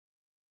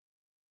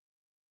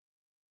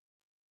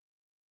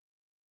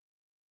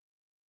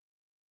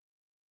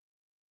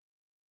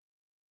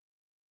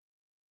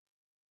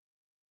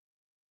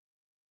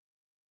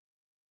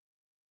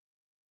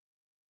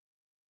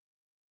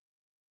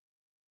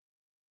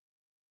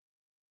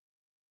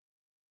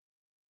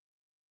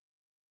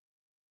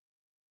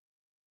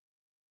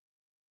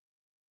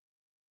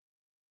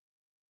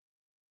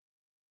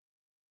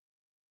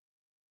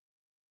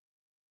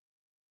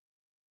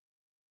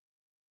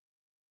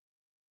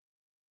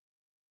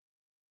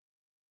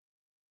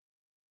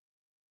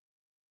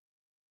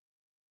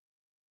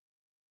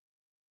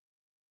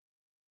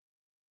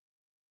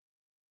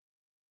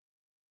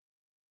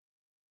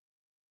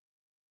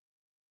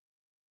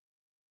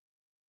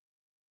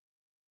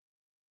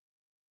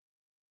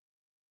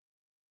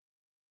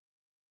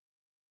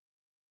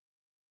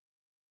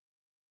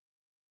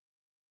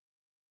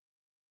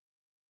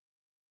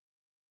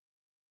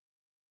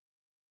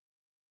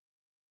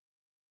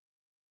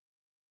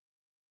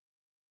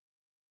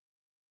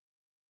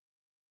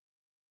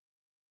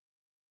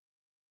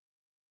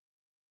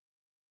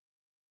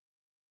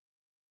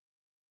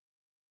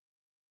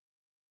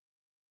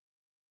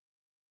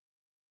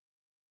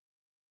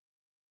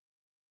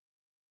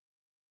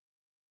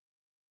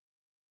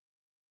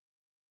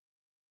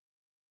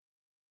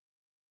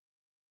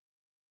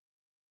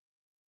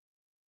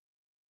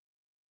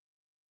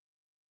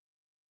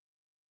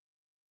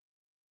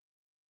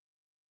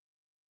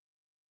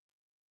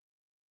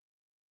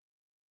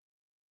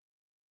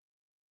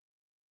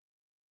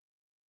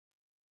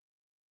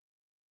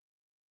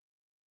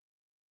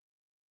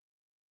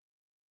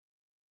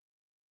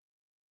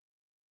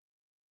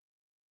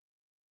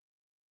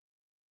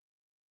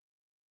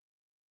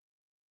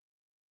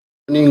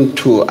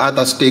To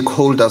other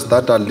stakeholders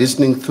that are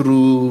listening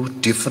through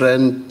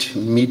different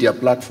media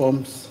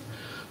platforms,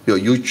 your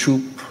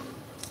YouTube,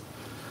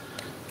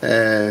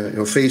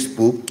 your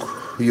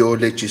Facebook, your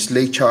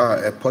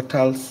legislature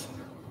portals.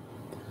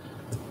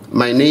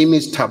 My name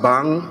is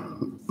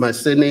Tabang. My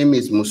surname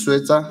is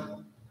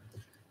Musweta.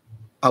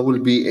 I will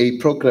be a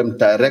program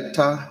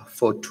director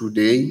for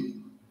today.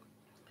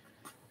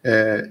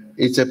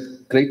 It's a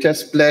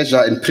greatest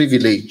pleasure and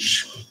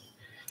privilege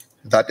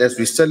that as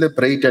we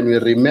celebrate and we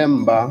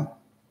remember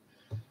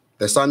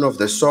the son of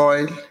the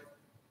soil,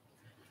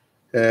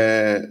 the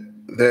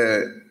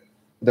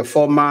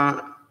former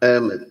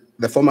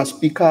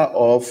speaker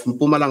of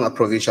Mpumalanga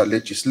Provincial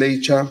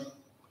Legislature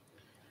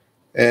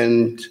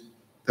and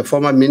the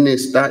former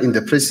minister in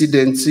the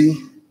presidency,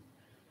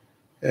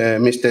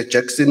 Mr.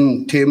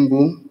 Jackson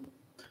Mthembu.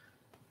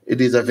 It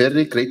is a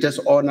very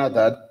greatest honor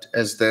that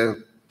as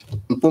the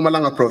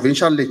Mpumalanga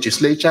Provincial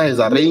Legislature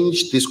has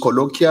arranged this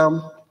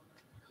colloquium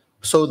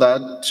so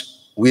that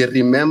we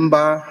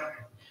remember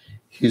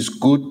his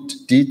good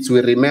deeds, we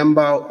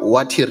remember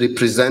what he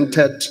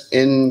represented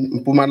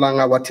in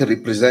Mpumalanga, what he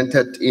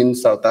represented in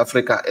South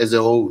Africa as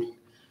a whole.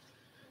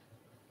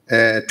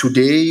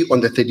 Today,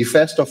 on the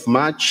 31st of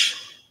March,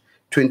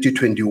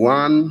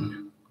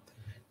 2021,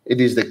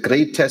 it is the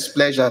greatest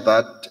pleasure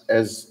that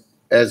as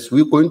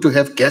we're going to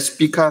have guest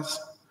speakers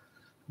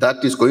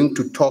that is going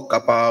to talk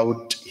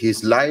about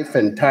his life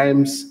and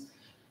times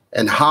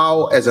and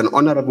how, as an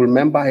honorable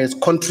member, has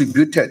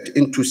contributed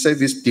into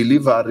service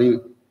delivery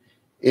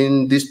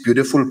in this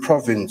beautiful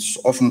province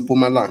of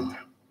Mpumalanga.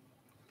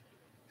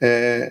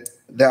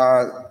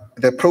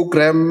 The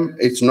program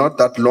is not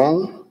that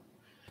long,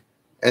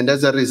 and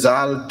as a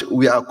result,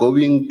 we are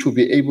going to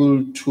be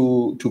able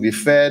to be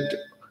fed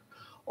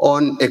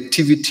on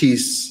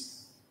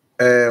activities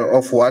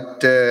of what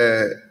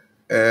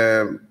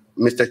Mr.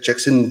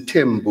 Jackson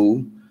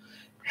Mthembu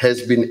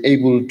has been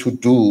able to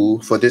do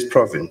for this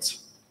province.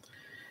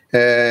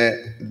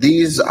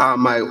 These are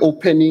my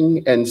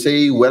opening and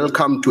say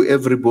welcome to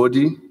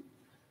everybody.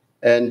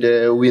 And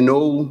we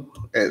know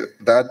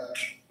that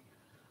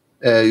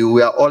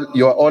you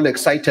are all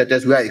excited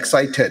as we are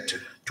excited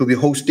to be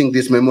hosting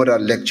this memorial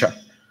lecture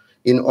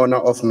in honor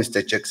of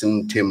Mr.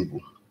 Jackson Mthembu.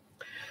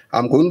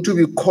 I'm going to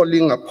be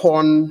calling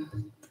upon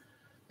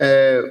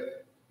the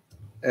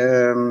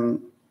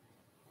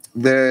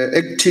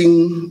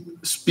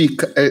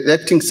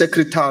acting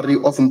secretary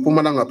of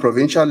Mpumalanga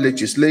Provincial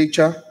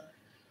Legislature,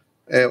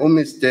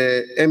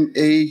 Mr.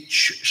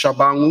 M.H.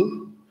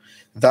 Shabangu,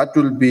 that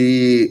will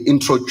be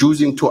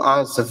introducing to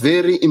us a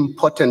very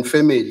important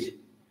family,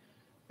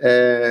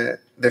 the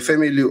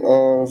family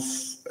of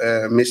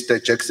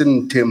Mr.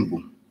 Jackson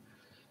Mthembu.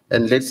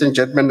 And ladies and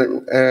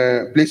gentlemen,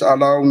 please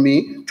allow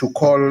me to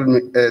call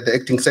the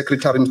acting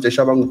secretary, Mr.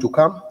 Shabangu, to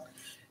come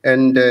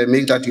and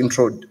make that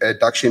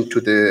introduction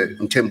to the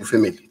Mthembu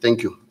family.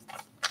 Thank you.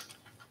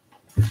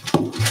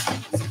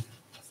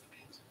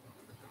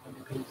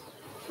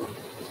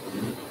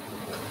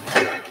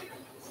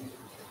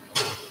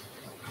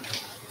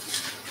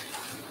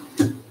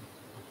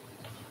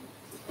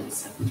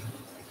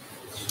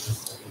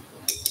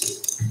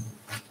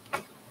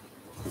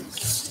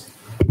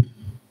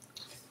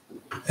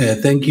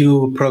 Thank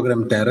you,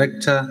 Program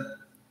Director,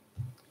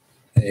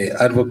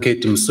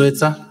 Advocate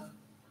Msweta,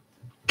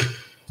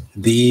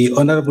 the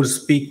Honorable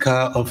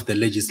Speaker of the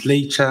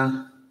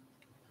Legislature,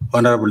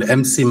 Honorable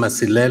MC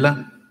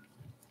Masilela,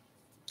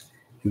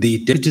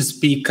 the Deputy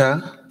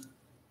Speaker,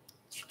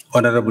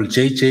 Honorable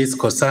J.J.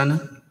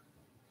 Skosana,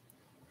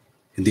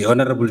 the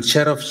Honorable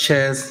Chair of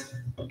Chairs,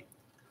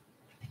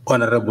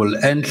 Honorable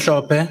N.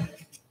 Shope,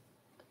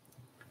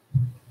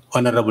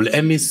 Honorable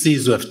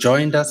MECs who have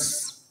joined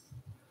us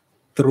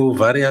through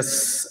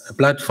various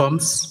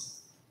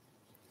platforms,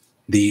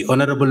 the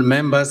honorable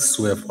members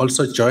who have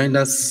also joined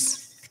us,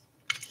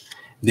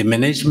 the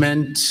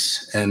management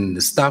and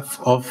the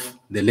staff of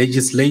the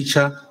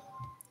legislature,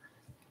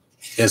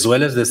 as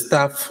well as the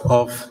staff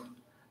of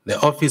the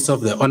Office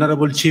of the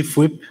Honorable Chief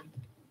Whip,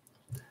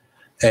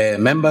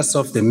 members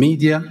of the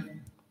media,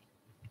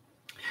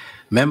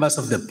 members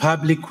of the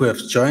public who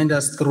have joined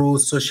us through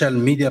social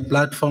media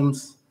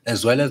platforms,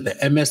 as well as the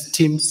MS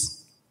teams.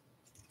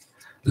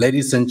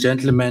 Ladies and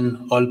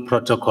gentlemen, all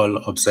protocol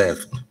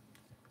observed.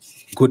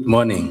 Good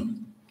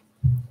morning.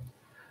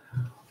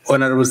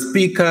 Honorable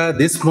Speaker,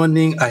 this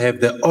morning I have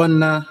the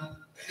honor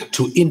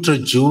to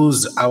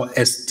introduce our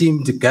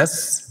esteemed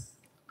guests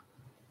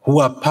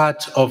who are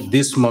part of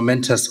this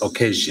momentous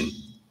occasion.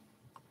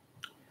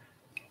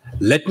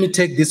 Let me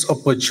take this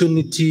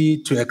opportunity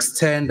to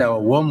extend our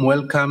warm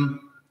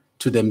welcome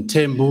to the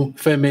Mthembu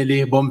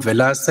family,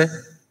 Bomvelase,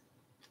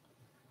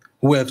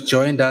 who have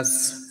joined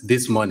us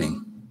this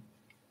morning.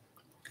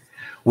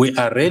 We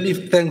are really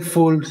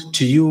thankful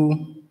to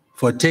you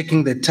for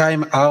taking the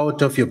time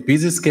out of your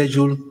busy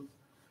schedule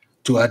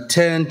to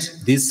attend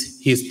this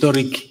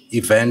historic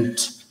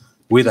event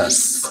with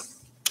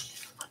us.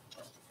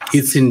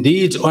 It's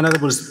indeed,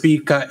 Honorable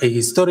Speaker, a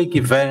historic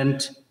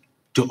event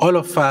to all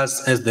of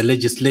us as the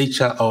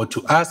legislature, or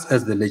to us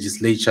as the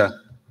legislature,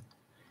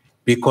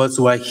 because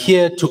we are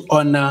here to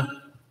honor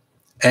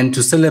and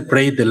to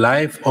celebrate the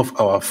life of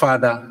our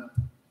father,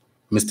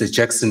 Mr.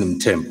 Jackson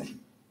Mthembu.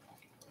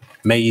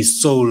 May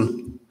his soul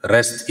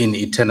rest in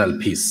eternal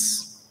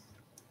peace.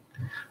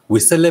 We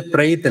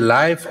celebrate the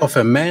life of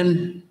a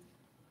man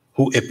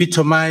who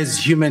epitomized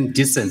human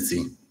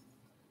decency,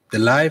 the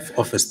life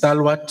of a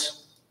stalwart,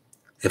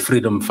 a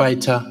freedom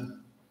fighter,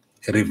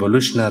 a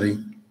revolutionary,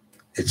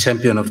 a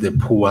champion of the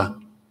poor,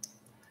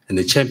 and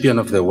a champion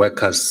of the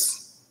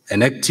workers, an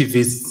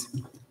activist,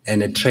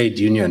 and a trade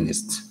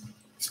unionist.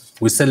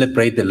 We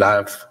celebrate the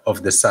life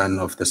of the son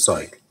of the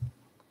soil.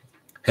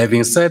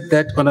 Having said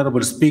that,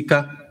 Honorable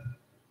Speaker,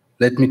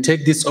 let me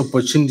take this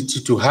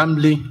opportunity to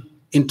humbly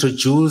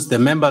introduce the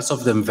members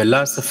of the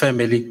Mvelase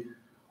family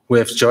who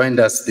have joined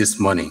us this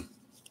morning.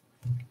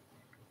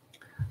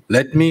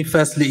 Let me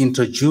firstly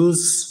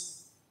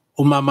introduce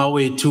Umama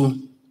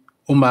Wetu,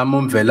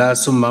 Umama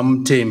Mvelase,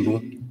 Umama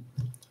Mthembu,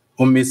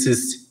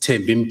 Mrs.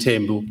 Thembi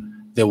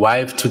Mthembu, the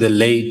wife to the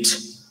late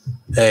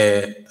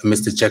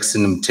Mr.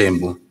 Jackson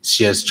Mthembu.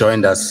 She has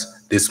joined us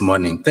this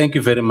morning. Thank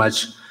you very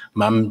much,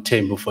 Ma'am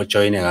Mthembu, for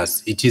joining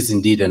us. It is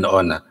indeed an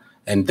honor.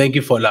 And thank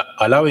you for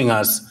allowing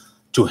us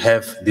to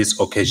have this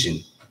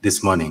occasion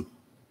this morning.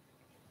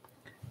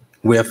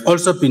 We have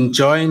also been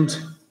joined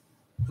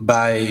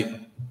by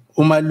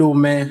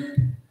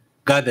Umalume,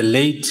 God the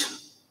late,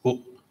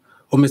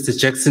 Mr.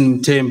 Jackson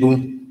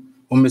Mthembu,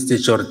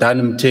 Mr.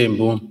 Jordan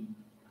Mthembu.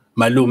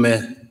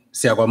 Malume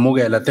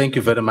Siyakwamukela, thank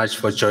you very much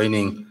for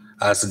joining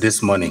us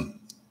this morning.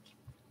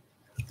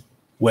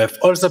 We have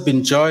also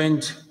been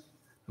joined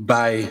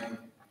by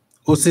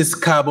Usis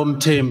Kabo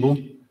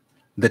Mthembu,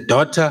 the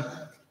daughter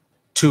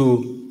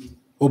to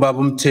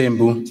Ubabu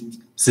Mthembu.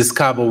 Sis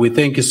Kabo, we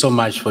thank you so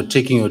much for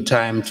taking your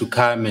time to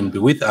come and be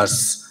with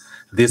us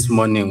this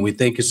morning. We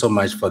thank you so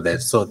much for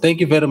that. So thank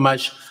you very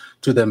much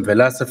to the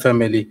Mvelase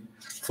family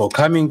for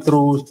coming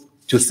through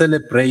to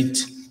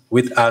celebrate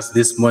with us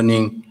this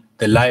morning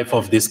the life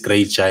of this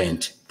great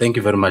giant. Thank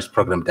you very much,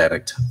 Program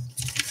Director.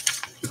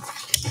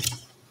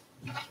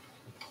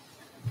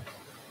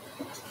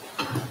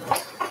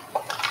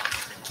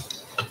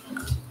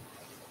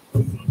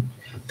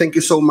 Thank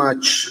you so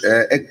much,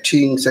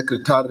 Acting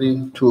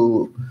Secretary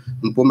to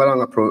of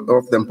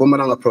the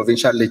Mpumalanga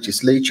Provincial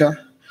Legislature,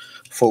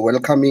 for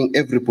welcoming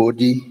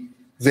everybody.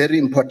 Very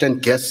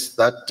important guests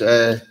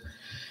that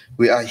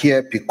we are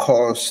here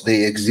because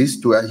they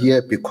exist. We are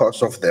here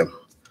because of them.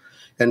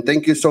 And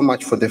thank you so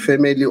much for the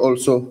family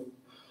also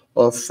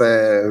of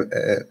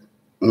Mr.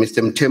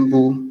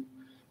 Mthembu.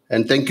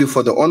 And thank you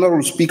for the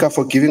Honorable Speaker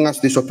for giving us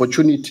this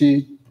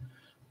opportunity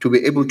to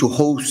be able to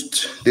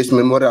host this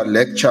memorial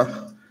lecture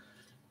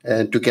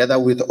and together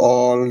with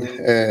all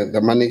the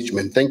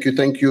management. Thank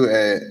you,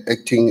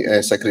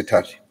 Acting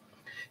Secretary.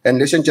 And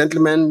ladies and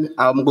gentlemen,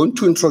 I'm going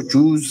to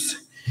introduce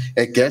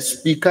a guest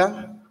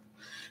speaker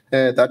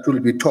that will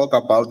be talk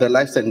about the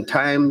lives and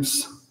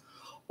times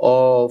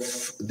of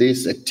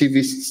these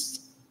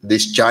activists,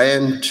 this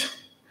giant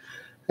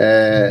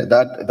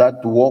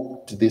that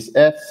walked this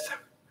earth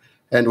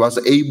and was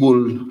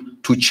able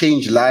to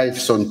change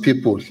lives on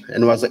people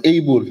and was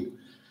able,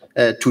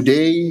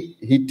 today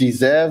he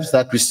deserves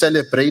that we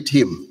celebrate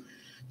him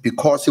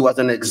because he was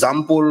an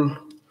example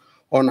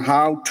on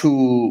how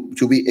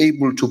to be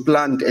able to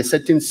plant a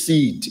certain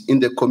seed in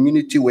the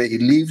community where he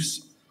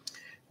lives,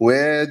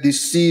 where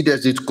this seed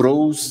as it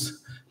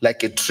grows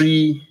like a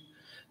tree,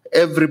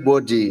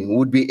 everybody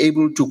would be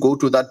able to go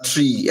to that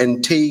tree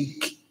and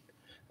take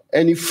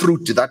any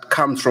fruit that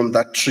comes from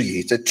that tree.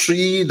 It's a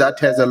tree that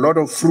has a lot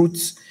of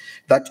fruits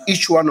that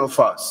each one of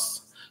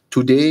us,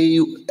 today,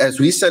 as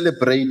we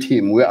celebrate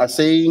him, we are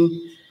saying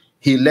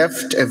he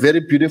left a very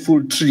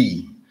beautiful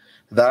tree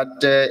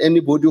that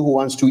anybody who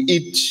wants to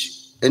eat,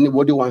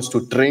 anybody who wants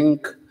to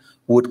drink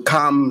would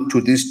come to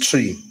this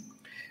tree.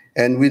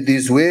 And with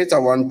these words, I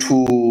want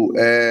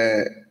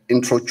to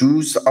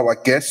introduce our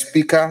guest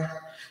speaker,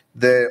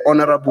 the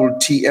Honorable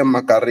T.M.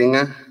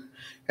 Makaringa.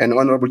 And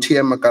Honorable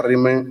T.M.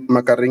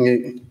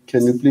 Makaringa,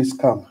 can you please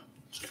come?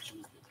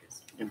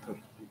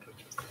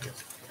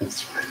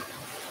 That's fine.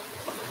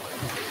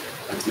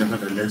 But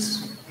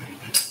nevertheless,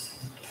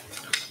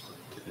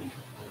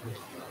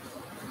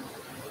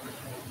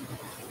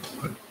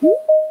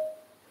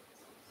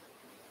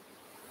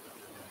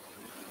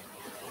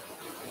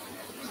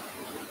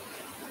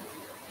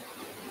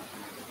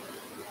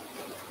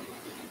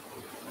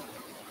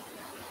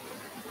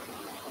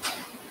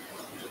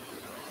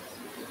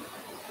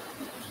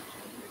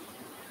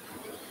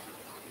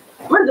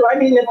 what do I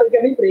mean that we're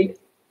going to break?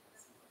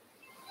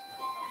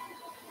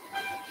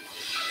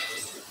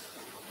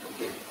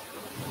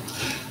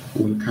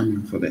 we'll come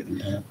in for the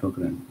entire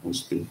program. We'll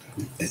speak.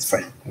 It's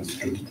fine. And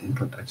the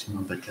introduction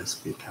of the guest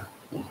speaker.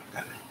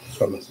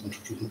 So let's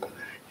introduce him.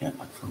 Yeah,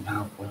 but for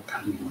now, we'll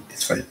come in.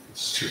 It's fine.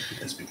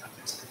 The speaker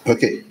first.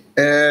 Okay.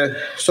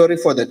 Sorry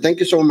for that. Thank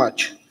you so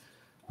much.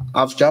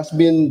 I've just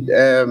been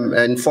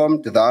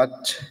informed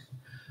that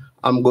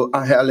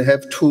I'll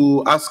have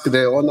to ask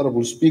the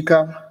Honorable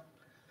Speaker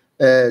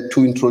to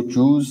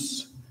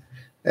introduce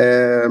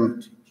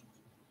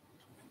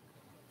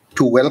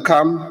to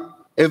welcome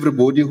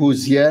everybody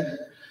who's here.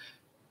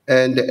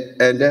 And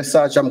as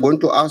such, I'm going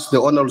to ask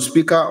the Honorable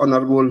Speaker,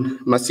 Honorable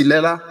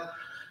Masilela,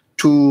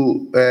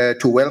 to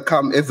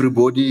welcome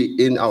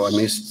everybody in our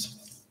midst.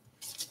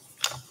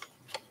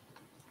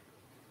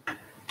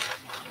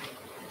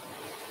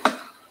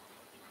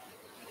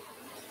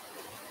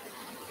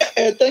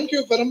 Thank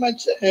you very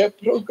much,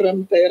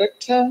 Program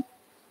Director,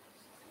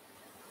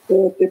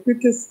 the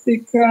Deputy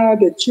Speaker,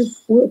 the Chief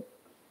Whip,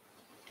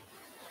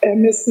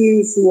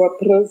 MSCs who are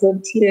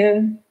present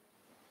here,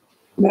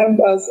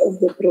 members of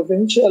the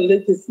Provincial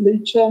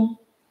Legislature,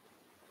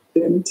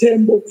 the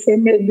Mthembu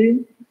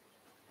family,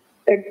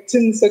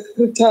 Acting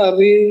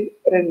Secretary,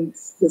 and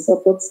the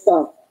support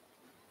staff.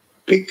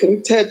 Be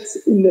greeted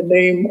in the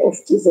name of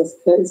Jesus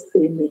Christ.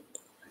 Amen.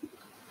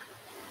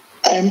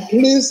 I am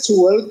pleased to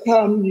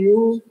welcome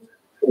you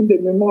in the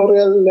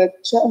memorial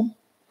lecture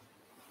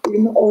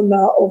in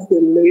honor of the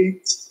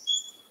late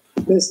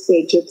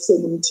Mr.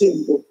 Jackson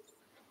Mthembu.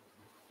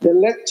 The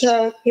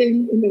lecture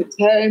came in a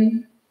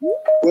time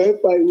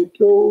whereby we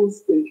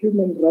close the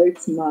Human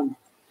Rights Month.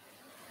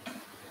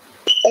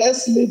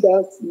 As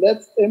leaders,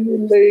 let's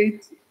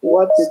emulate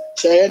what the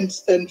giant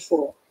stands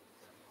for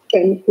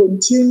and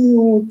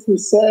continue to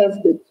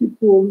serve the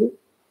people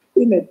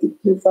in a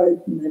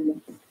dignified manner.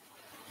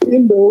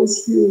 In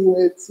those few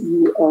words,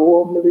 you are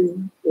warmly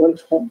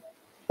welcome.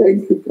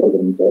 Thank you,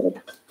 Program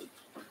Director.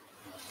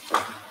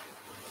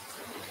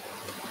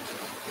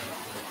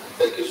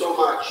 Thank you so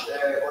much,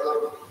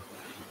 Honorable.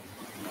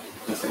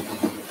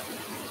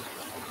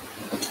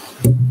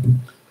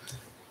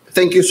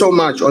 Thank you so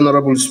much,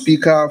 Honorable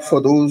Speaker,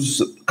 for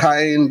those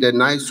kind and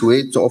nice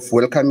words of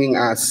welcoming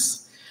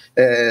us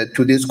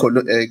to this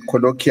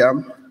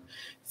colloquium.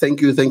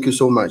 Thank you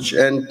so much.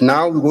 And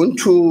now we're going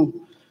to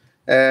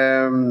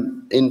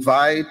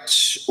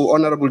invite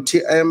Honorable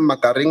T.M.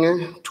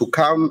 Makaringe to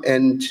come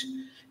and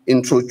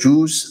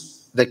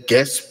introduce the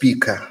guest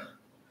speaker.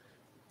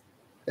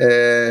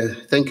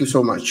 Thank you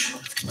so much.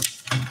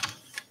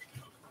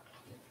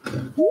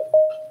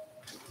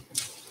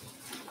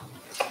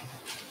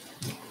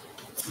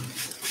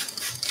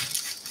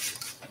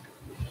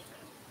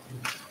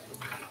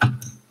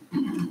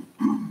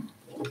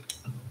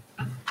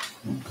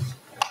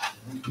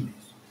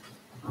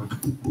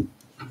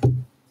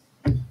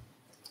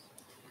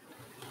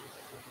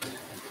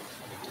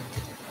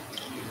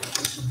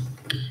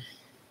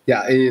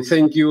 Yeah,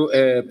 thank you,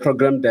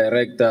 Program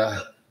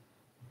Director,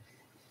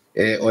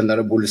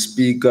 Honorable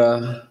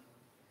Speaker,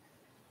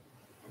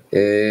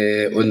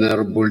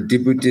 Honorable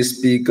Deputy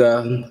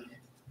Speaker,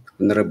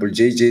 Honorable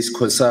J.J.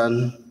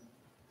 Skosan,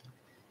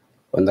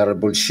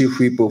 Honorable Chief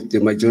Whip of the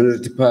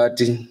Majority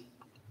Party.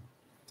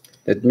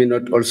 Let me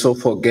not also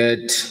forget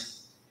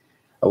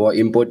our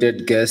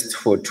imported guest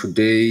for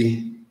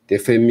today, the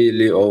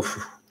family of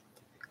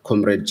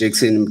Comrade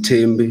Jackson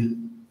Mthembu,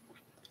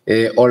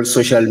 all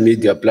social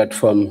media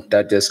platform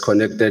that is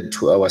connected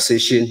to our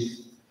session.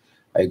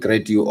 I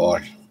greet you all.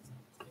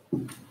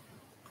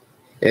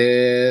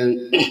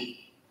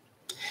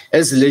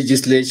 As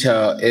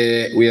legislature,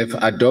 we have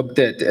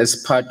adopted as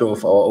part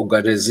of our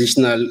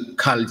organizational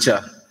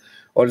culture,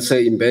 also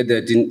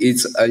embedded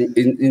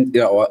in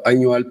our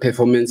annual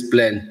performance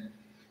plan,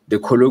 the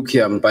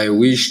colloquium by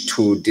which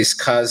to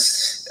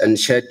discuss and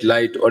shed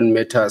light on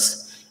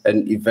matters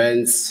and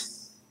events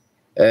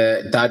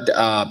that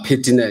are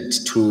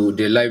pertinent to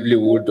the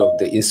livelihood of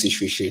the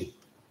institution.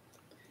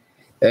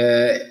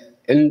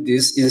 In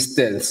this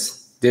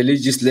instance, the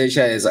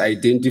legislature has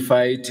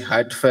identified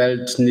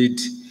heartfelt need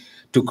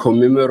to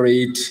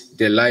commemorate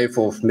the life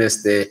of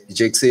Mr.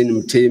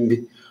 Jackson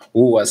Mthembu,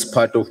 who was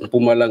part of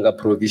Mpumalanga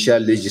Provincial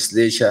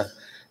Legislature,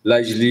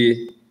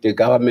 largely the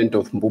government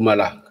of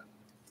Mpumalanga.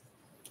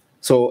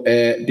 So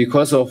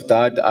because of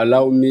that,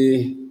 allow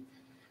me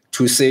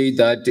to say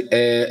that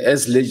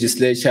as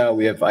legislature,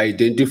 we have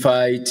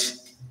identified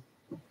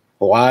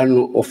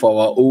one of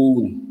our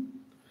own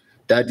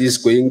that is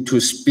going to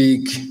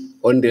speak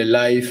on the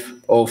life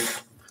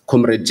of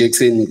Comrade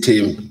Jackson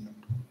Mthembu.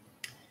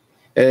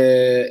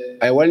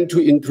 I want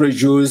to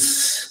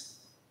introduce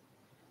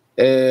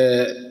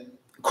a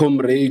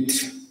comrade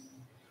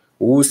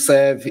who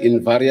served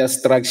in various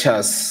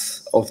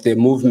structures of the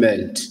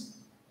movement,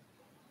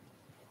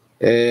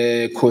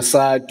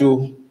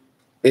 COSATU,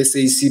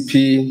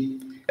 SACP,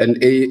 and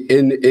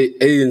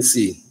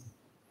ANC.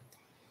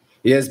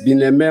 He has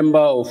been a member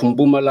of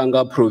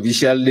Mpumalanga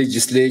Provincial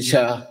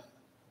Legislature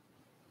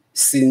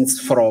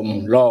since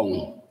from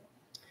long.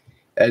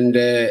 And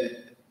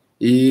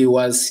he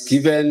was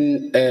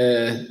given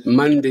a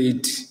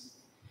mandate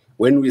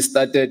when we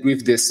started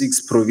with the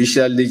 6th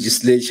Provincial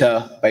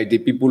Legislature by the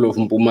people of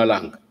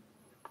Mpumalanga.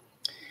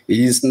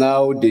 He is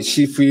now the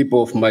Chief Whip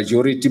of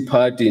Majority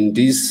Party in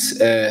this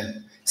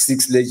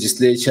 6th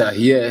Legislature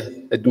here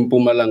at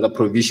Mpumalanga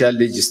Provincial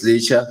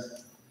Legislature.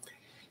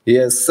 He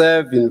has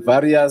served in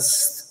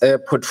various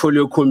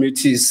portfolio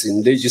committees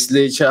in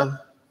legislature.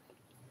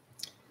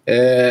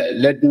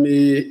 Let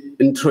me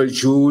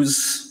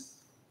introduce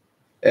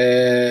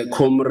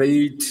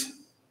Comrade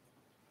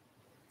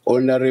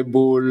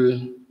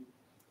Honorable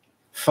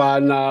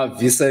Fana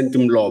Vincent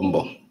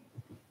Mlombo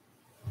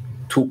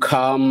to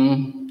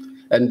come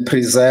and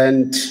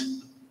present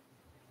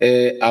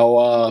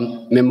our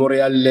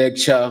memorial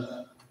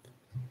lecture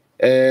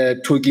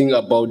talking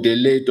about the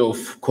late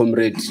of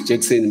Comrade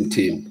Jackson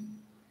Mthembu.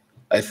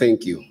 I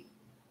thank you.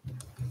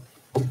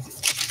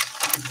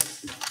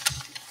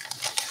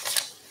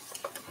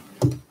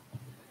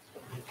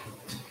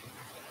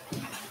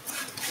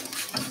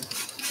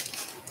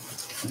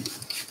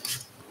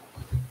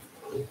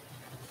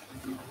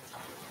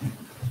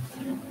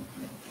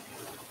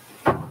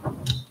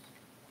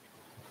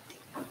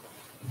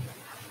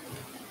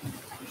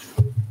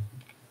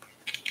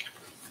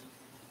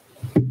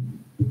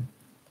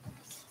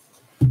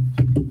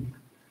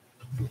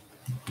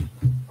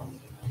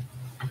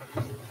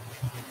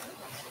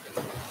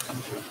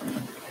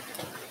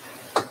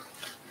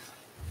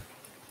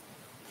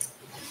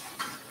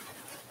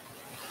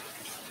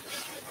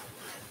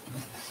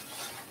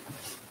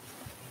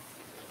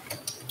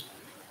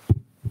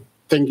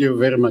 Thank you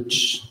very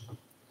much.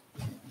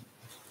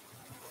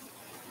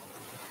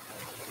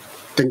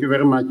 Thank you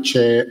very much,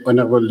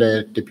 Honorable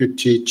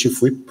Deputy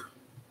Chief Whip,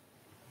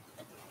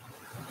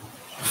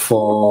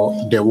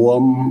 for the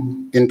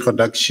warm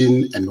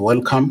introduction and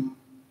welcome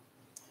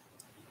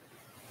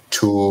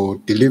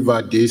to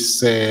deliver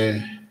this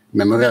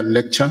memorial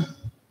lecture.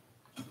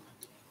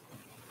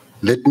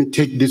 Let me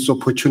take this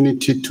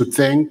opportunity to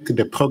thank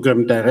the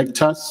program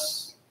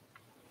directors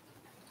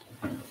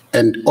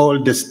and all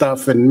the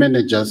staff and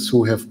managers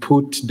who have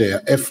put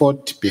their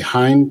effort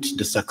behind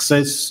the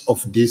success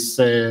of this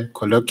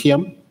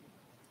colloquium.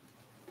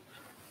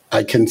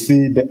 I can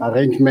see the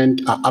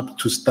arrangements are up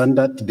to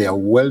standard. They are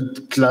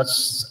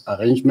world-class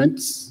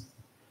arrangements.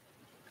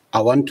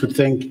 I want to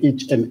thank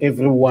each and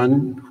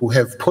everyone who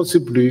have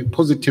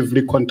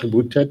positively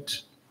contributed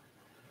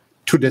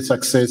to the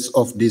success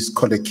of this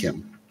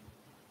colloquium.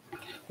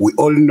 We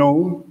all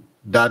know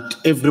that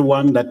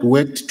everyone that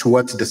worked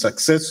towards the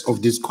success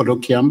of this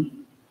colloquium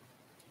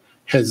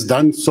has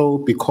done so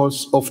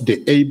because of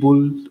the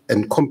able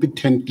and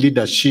competent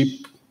leadership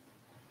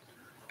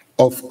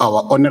of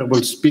our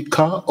Honorable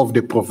Speaker of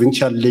the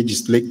Provincial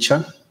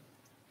Legislature,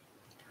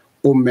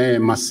 Ume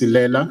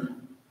Masilela,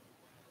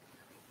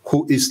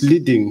 who is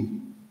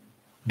leading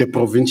the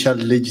Provincial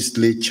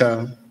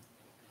Legislature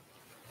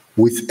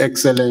with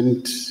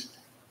excellent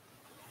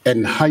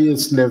and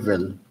highest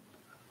level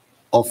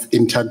of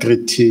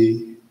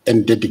integrity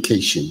and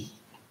dedication.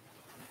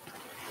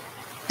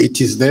 It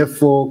is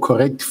therefore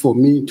correct for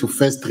me to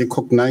first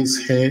recognize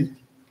her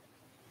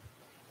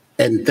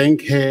and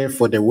thank her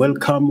for the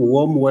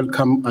warm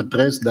welcome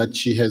address that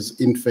she has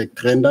in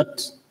fact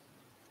rendered,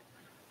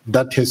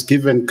 that has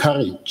given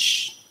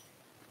courage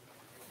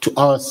to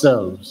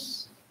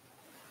ourselves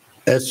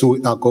as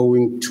we are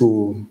going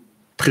to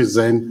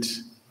present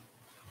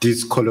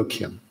this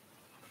colloquium.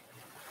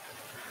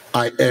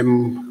 I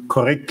am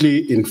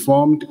correctly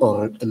informed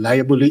or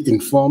reliably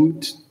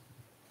informed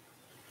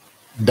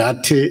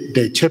that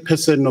the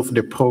chairperson of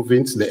the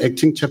province, the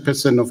acting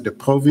chairperson of the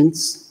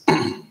province,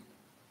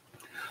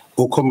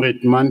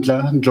 Comrade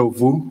Mandla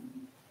Ndlovu,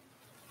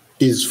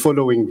 is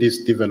following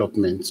these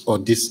developments or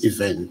this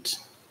event.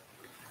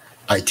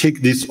 I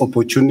take this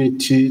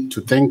opportunity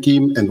to thank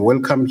him and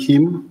welcome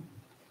him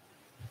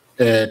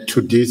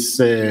to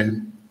this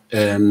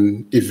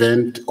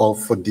event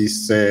of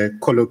this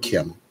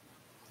colloquium.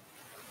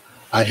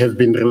 I have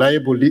been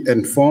reliably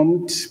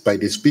informed by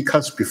the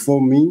speakers before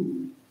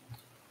me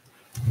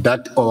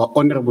that our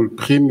Honorable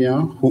Premier,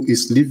 who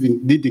is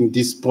leading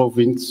this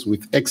province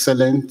with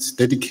excellence,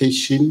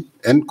 dedication,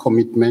 and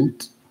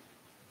commitment,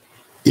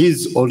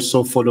 is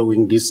also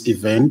following this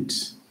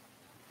event.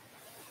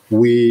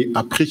 We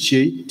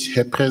appreciate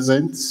her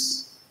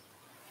presence,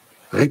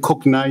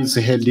 recognize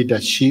her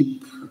leadership,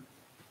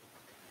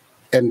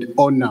 and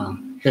honor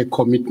her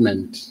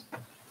commitment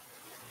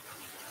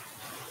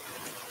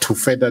to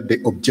further the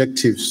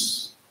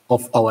objectives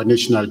of our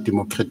national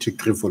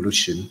democratic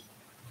revolution.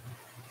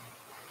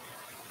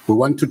 We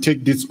want to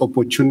take this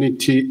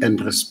opportunity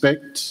and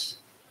respect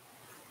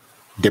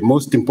the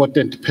most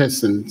important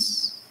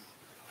persons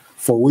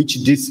for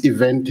which this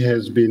event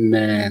has been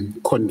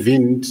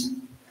convened,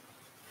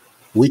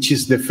 which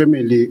is the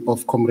family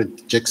of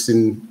Comrade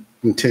Jackson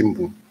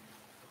Mthembu,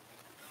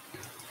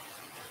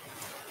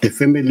 the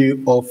family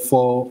of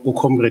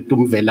Comrade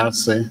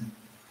Velase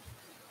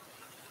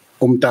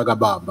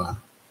Umtagababa,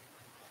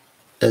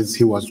 as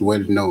he was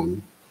well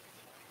known.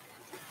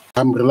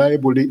 I'm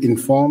reliably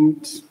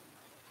informed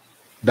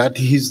that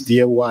his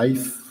dear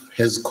wife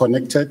has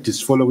connected,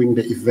 is following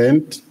the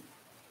event,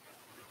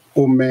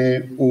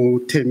 Ume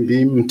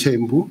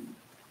Mthembu.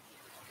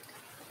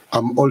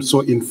 I'm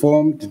also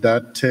informed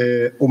that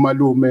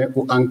Umalume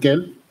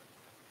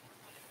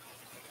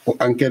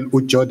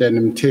Uncle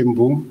Jordan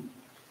Mthembu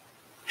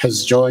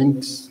has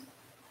joined.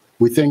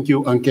 We thank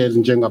you, Uncle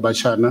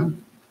Njengabashana,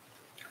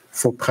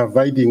 for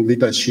providing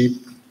leadership.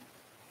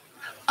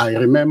 I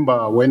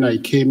remember when I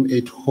came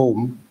at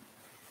home,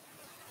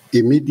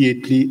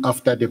 immediately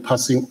after the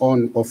passing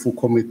on of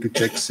Comrade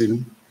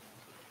Jackson,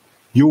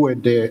 You were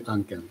there,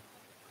 Uncle.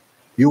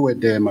 You were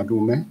there,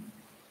 Madume,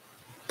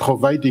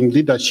 providing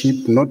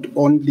leadership not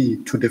only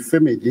to the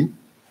family,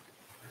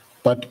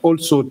 but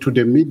also to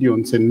the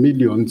millions and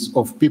millions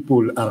of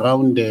people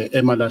around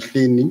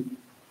Emalahleni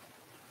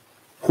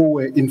who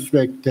were in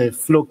fact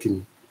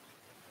flocking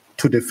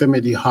to the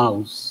family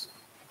house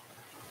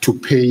to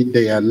pay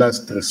their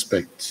last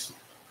respect.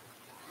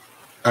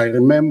 I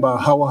remember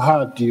how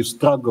hard you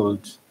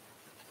struggled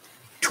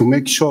to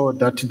make sure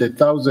that the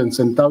thousands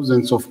and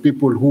thousands of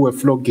people who were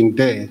flocking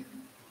there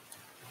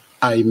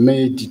are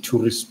made to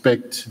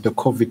respect the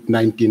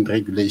COVID-19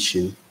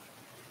 regulation.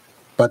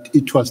 But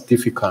it was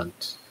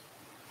difficult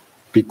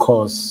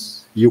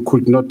because you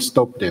could not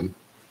stop them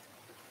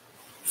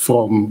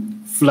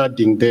from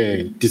flooding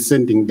there,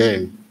 descending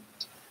there,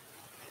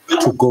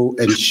 to go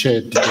and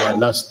shed their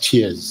last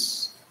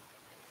tears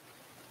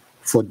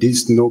for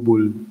this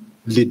noble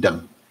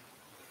leader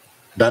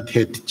that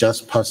had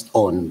just passed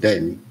on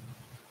then.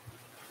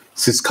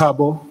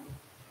 Siskabo,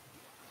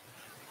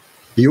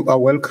 you are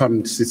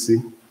welcome,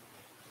 Sisi,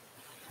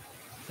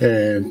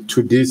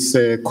 to this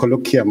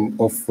colloquium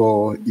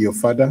of your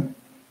father.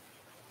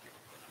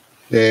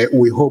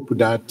 We hope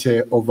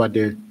that over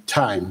the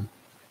time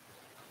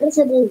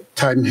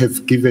has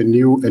given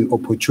you an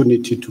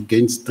opportunity to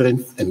gain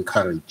strength and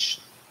courage.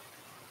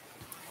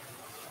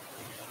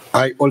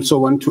 I also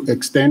want to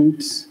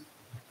extend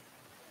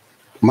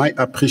my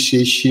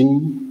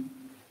appreciation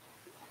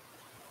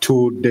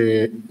to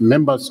the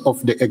members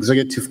of the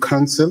Executive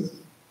Council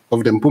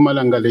of the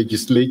Mpumalanga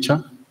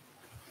Legislature,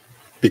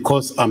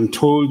 because I'm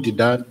told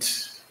that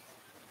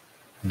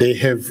they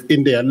have,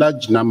 in their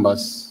large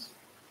numbers,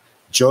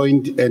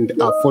 joined and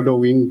are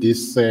following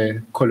this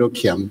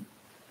colloquium.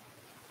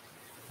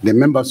 The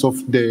members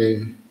of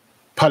the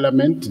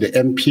Parliament, the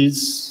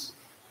MPs,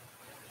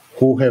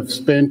 who have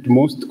spent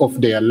most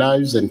of their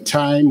lives and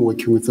time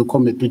working with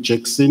Mthembu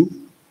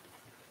Jackson,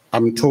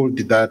 I'm told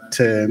that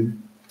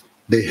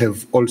they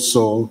have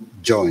also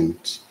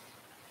joined.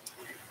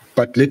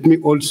 But let me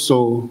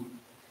also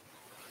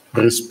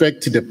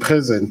respect the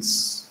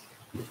presence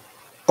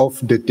of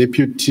the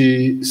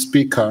Deputy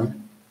Speaker,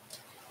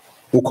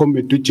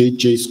 Ukometu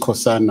JJ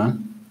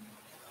Skosana.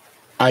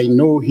 I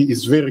know he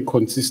is very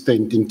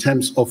consistent in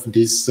terms of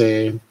these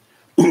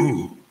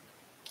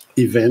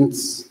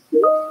events.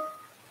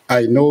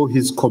 I know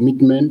his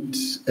commitment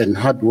and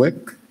hard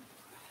work,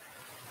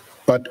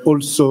 but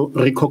also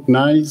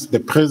recognize the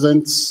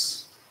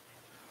presence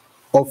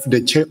of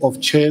the Chair of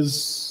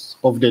Chairs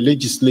of the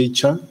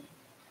Legislature,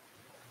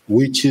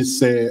 which is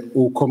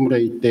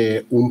Comrade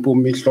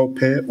Umpumi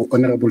Hlope,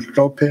 Honorable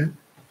Hlope,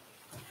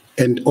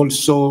 and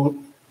also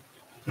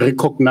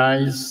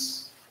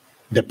recognize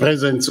the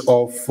presence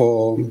of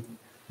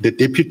the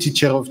Deputy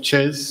Chair of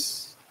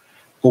Chairs,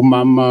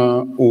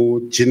 Umama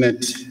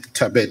Janet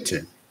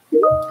Tabete.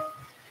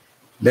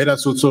 Let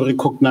us also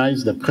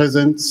recognize the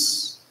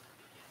presence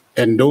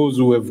and those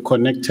who have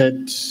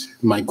connected,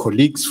 my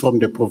colleagues from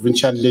the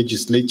provincial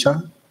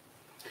legislature.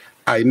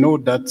 I know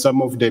that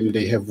some of them,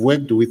 they have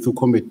worked with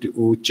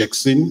Ukometu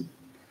Jackson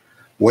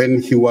when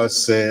he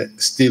was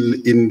still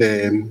in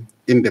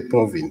the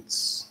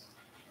province.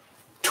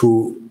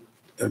 To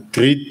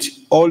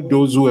greet all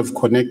those who have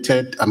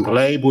connected, I'm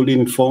reliably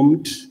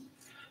informed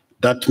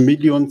that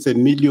millions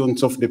and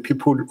millions of the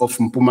people of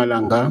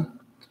Mpumalanga,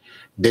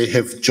 they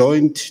have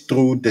joined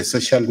through the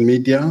social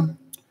media,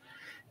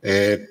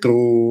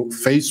 through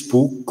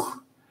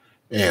Facebook,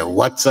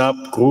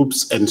 WhatsApp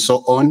groups, and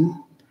so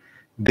on.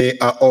 They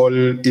are all,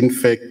 in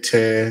fact,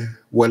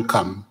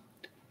 welcome.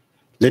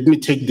 Let me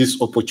take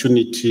this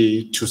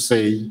opportunity to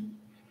say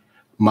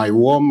my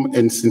warm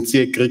and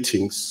sincere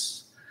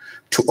greetings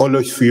to all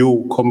of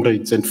you,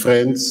 comrades and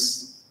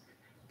friends,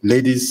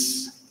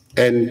 ladies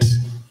and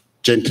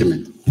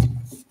gentlemen.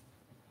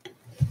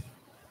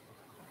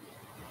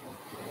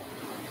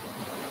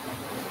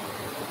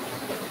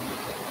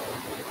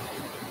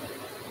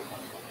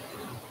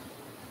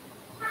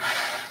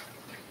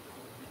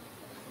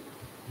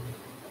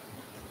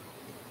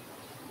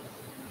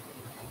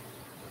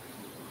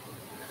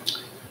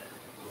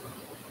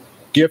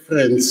 Dear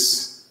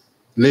friends,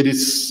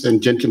 ladies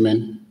and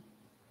gentlemen,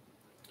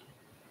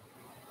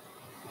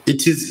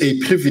 it is a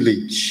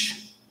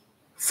privilege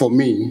for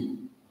me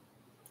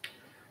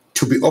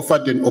to be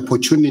offered an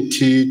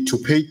opportunity to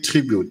pay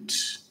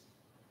tribute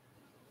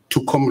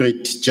to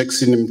Comrade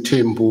Jackson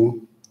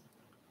Mthembu,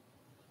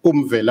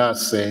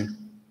 Velase,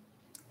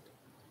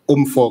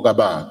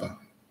 Baba.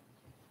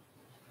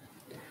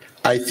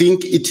 I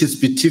think it is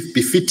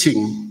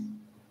befitting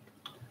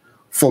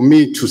for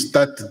me to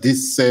start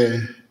this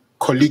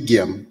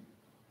collegium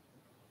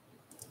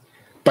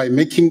by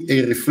making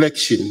a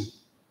reflection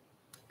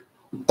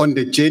on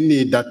the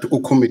journey that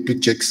Ukometu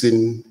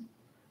Jackson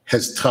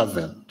has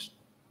traveled,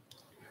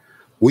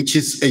 which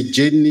is a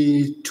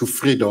journey to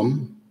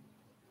freedom.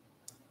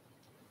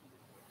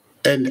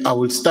 And I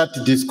will start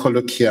this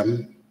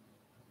colloquium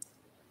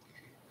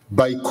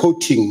by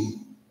quoting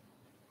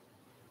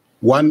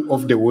one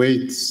of the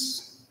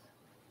words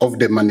of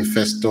the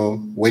manifesto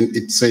when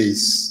it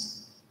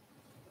says,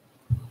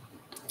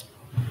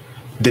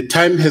 The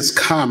time has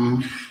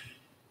come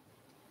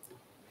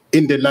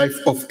in the life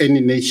of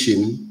any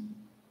nation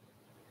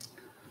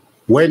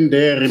when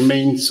there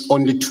remains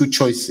only two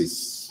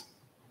choices: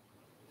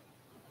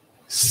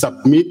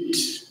 submit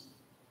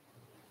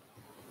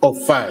or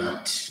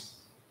fight.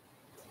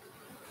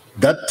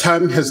 That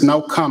time has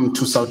now come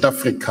to South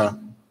Africa.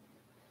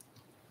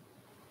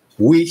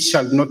 We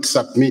shall not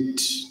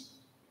submit,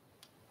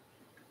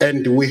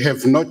 and we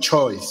have no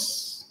choice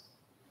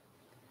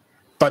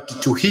but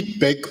to hit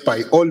back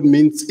by all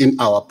means in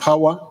our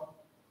power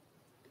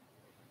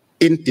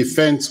in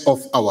defense of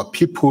our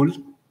people,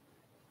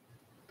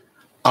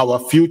 our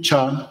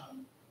future,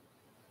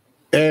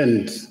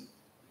 and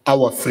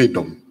our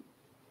freedom.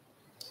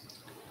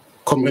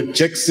 Comrade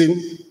Jackson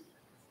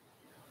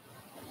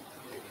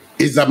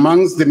is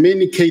amongst the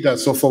many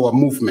cadres of our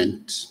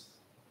movement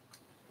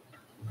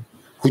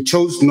who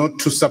chose not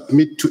to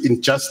submit to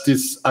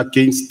injustice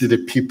against the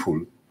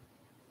people.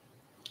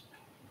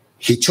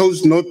 He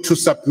chose not to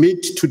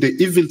submit to the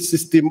evil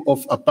system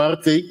of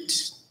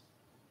apartheid.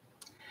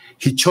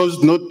 He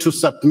chose not to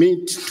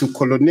submit to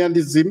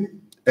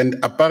colonialism and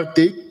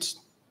apartheid.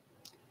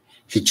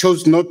 He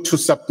chose not to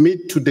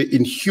submit to the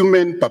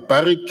inhuman,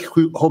 barbaric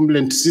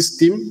homeland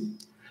system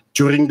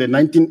during the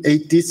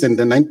 1980s and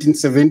the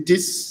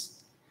 1970s.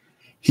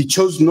 He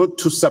chose not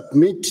to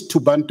submit to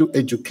Bantu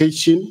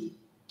education,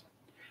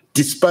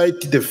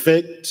 despite the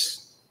fact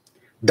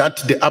that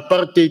the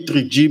apartheid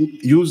regime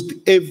used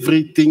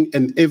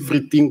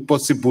everything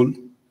possible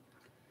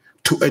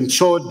to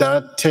ensure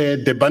that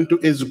the Bantu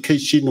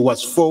education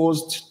was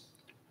forced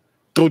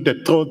through the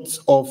throats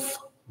of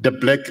the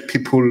Black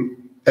people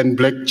and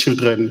Black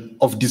children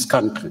of this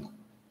country.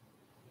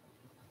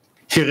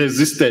 He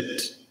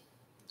resisted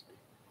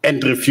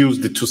and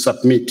refused to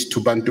submit to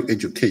Bantu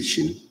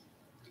education.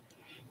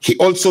 He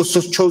also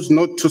chose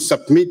not to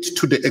submit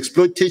to the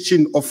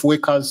exploitation of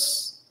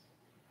workers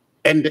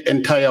and the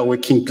entire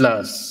working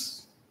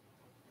class.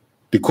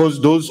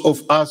 Because those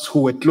of us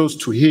who were close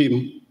to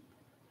him,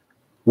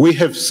 we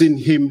have seen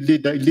him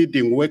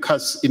leading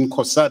workers in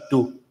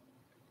COSATU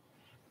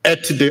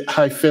at the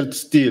Highveld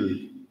Steel,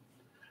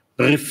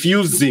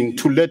 refusing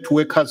to let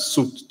workers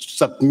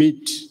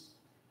submit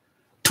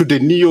to the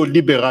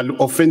neoliberal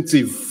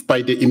offensive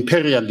by the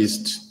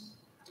imperialists,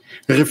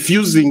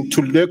 refusing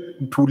to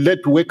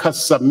let workers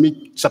submit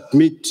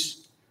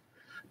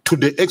to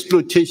the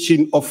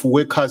exploitation of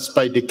workers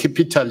by the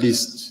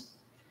capitalists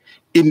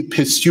in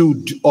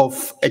pursuit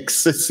of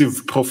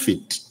excessive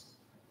profit.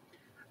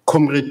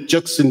 Comrade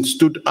Jackson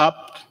stood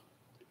up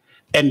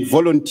and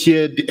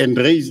volunteered and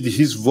raised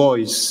his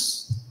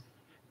voice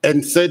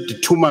and said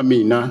to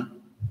Mamina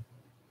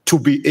to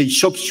be a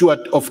shop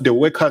steward of the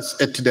workers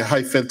at the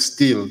Highveld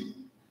Steel,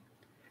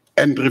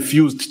 and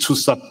refused to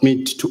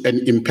submit to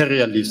an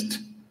imperialist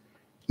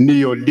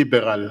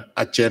neoliberal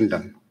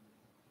agenda.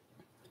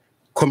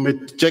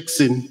 Comrade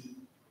Jackson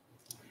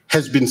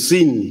has been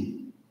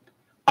seen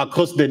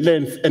across the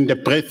length and the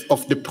breadth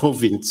of the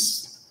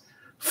province,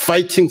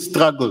 fighting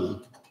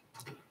struggle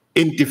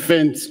in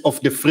defense of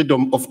the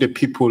freedom of the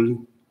people,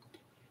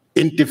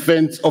 in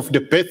defense of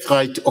the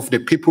birthright of the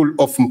people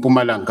of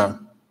Mpumalanga.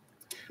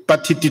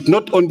 But he did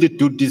not only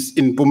do this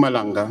in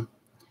Mpumalanga,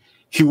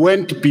 he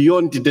went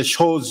beyond the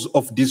shores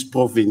of this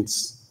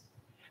province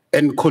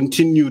and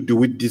continued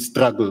with this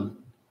struggle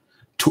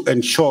to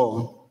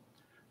ensure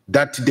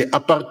that the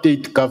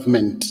apartheid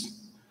government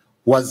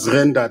was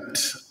rendered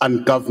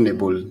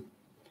ungovernable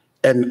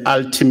and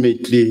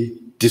ultimately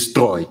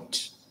destroyed.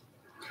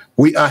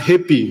 We are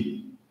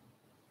happy,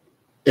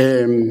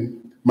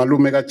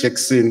 Malumeka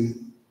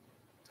Jackson,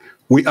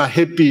 we are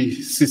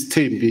happy, Sis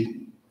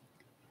Mthembu,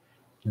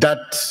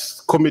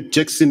 that Comrade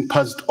Jackson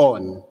passed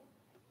on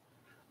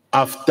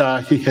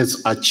after he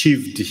has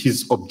achieved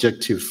his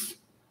objective,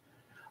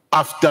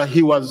 after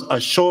he was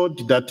assured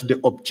that the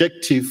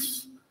objective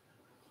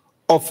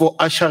of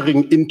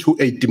ushering into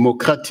a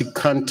democratic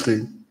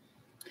country,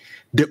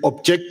 the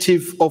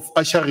objective of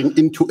ushering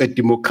into a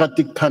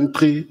democratic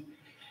country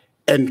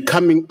and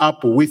coming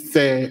up with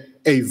a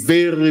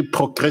very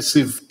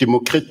progressive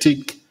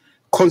democratic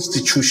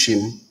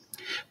constitution,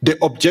 the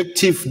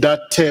objective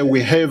that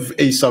we have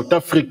a South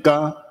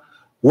Africa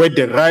where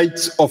the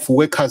rights of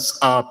workers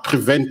are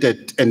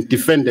prevented and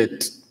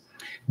defended,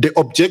 the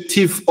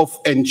objective of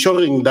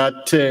ensuring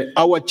that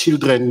our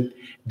children,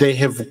 they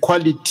have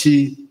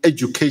quality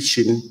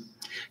education,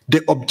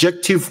 the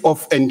objective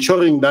of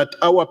ensuring that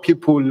our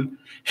people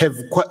have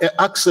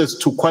access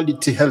to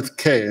quality health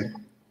care,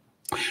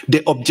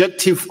 the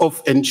objective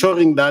of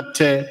ensuring that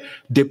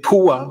the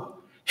poor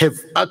have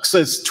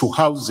access to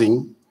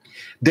housing,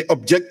 the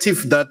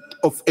objective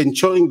of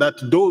ensuring that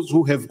those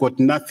who have got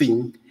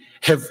nothing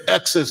have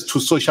access to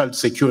social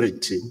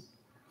security.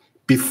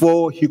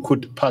 Before he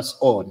could pass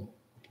on,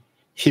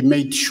 he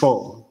made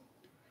sure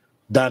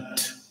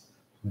that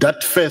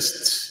that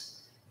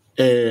first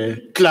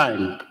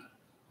climb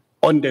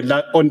on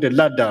the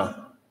ladder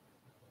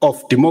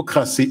of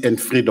democracy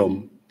and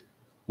freedom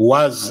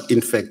was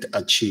in fact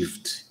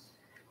achieved.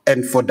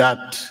 And for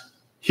that,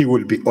 he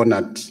will be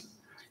honored.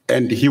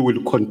 and he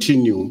will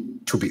continue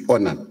to be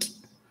honored.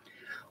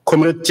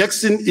 Comrade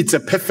Jackson is a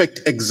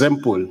perfect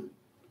example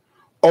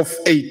of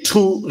a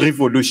true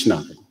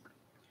revolutionary.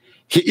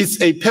 He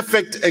is a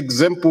perfect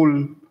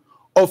example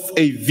of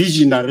a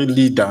visionary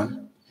leader.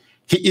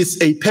 He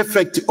is a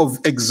perfect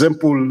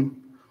example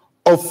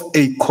of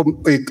a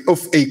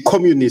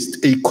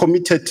communist, a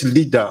committed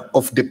leader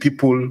of the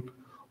people,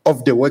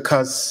 of the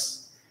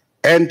workers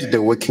and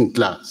the working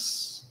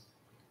class.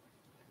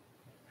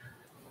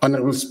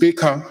 Honorable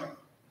Speaker,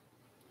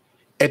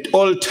 at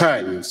all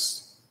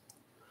times,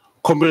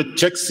 Comrade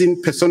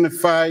Jackson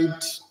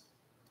personified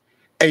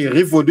a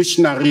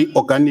revolutionary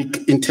organic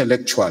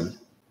intellectual,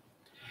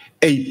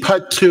 a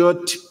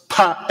patriot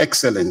par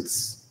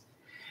excellence,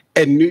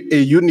 a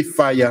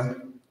unifier,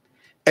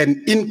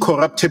 an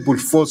incorruptible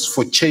force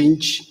for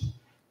change,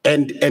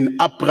 and an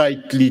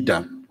upright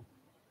leader.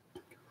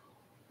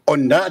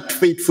 On that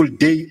fateful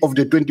day of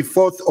the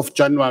 24th of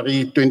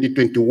January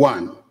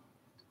 2021,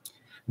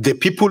 the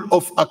people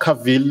of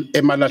Akaville,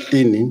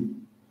 Emalahleni,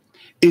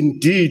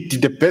 indeed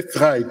the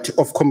birthright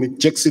of Comrade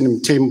Jackson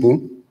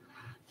Mthembu,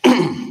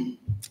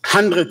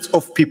 hundreds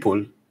of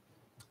people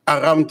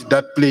around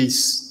that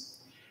place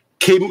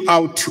came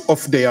out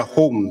of their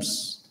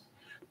homes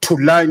to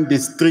line the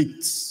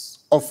streets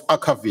of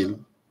Akaville,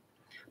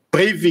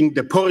 braving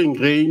the pouring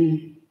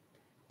rain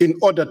in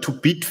order to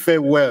bid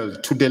farewell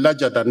to the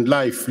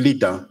larger-than-life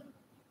leader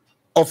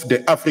of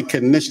the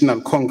African National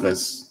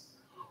Congress,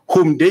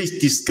 whom they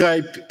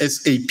described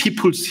as a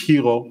people's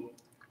hero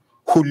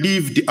who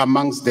lived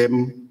amongst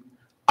them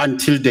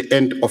until the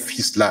end of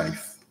his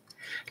life.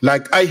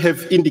 Like I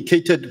have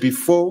indicated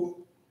before,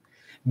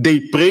 they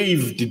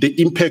braved the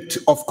impact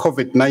of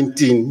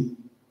COVID-19.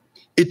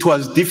 It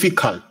was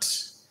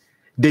difficult.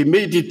 They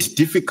made it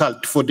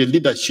difficult for the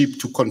leadership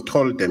to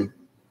control them.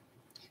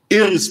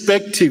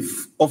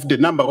 Irrespective of the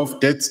number of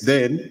deaths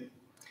then,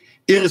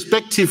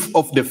 irrespective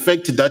of the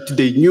fact that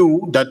they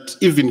knew that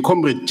even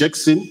Comrade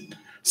Jackson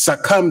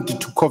succumbed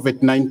to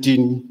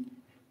COVID-19,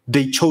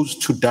 they chose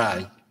to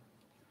die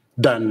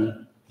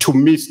than to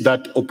miss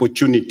that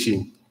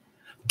opportunity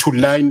to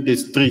line the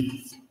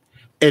streets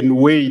and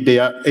wave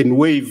their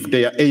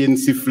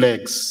ANC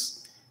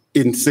flags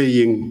in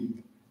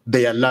saying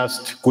their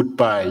last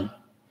goodbye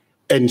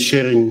and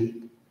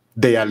sharing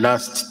their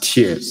last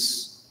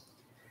tears.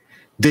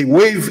 They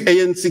wave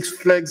ANC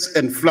flags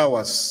and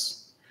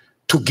flowers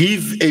to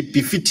give a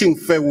befitting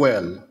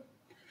farewell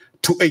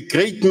to a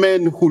great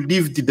man who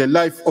lived the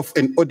life of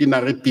an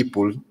ordinary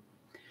people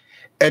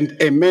and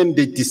a man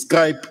they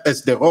describe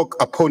as the rock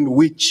upon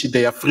which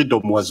their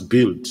freedom was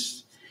built.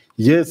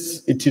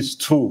 Yes, it is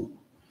true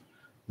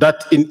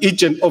that in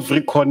each and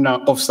every corner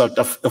of South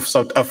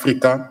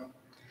Africa,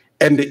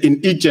 and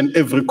in each and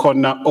every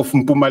corner of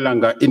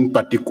Mpumalanga in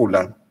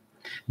particular,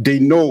 they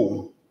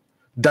know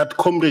that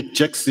Comrade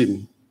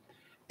Jackson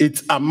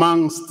is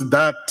amongst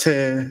that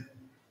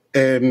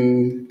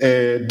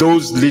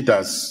those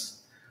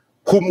leaders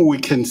whom we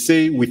can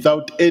say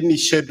without any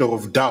shadow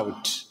of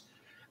doubt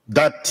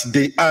that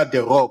they are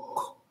the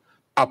rock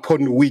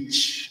upon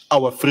which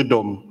our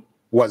freedom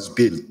was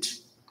built.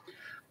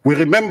 We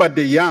remember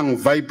the young,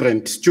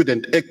 vibrant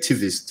student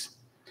activist,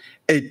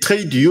 a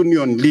trade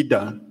union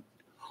leader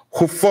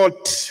who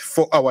fought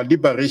for our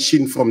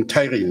liberation from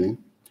tyranny.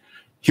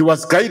 He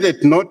was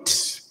guided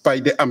not by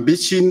the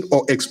ambition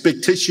or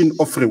expectation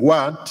of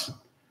reward,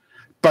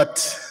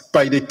 but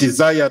by the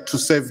desire to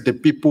serve the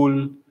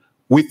people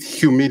with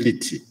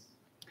humility.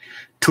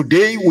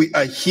 Today we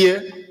are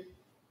here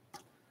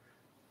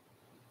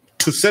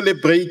to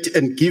celebrate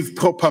and give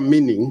proper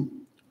meaning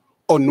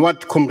on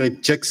what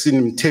Comrade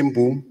Jackson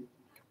Mthembu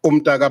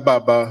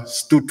Umtagababa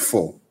stood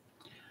for,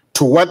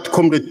 to what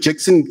Comrade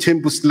Jackson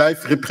Mthembu's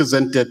life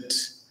represented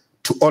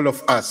to all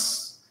of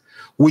us.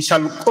 We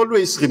shall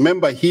always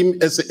remember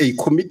him as a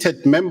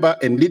committed member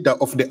and leader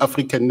of the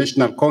African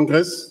National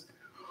Congress,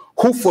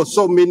 who for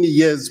so many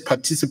years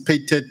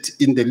participated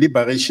in the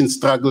liberation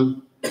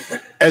struggle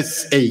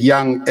as a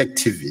young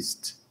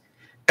activist,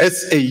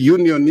 as a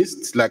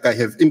unionist, like I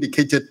have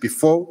indicated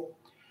before,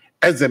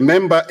 as a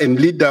member and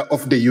leader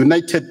of the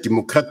United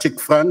Democratic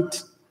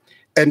Front,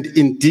 and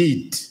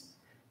indeed,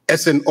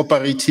 as an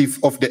operative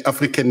of the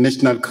African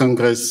National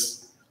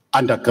Congress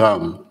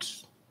underground.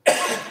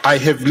 I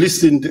have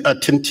listened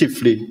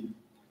attentively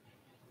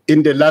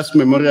in the last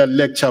memorial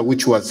lecture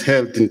which was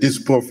held in this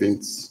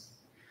province,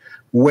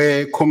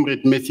 where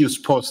Comrade Matthew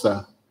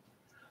Sposa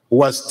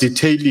was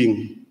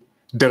detailing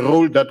the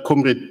role that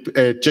Comrade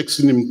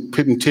Jackson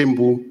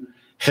Mthembu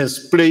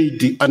has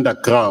played the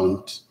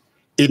underground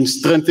in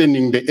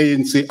strengthening the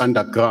ANC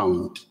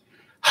underground,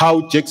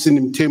 how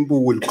Jackson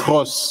Mthembu will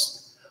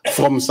cross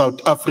from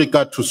South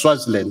Africa to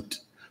Swaziland,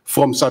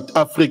 from South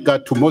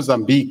Africa to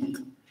Mozambique,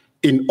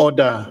 in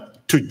order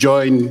to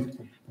join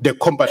the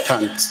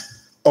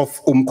combatants of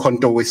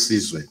Umkhonto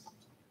weSizwe.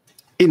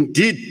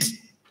 Indeed,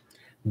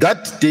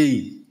 that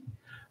day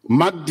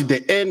marked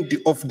the end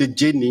of the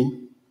journey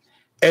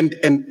and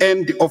an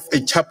end of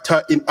a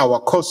chapter in our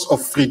cause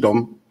of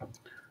freedom,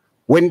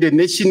 when the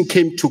nation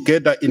came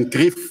together in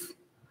grief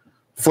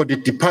for the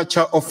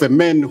departure of a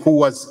man who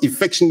was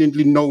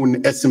affectionately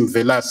known as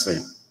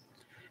Mvelase,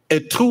 a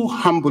true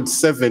humble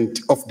servant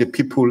of the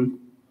people,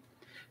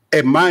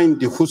 a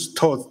mind whose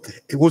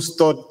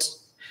thought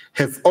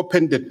have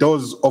opened the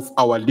doors of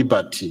our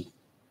liberty.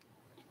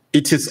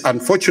 It is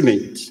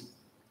unfortunate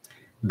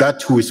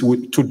that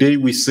today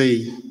we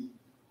say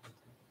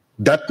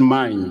that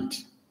mind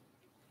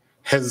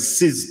has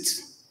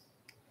ceased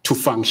to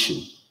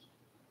function.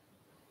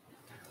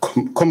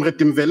 Comrade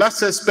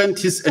Mvelase spent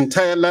his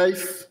entire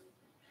life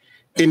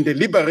in the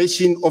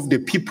liberation of the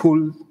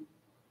people,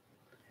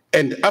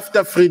 and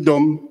after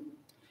freedom,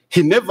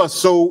 he never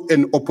saw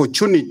an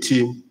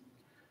opportunity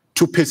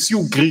to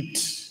pursue greed,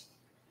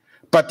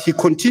 but he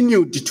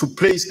continued to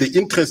place the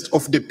interest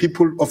of the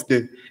people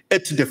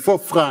at the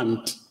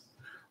forefront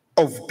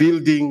of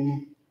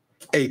building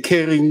a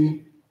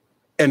caring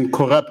and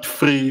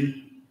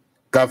corrupt-free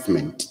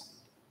government.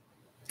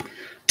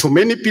 To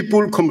many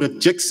people,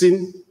 Comrade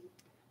Jackson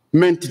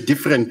meant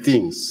different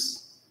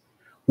things,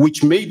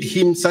 which made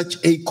him such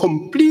a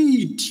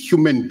complete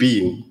human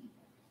being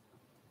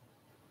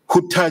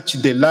who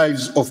touched the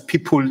lives of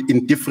people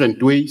in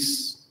different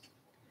ways,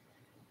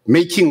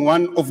 making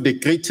one of the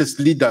greatest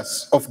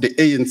leaders of the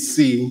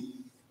ANC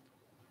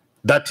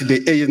that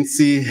the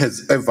ANC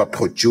has ever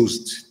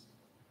produced.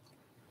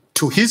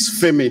 To his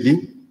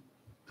family,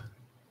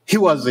 he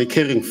was a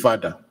caring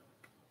father,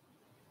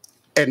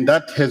 and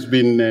that has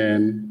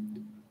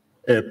been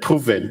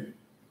proven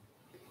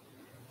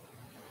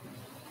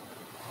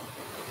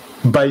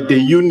by the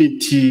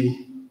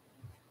unity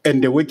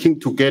and the working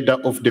together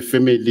of the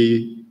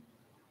family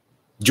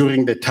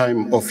during the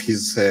time of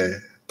his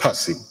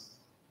passing.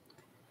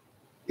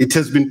 It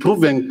has been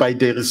proven by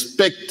the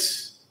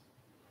respect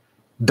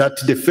that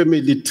the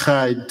family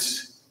tried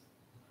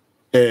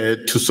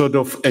to sort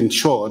of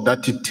ensure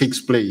that it takes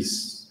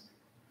place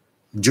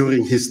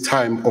during his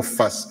time of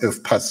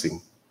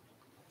passing.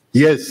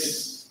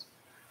 Yes,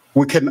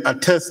 we can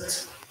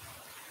attest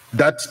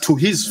that to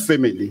his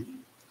family,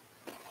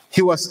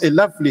 he was a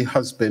lovely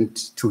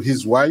husband to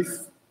his wife.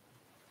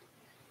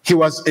 He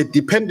was a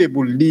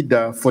dependable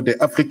leader for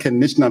the African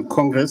National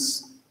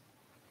Congress.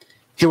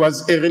 He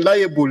was a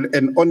reliable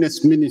and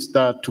honest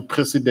minister to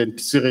President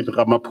Cyril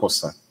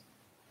Ramaphosa.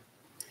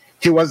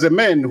 He was a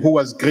man who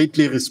was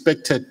greatly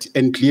respected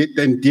and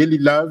dearly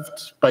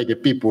loved by the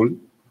people.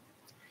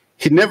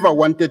 He never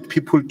wanted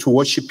people to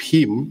worship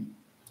him,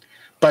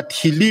 but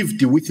he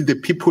lived with the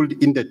people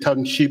in the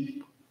township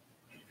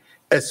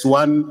as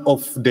one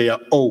of their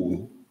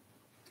own.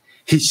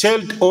 He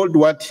shared all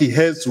what he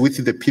has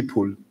with the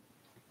people.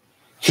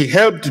 He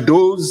helped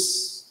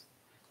those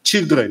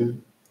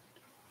children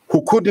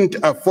who couldn't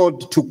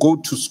afford to go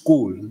to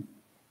school.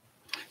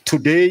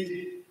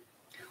 Today,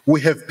 we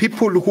have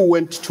people who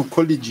went to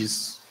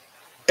colleges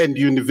and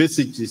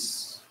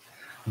universities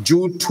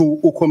due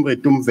to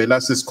Comrade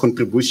Mvelase's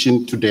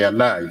contribution to their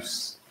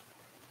lives.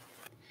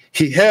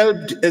 He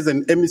helped as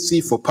an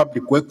MEC for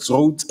Public Works,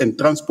 Roads and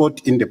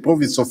Transport in the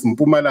province of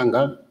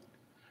Mpumalanga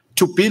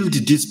to build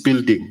this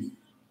building,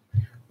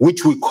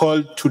 which we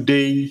call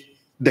today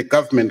the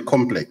government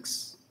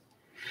complex.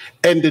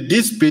 And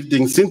this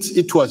building, since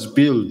it was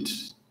built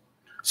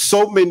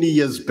so many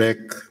years back,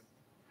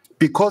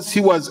 because he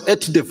was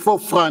at the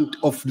forefront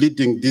of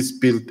leading this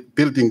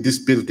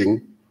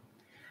building,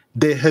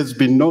 there has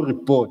been no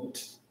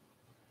report,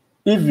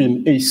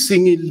 even a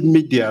single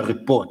media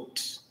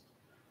report,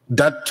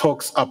 that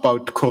talks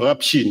about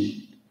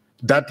corruption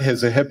that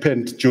has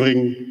happened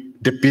during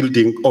the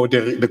building or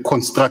the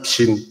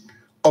construction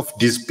of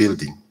this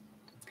building.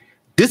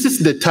 This is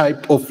the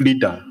type of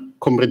leader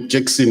Comrade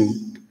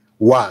Jackson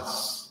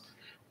was,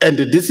 and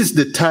this is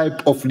the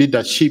type of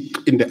leadership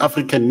in the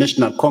African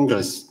National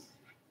Congress,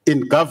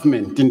 in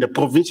government, in the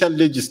provincial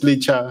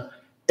legislature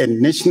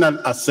and National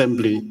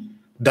Assembly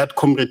that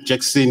Comrade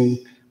Jackson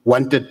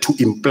wanted to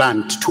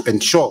implant to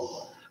ensure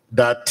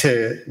that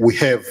we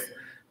have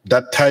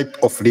that type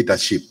of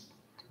leadership.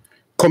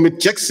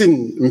 Comrade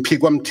Jackson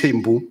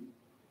Mthembu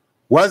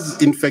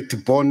was in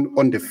fact born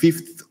on the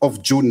 5th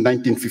of June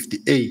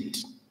 1958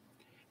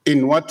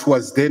 in what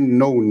was then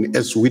known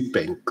as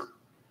Witbank,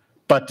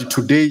 but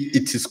today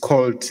it is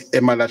called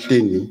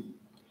Emalahleni,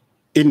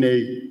 in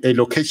a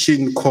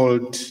location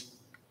called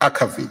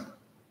Akavi.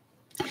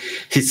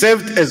 He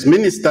served as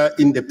minister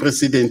in the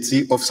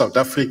presidency of South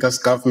Africa's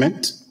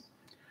government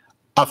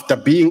after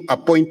being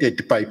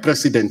appointed by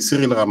President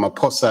Cyril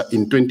Ramaphosa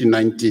in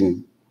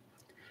 2019.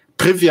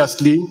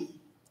 Previously,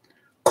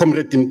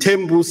 Comrade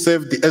Mthembu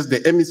served as the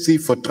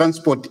MEC for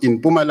Transport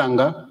in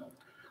Mpumalanga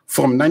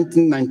from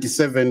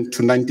 1997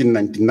 to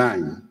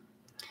 1999.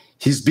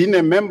 He's been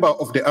a member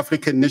of the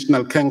African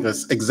National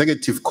Congress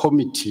Executive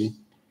Committee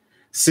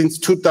since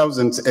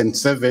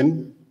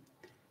 2007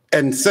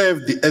 and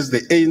served as the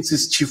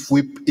ANC's chief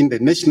whip in the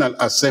National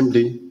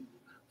Assembly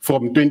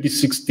from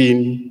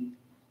 2016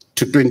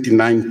 to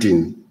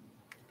 2019.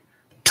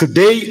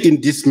 Today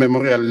in this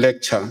memorial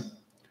lecture,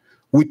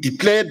 we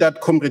declare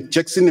that Comrade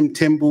Jackson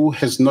Mthembu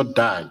has not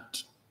died,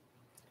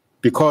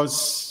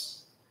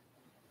 because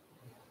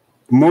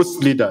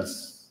most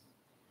leaders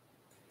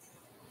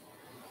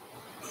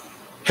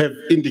have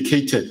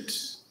indicated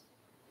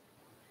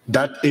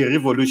that a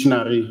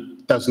revolutionary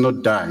does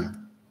not die,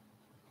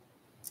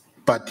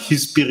 but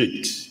his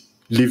spirit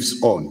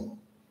lives on.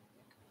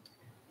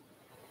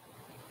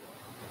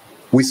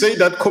 We say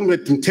that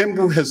Comrade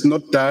Mthembu has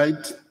not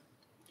died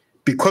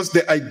because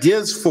the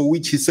ideas for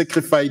which he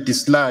sacrificed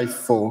his life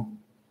for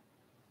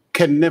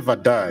can never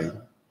die.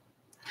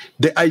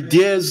 The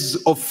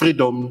ideas of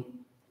freedom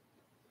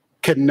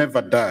can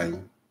never die.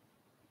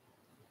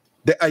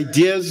 The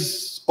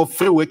ideas of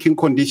free working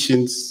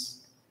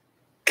conditions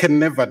can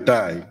never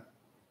die.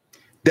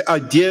 The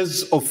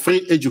ideas of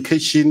free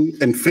education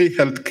and free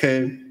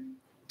healthcare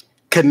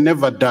can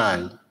never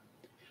die.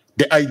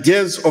 The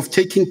ideas of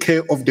taking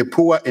care of the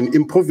poor and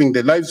improving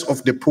the lives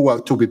of the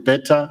poor to be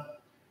better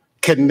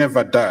can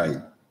never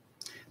die.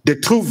 The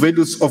true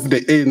values of the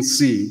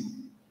ANC,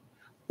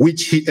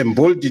 which he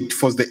embodied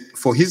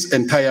for his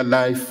entire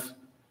life,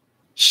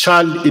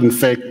 shall in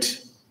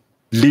fact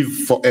live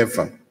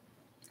forever.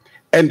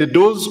 And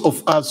those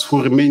of us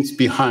who remain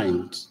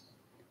behind,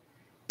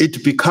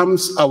 it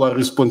becomes our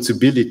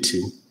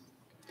responsibility,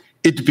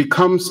 it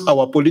becomes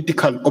our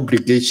political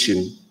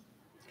obligation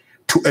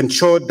to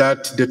ensure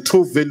that the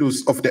true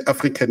values of the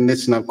African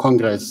National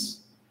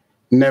Congress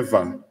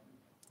never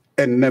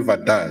and never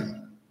die.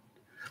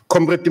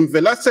 Comrade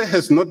Mvelase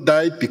has not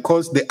died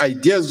because the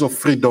ideas of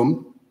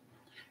freedom,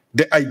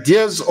 the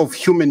ideas of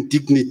human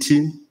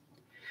dignity,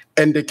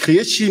 and the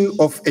creation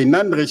of a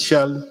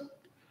non-racial,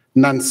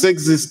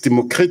 non-sexist,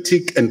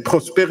 democratic, and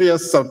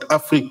prosperous South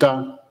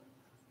Africa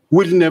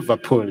will never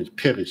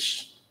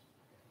perish.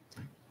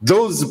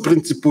 Those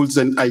principles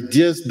and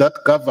ideas that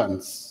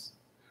governs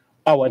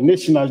our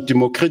national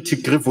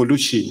democratic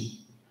revolution,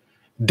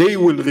 they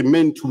will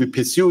remain to be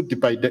pursued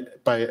by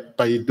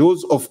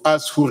those of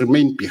us who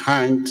remain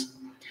behind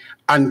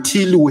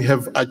until we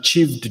have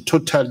achieved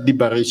total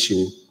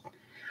liberation,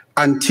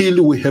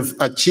 until we have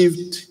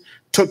achieved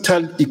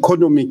total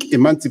economic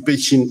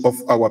emancipation of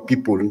our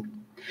people,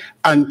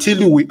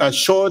 until we are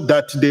sure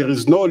that there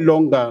is no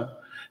longer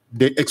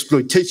the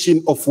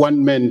exploitation of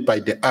one man by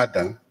the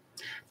other,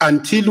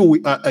 until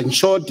we are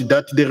ensured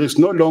that there is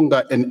no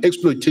longer an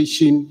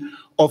exploitation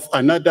of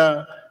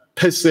another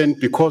person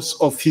because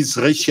of his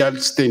racial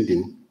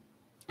standing,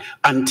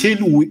 until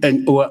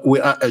we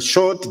are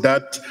assured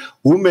that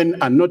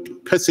women are not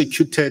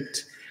persecuted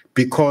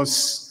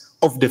because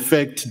of the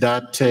fact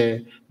that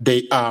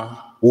they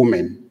are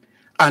women,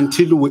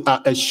 until we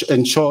are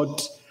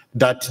ensured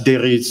that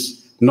there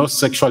is no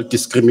sexual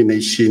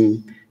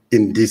discrimination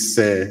in this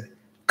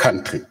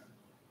country.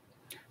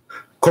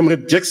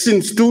 Comrade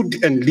Jackson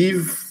stood and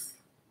lived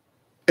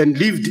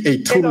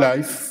a true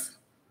life,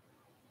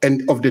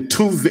 and of the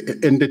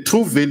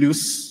true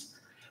values,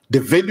 the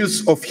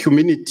values of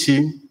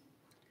humanity,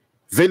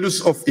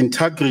 values of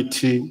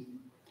integrity,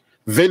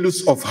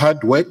 values of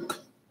hard work,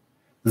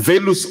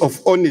 values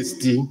of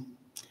honesty,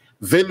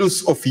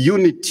 values of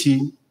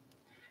unity,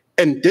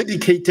 and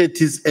dedicated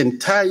his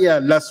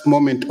entire last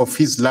moment of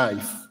his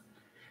life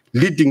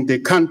leading the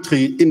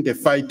country in the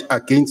fight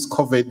against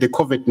the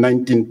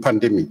COVID-19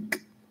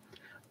 pandemic.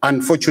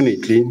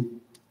 Unfortunately,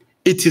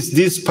 it is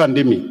this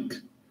pandemic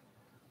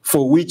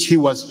for which he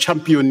was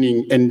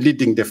championing and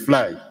leading the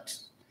flight,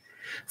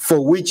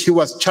 for which he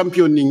was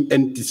championing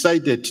and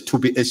decided to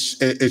be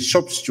a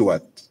shop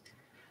steward,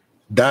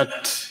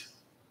 that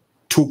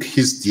took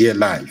his dear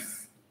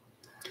life.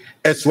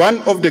 As one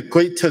of the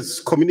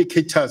greatest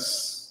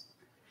communicators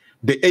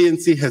the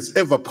ANC has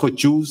ever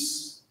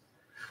produced,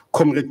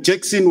 Comrade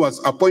Jackson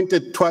was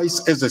appointed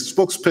twice as a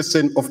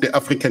spokesperson of the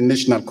African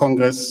National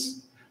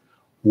Congress,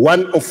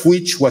 one of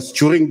which was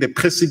during the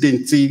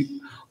presidency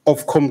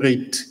of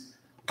Comrade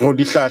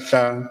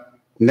Rolihlahla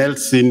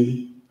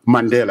Nelson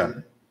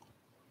Mandela.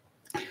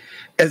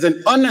 As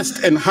an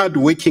honest and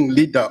hard-working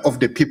leader of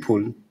the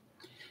people,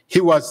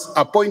 he was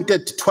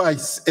appointed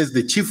twice as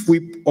the chief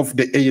whip of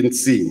the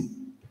ANC,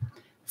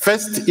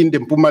 first in the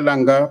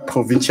Mpumalanga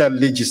provincial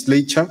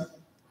legislature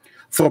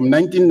from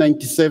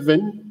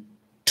 1997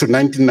 to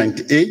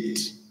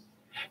 1998,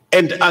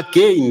 and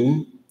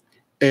again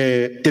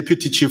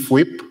deputy chief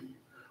whip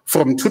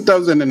from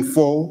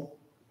 2004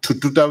 to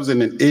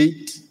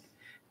 2008,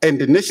 and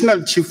the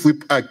national chief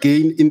whip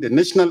again in the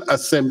National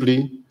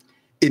Assembly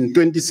in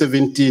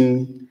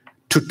 2017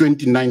 to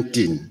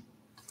 2019.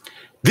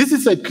 This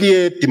is a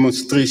clear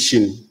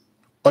demonstration,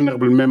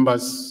 honorable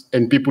members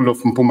and people of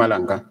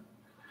Mpumalanga.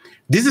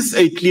 This is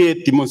a clear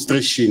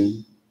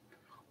demonstration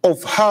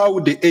of how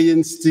the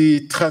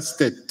ANC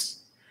trusted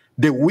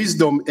the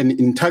wisdom and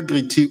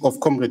integrity of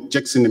Comrade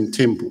Jackson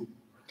Mthembu.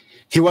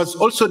 He was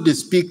also the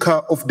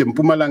Speaker of the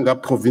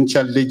Mpumalanga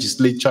Provincial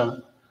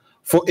Legislature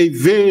for a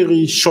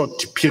very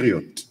short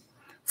period,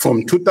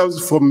 from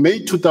May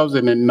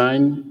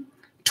 2009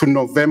 to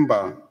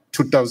November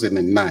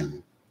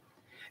 2009.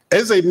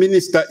 As a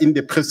minister in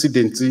the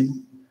presidency,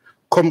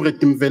 Comrade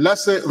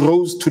Mvelase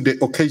rose to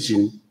the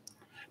occasion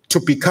to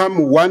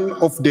become one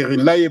of the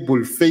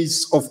reliable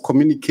face of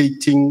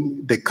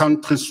communicating the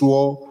country's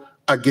war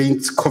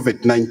against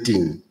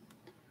COVID-19.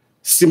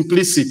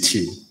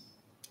 Simplicity,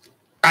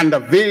 under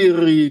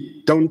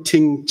very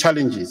daunting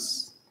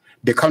challenges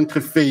the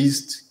country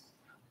faced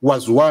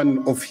was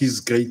one of his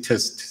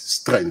greatest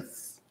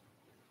strengths.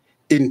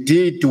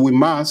 Indeed, we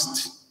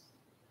must,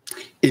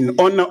 in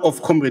honor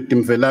of Comrade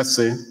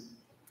Mvelase,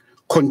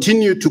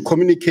 continue to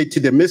communicate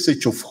the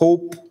message of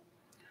hope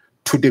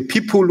to the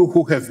people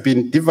who have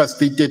been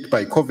devastated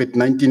by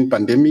COVID-19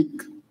 pandemic.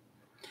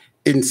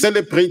 In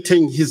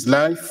celebrating his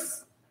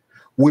life,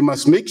 we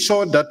must make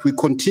sure that we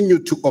continue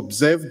to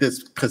observe the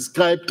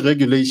prescribed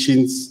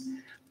regulations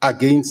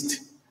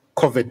against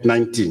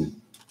COVID-19.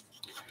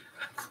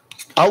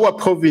 Our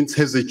province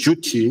has a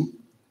duty,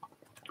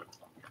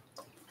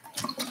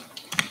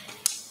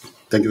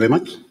 thank you very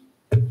much.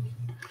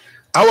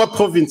 Our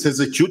province has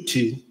a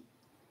duty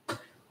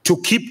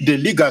to keep the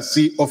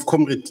legacy of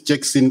Comrade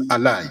Jackson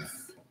alive.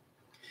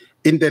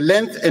 In the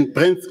length and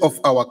breadth of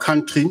our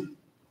country,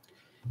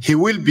 he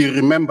will be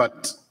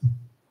remembered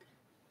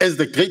as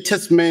the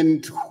greatest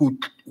man who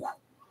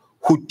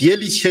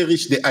dearly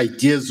cherished the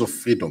ideas of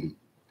freedom.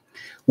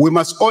 We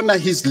must honor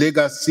his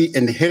legacy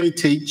and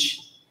heritage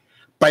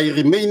by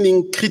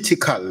remaining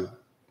critical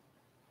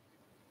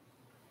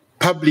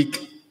public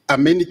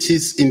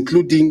amenities,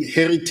 including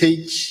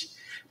heritage.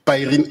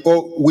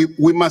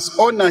 We must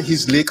honor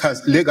his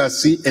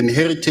legacy and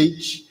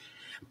heritage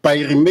by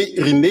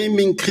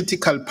renaming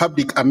critical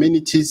public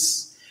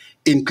amenities,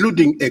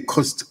 including a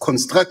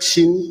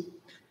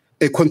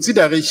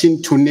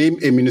consideration to name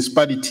a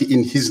municipality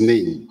in his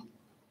name.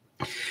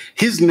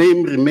 His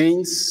name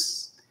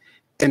remains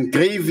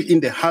engraved in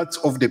the hearts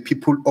of the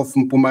people of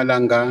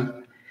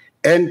Mpumalanga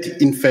and,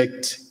 in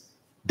fact,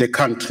 the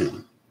country.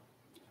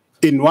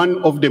 In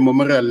one of the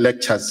memorial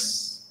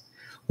lectures,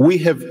 we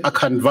have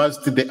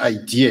canvassed the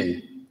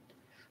idea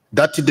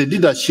that the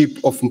leadership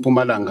of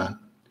Mpumalanga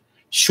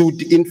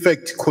should in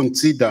fact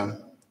consider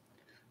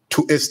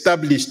to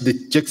establish the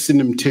Jackson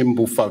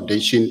Mthembu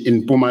Foundation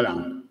in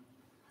Mpumalanga,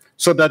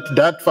 so that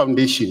that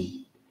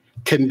foundation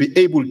can be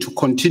able to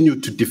continue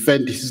to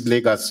defend his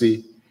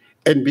legacy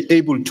and be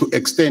able to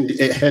extend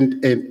a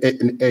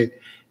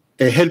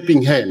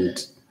helping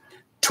hand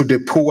to the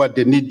poor,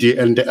 the needy,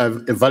 and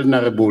the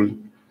vulnerable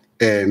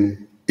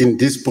in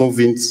this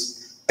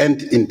province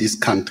and in this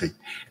country.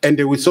 And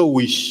we so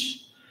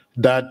wish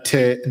that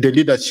the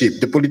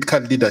leadership, the political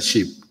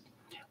leadership,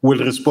 will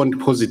respond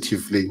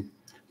positively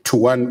to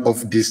one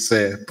of these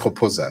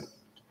proposals.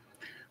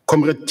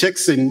 Comrade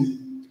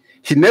Jackson,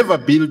 he never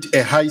built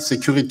a high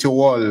security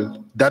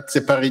wall that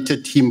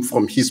separated him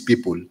from his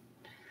people.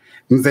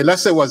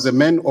 Mvelase was a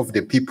man of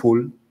the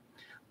people.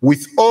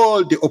 With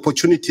all the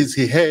opportunities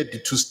he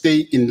had to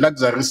stay in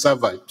luxury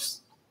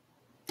suburbs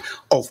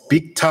of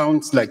big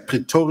towns like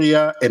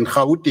Pretoria and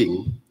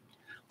Gauteng,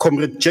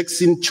 Comrade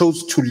Jackson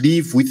chose to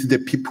live with the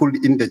people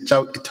in the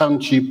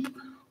township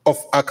of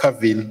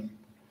Ackerville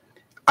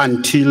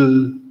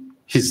until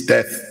his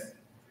death.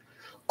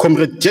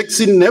 Comrade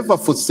Jackson never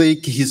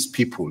forsake his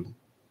people.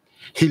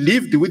 He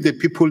lived with the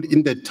people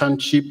in the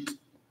township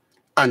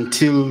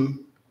until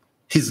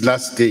his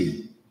last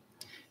day.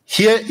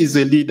 Here is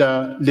a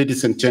leader,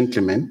 ladies and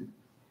gentlemen.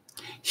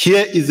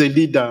 Here is a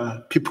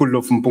leader, people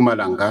of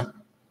Mpumalanga.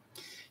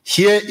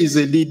 Here is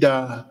a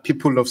leader,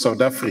 people of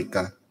South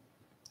Africa.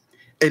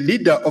 A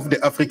leader of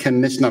the African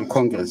National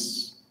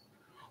Congress,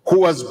 who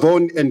was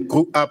born and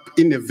grew up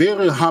in a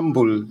very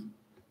humble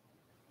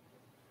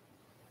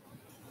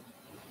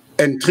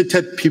and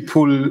treated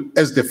people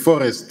as the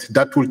forest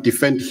that will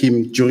defend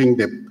him during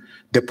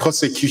the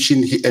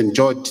persecution he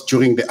enjoyed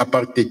during the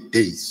apartheid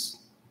days.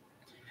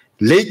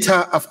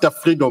 Later, after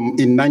freedom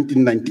in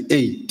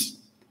 1998,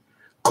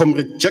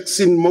 Comrade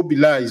Jackson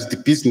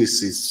mobilized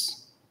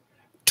businesses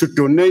to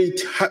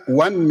donate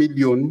 1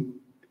 million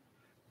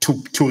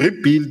to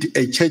rebuild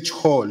a church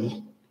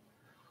hall,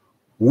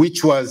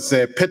 which was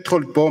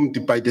petrol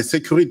bombed by the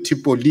security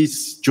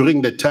police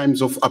during the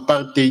times of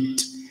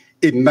apartheid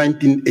in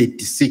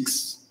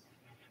 1986.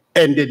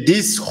 And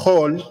this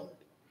hall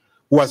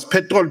was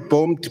petrol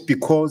bombed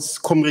because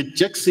Comrade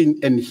Jackson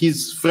and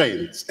his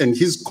friends and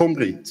his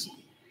comrades,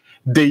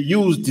 they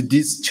used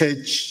this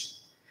church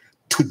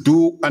to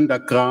do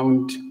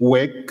underground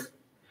work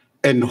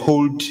and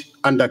hold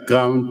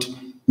underground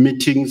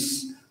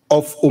meetings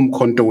of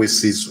Umkhonto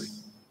weSizwe.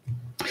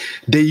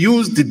 They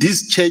used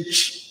this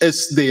church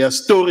as their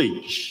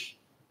storage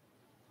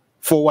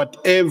for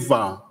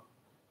whatever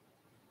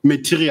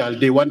material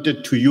they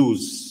wanted to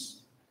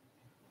use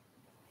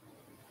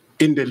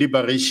in the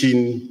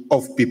liberation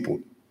of people.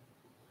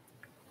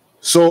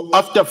 So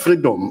after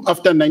freedom,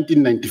 after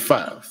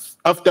 1995,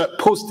 after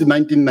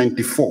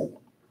post-1994,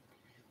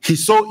 he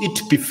saw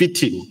it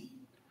befitting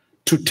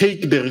to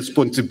take the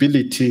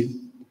responsibility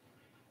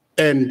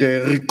and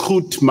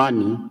recruit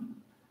money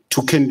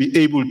to can be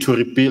able to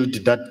rebuild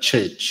that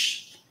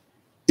church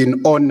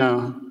in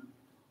honor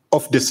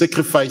of the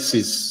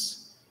sacrifices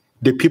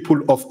the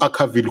people of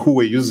Ackerville who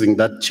were using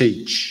that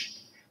church,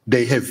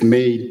 they have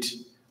made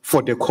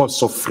for the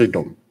cause of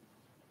freedom.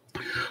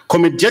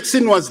 Comrade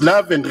Jackson was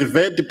loved and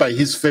revered by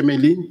his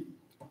family.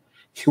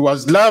 He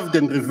was loved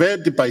and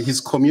revered by his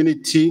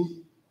community.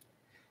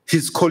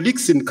 his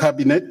colleagues in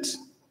cabinet,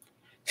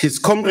 his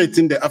comrades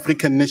in the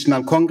African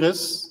National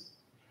Congress,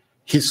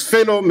 his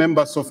fellow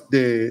members of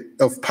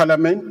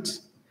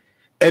parliament,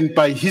 and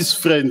by his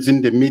friends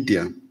in the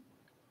media,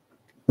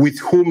 with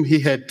whom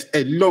he had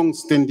a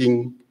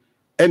long-standing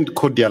and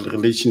cordial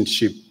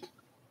relationship.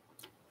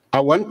 I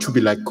want to be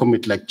like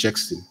Comrade like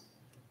Jackson,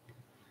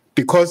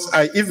 because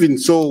I even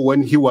saw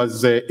when he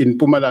was in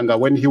Mpumalanga,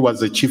 when he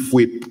was a chief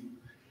whip,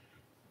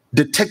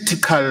 the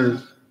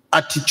tactical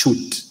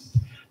attitude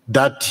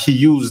that he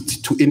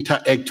used to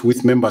interact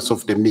with members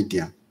of the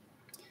media.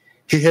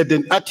 He had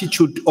an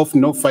attitude of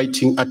no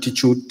fighting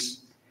attitude,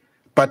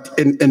 but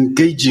an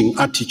engaging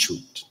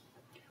attitude.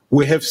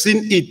 We have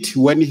seen it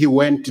when he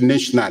went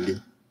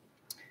nationally,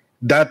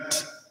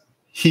 that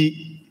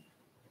he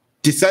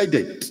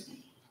decided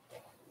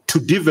to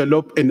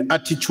develop an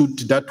attitude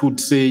that would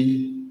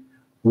say,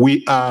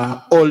 we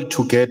are all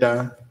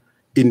together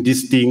in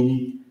this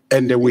thing,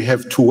 and we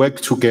have to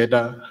work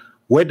together,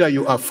 whether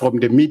you are from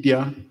the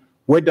media,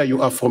 whether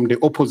you are from the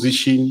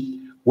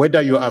opposition,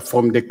 whether you are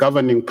from the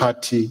governing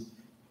party,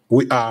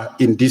 we are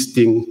in this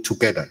thing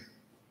together.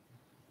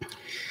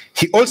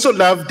 He was also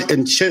loved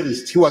and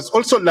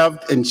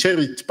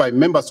cherished by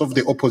members of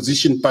the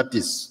opposition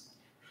parties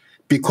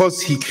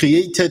because he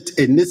created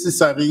a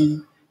necessary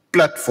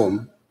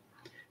platform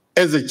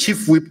as a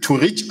chief whip to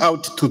reach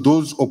out to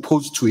those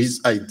opposed to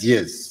his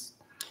ideas.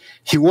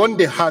 He won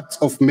the hearts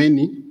of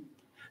many,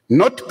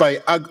 not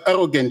by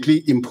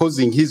arrogantly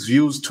imposing his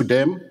views to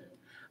them,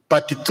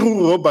 but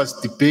through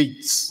robust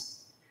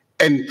debates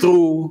and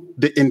through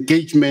the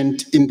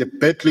engagement in the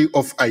battle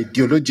of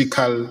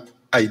ideological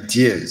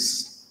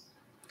ideas.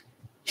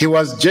 He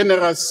was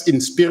generous in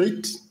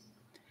spirit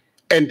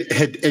and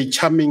had a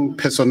charming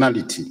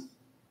personality.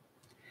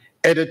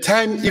 At a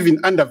time, even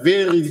under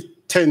very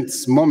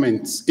tense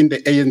moments in the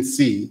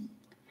ANC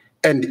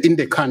and in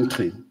the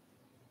country,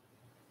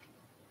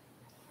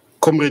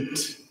 Comrade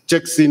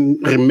Jackson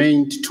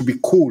remained to be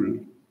cool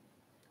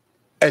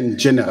and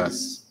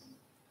generous.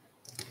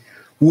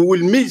 We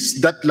will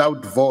miss that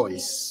loud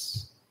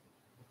voice.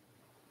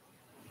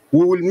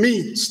 We will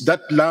miss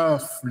that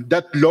laugh,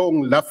 that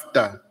long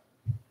laughter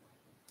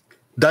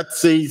that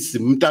says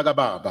Mtaka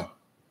Baba.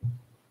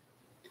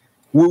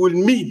 We will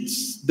meet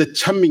the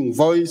charming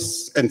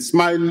voice and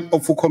smile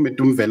of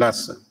Mthembu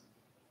Velasa.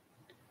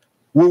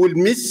 We will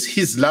miss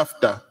his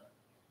laughter.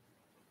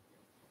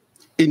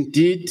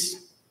 Indeed,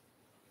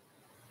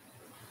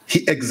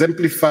 he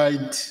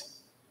exemplified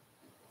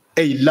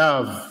a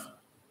love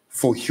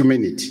for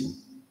humanity.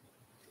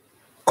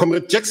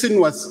 Comrade Jackson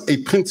was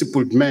a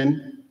principled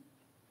man.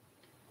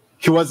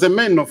 He was a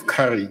man of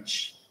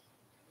courage.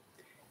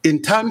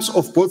 In times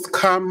of both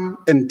calm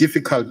and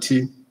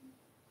difficulty,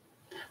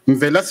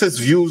 Mvelase's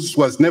views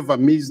was never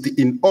missed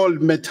in all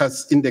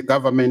matters in the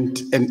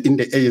government and in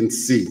the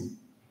ANC.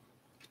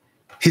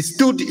 He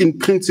stood in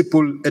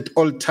principle at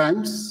all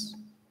times,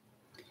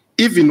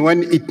 even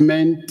when it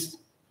meant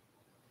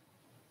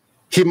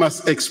he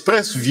must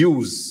express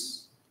views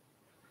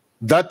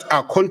that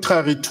are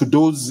contrary to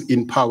those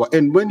in power.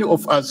 And many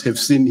of us have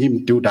seen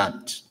him do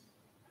that.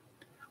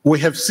 We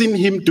have seen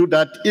him do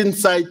that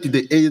inside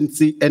the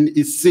ANC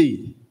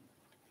NEC.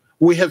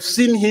 We have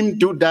seen him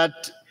do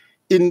that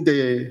in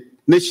the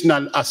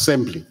National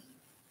Assembly.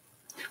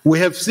 We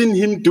have seen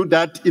him do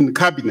that in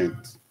cabinet.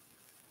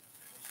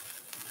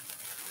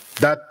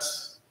 That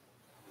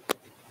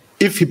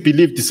if he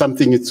believed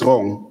something is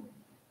wrong,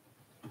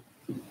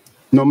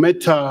 no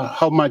matter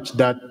how much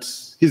that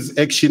his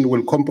action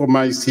will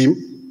compromise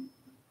him,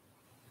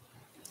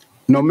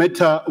 no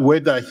matter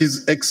whether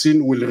his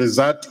action will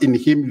result in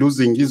him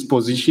losing his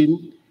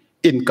position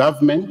in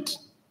government,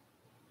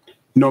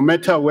 no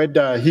matter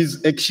whether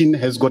his action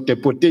has got the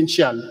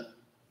potential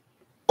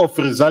of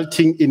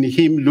resulting in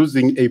him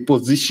losing a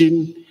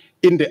position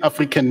in the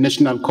African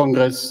National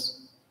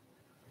Congress,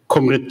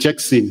 Comrade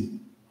Jackson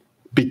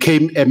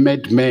became a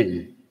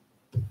madman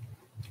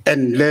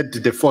and led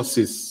the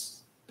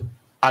forces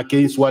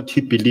against what he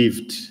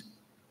believed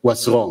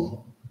was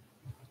wrong.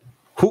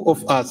 Who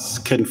of us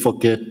can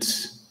forget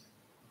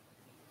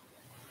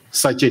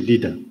such a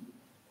leader?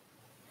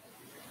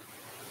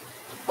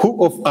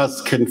 Who of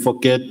us can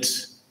forget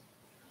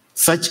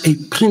such a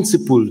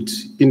principled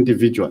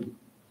individual?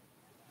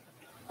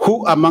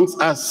 Who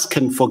amongst us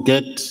can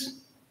forget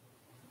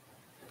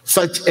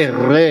such a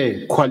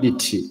rare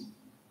quality?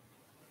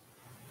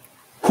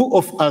 Who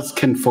of us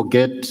can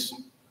forget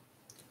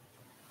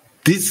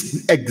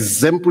this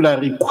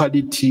exemplary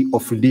quality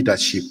of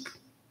leadership?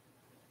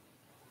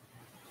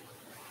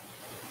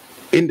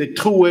 In the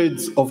true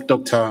words of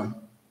Dr.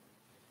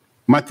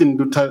 Martin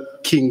Luther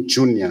King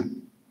Jr.,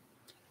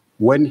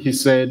 when he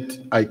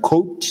said, I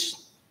quote,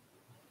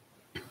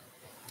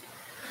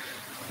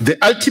 "The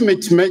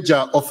ultimate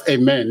measure of a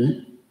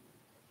man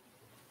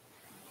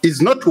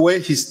is not where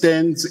he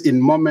stands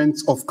in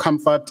moments of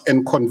comfort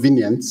and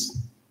convenience,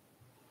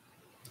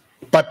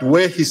 but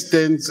where he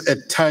stands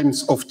at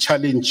times of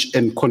challenge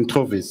and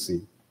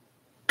controversy."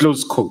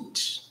 Close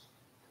quote.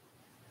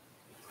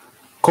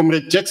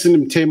 Comrade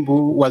Jackson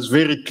Mthembu was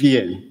very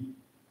clear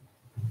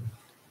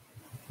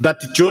that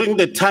during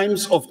the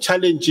times of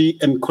challenge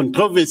and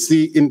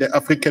controversy in the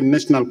African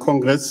National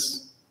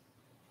Congress,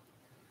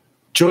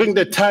 during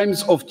the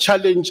times of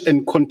challenge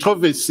and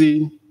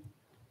controversy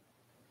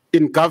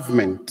in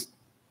government,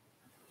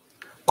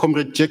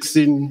 Comrade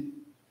Jackson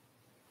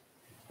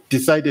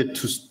decided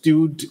to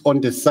stand on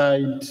the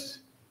side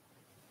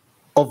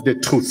of the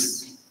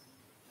truth.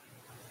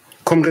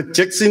 Comrade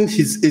Jackson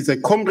is a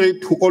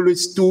comrade who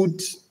always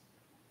stood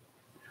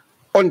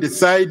on the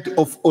side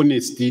of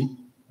honesty.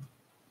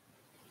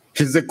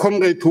 He's a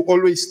comrade who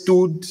always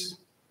stood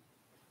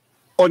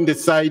on the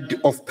side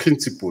of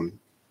principle.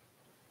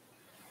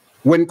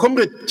 When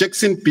Comrade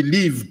Jackson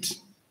believed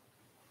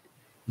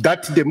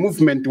that the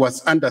movement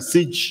was under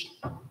siege,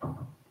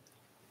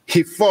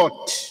 he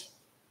fought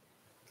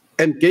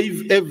and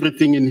gave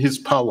everything in his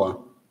power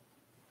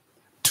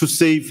to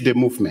save the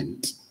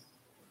movement.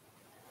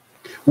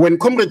 When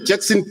Comrade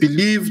Jackson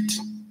believed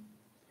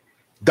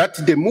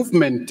that the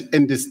movement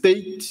and the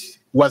state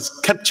was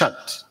captured,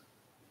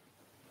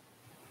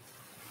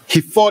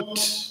 he fought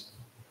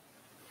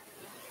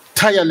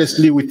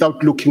tirelessly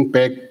without looking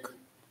back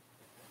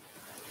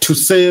to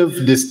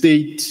save the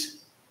state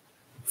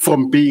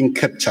from being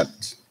captured.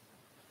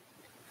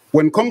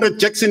 When Comrade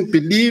Jackson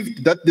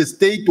believed that the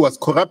state was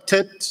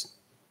corrupted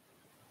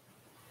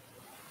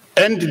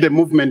and the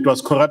movement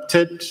was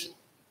corrupted,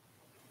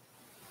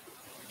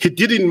 he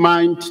didn't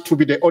mind to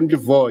be the only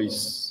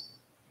voice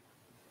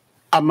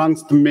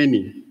amongst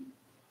many.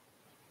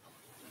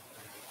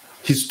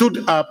 He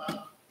stood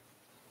up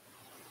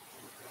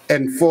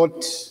and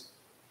fought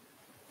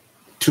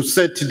to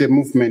set the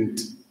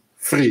movement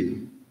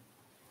free.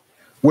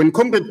 When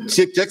Comrade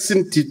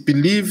Jackson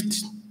believed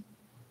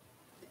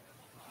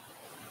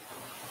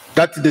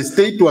that the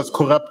state was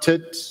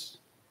corrupted,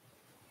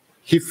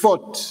 he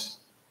fought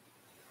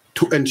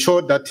to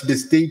ensure that the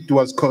state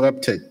was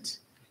corrupted,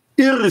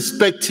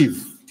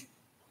 irrespective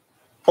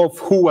of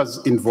who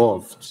was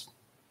involved,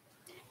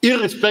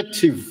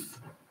 irrespective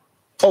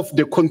of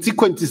the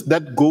consequences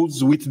that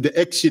goes with the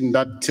action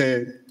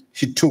that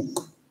he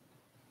took.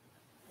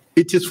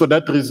 It is for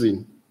that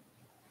reason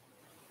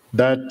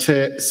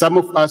that some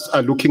of us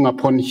are looking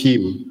upon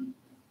him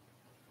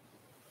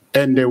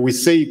and we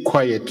say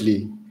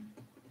quietly,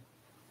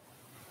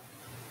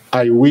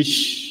 I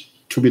wish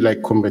to be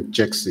like Comrade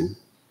Jackson.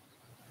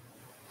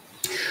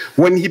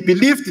 When he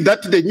believed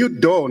that the new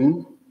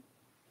dawn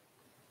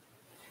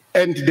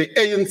and the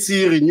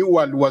ANC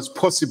renewal was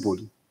possible,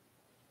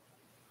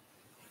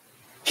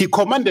 he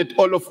commanded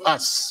all of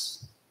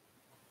us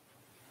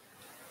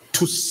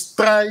to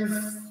strive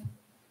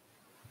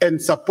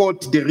and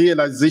support the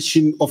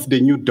realization of the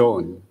new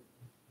dawn.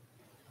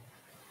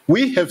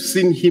 We have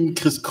seen him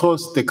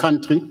crisscross the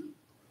country.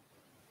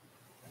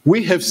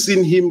 We have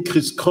seen him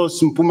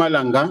crisscross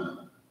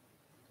Mpumalanga.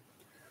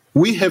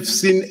 We have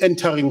seen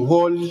entering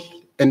halls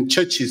and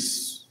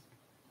churches.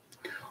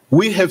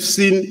 We have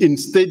seen in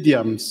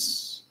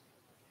stadiums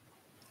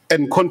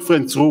and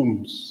conference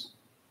rooms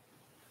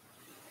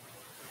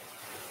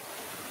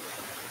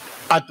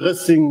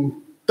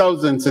addressing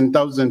thousands and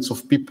thousands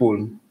of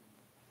people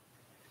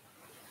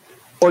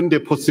on the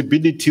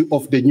possibility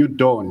of the new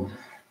dawn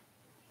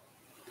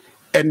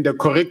and the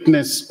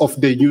correctness of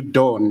the new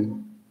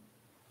dawn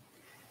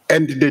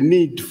and the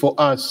need for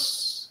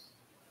us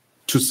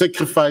to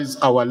sacrifice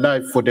our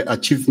life for the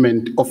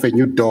achievement of a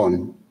new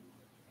dawn,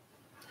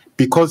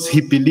 because he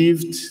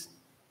believed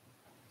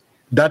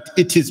that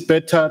it is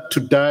better to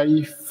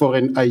die for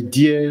an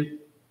idea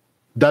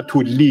that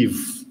will live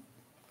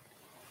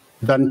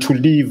than to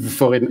live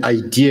for an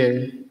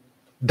idea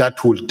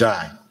that will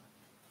die.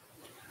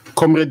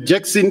 Comrade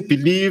Jackson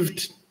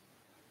believed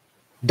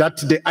that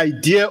the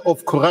idea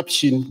of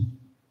corruption,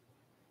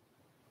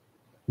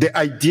 the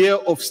idea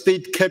of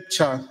state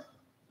capture,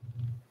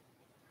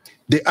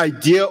 the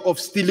idea of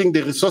stealing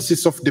the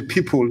resources of the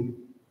people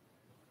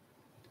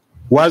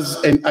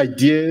was an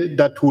idea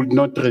that would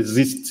not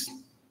resist,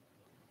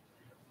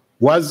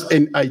 was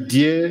an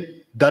idea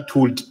that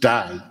would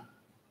die.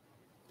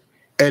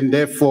 And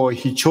therefore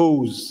he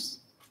chose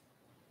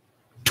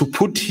to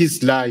put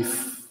his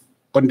life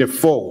on the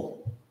fore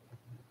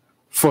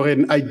for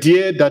an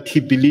idea that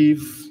he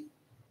believed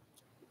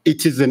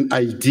it is an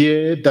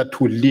idea that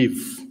will live.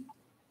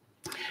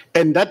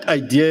 And that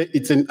idea,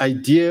 it's an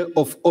idea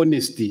of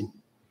honesty.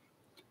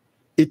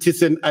 It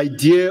is an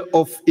idea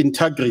of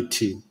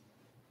integrity.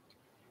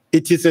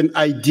 It is an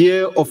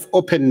idea of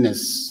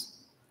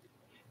openness.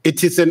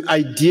 It is an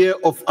idea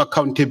of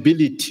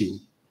accountability.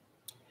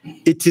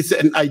 It is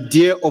an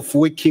idea of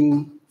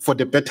working for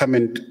the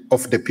betterment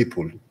of the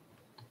people.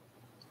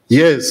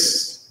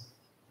 Yes,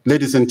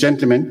 ladies and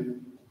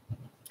gentlemen,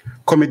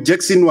 Comrade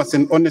Jackson was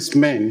an honest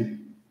man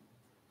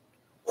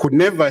who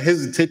never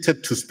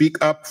hesitated to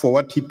speak up for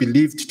what he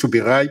believed to be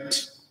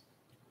right,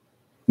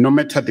 no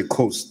matter the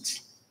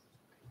cost.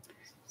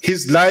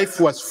 His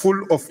life was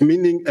full of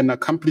meaning and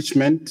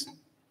accomplishment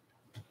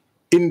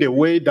in the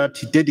way that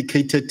he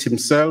dedicated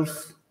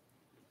himself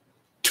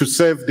to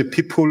serve the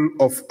people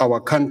of our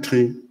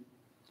country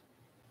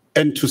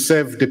and to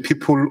serve the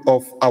people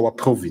of our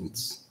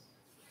province.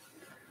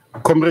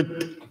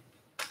 Comrade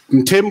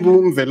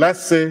Mthembu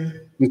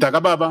Mvelase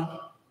Mtakababa,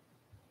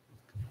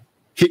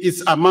 he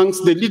is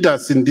amongst the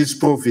leaders in this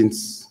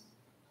province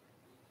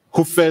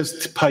who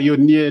first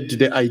pioneered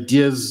the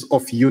ideas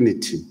of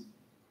unity.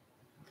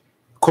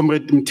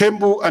 Comrade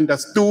Mthembu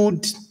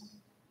understood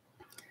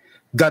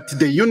that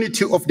the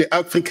unity of the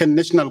African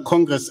National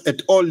Congress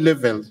at all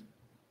levels,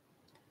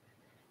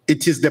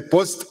 it is the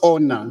best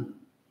honor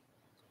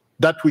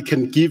that we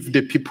can give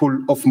the people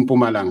of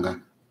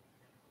Mpumalanga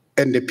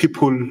and the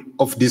people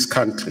of this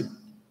country.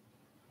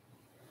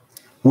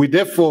 We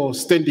therefore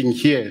standing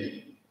here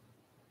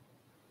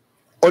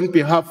on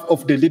behalf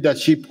of the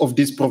leadership of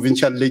this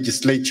provincial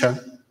legislature,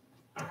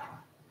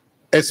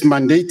 as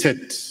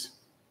mandated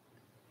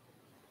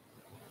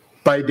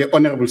by the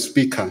Honorable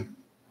Speaker,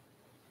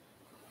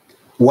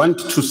 want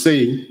to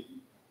say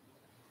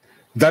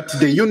that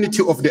the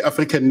unity of the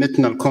African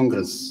National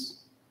Congress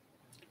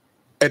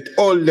at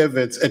all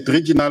levels, at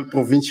regional,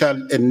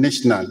 provincial, and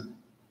national,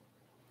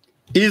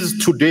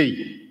 is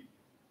today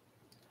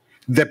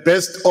the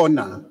best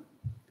honor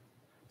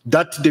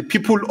that the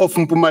people of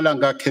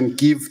Mpumalanga can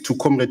give to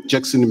Comrade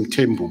Jackson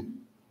Mthembu.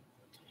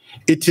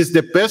 It is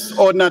the best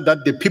honor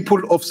that the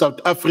people of South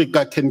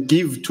Africa can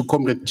give to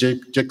Comrade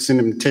Jackson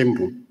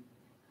Mthembu.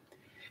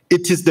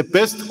 It is the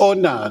best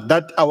honor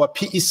that our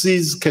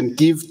PECs can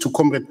give to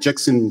Comrade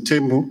Jackson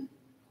Mthembu.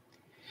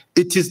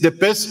 It is the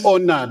best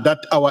honor that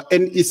our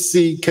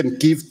NEC can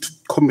give to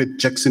Comrade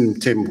Jackson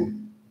Mthembu.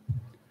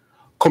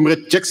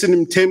 Comrade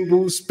Jackson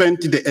Mthembu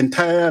spent the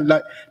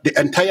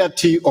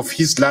entirety of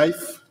his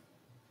life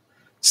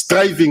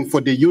striving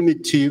for the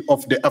unity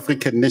of the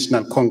African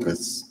National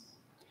Congress.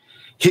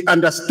 He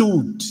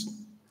understood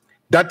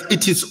that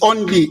it is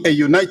only a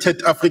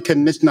united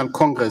African National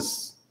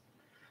Congress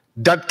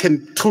that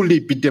can truly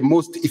be the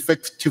most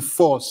effective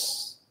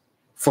force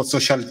for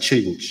social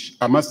change.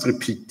 I must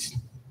repeat.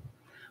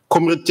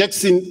 Comrade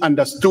Jackson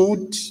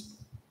understood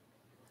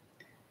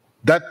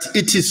that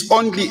it is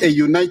only a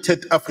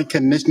united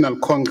African National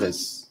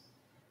Congress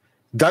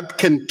that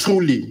can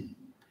truly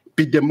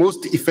be the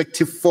most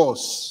effective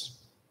force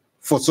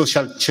for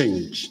social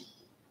change.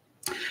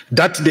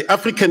 That the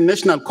African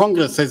National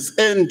Congress has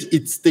earned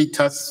its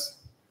status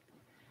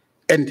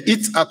and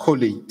its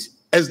accolade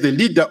as the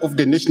leader of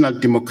the National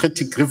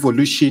Democratic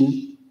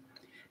Revolution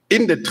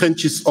in the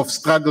trenches of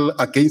struggle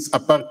against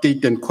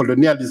apartheid and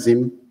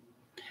colonialism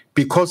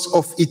because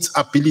of its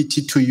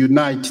ability to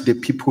unite the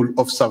people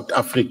of South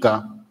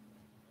Africa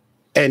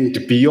and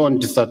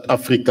beyond South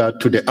Africa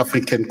to the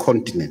African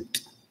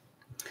continent.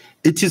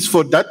 It is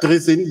for that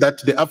reason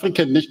that the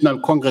African National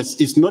Congress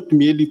is not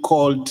merely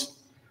called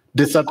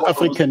the South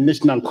African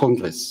National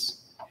Congress.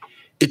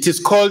 It is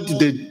called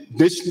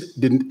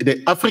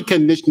the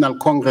African National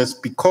Congress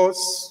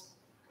because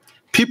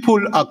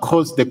people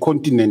across the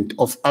continent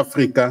of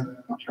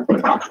Africa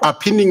are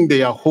pinning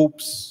their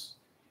hopes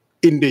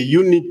in the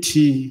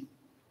unity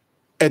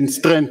and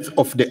strength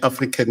of the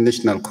African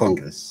National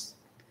Congress.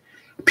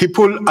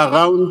 People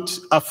around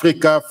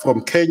Africa,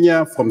 from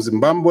Kenya, from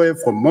Zimbabwe,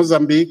 from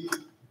Mozambique,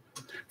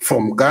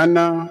 from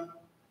Ghana,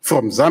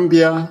 from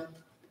Zambia,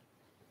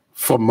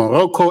 from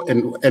Morocco,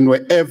 and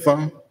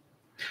wherever,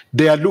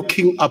 they are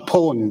looking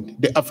upon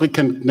the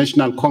African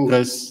National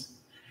Congress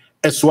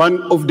as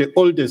one of the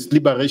oldest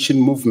liberation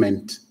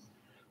movements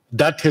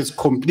that has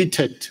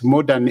completed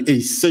more than a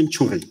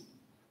century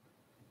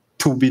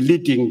to be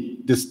leading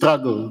the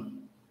struggle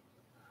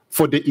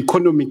for the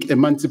economic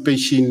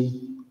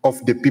emancipation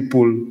of the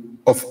people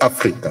of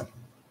Africa.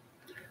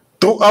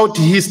 Throughout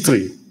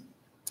history,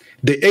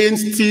 the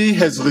ANC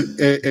has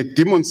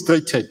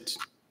demonstrated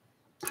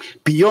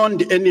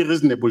beyond any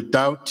reasonable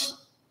doubt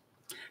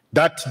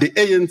that the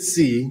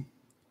ANC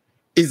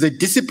is a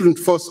disciplined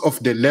force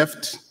of the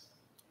left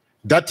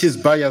that is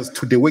biased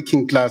to the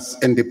working class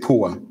and the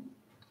poor.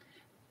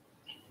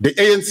 The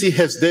ANC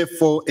has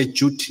therefore a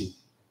duty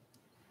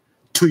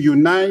to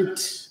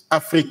unite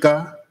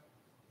Africa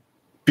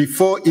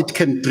before it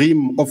can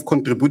dream of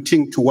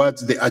contributing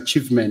towards the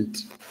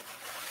achievement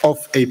of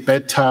a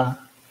better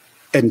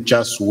and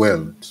just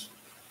world.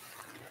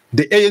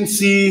 The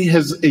ANC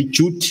has a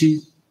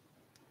duty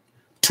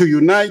to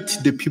unite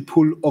the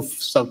people of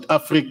South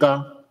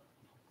Africa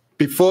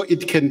before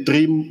it can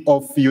dream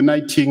of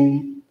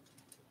uniting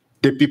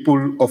the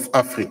people of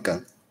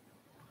Africa.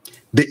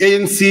 The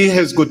ANC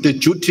has got a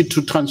duty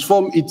to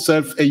transform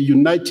itself and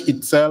unite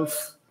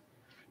itself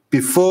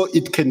before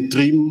it can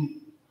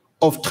dream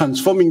of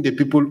transforming the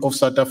people of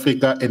South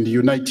Africa and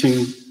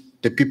uniting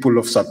the people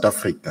of South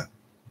Africa.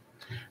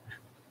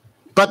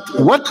 But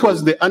what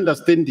was the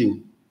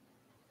understanding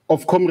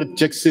of Comrade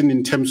Jackson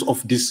in terms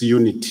of this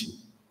unity?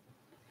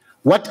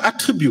 What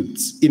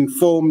attributes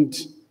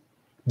informed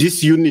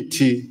this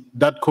unity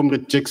that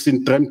Comrade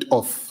Jackson dreamt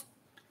of?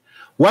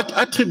 What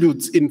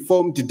attributes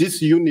informed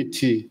this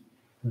unity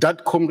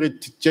that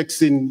Comrade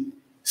Jackson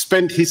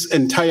spent his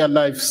entire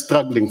life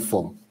struggling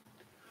for?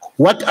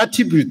 What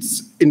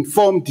attributes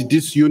informed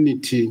this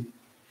unity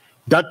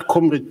that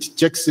Comrade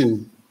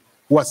Jackson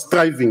was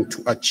striving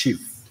to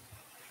achieve?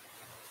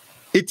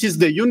 It is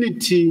the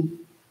unity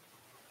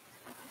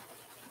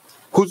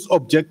whose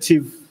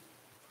objective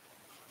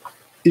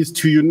is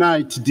to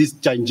unite this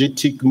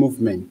gigantic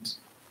movement,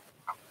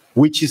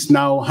 which is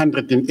now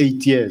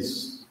 108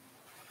 years,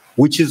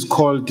 which is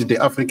called the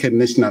African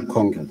National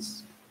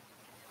Congress.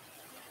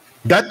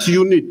 That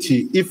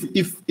unity, if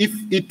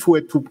it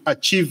were to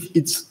achieve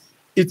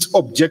its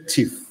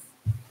objective,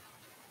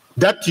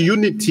 that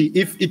unity,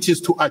 if it is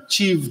to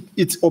achieve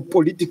its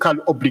political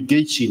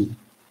obligation,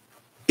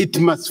 it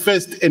must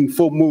first and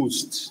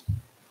foremost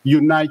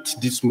unite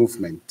this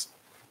movement.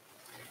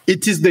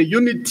 It is the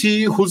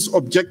unity whose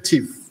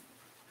objective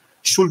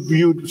should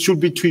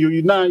be to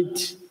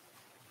unite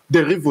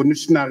the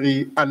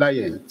Revolutionary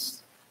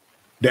Alliance,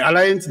 the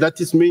alliance that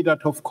is made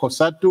out of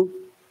COSATU,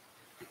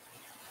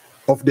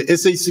 of the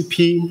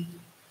SACP,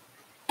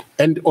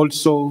 and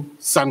also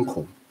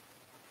SANCO.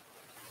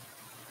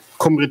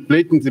 Comrade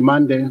Blake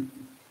Nzimande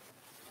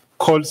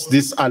calls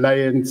this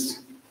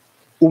alliance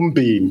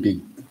Umbimbi,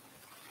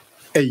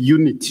 a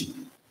unity.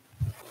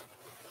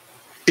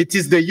 It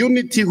is the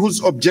unity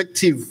whose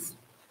objective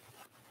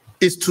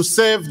is to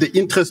serve the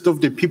interest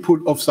of the people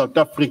of South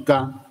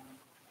Africa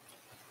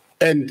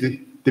and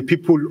the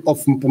people of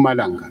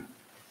Mpumalanga.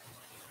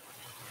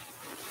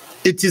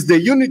 It is the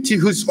unity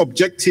whose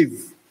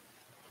objective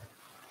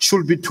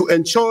should be to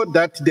ensure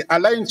that the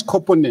alliance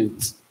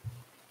components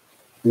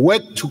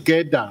work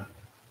together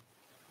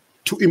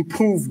to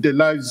improve the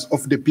lives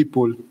of the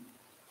people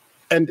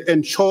and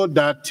ensure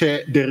that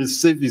there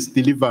is service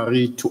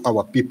delivery to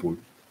our people.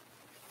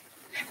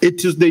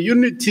 It is the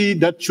unity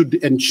that should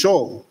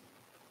ensure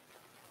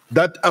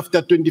that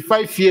after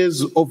 25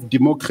 years of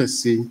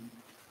democracy,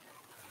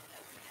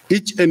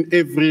 each and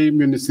every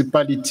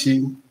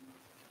municipality,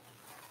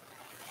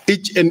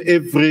 each and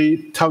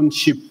every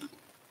township,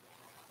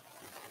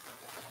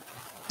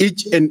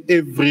 each and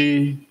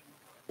every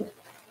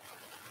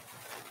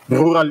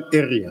rural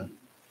area,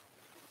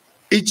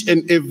 each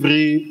and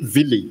every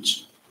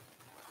village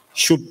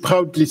should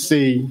proudly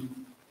say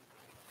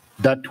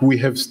that we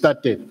have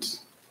started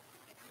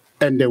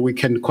and we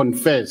can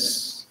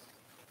confess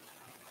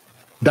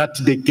that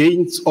the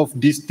gains of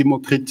this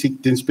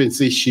democratic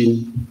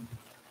dispensation,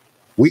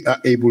 we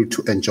are able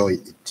to enjoy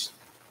it.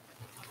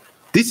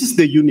 This is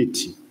the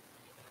unity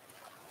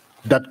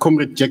that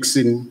Comrade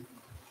Jackson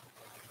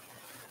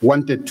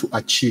wanted to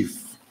achieve.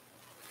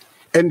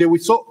 And we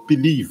so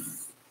believe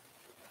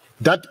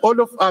that all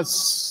of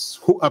us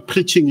who are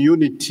preaching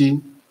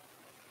unity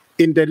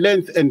in the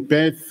length and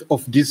breadth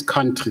of this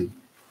country,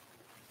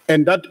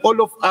 and that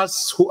all of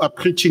us who are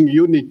preaching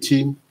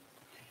unity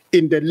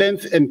in the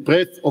length and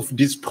breadth of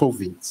this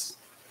province,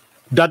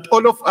 that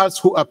all of us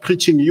who are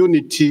preaching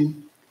unity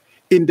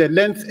in the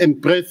length and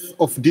breadth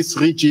of this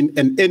region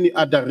and any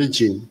other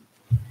region,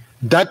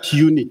 that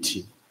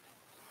unity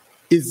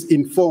is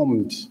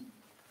informed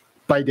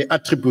by the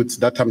attributes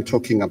that I'm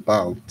talking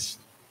about.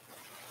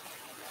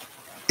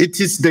 It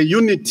is the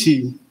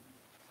unity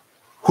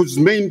whose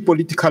main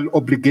political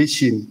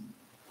obligation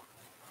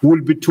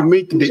will be to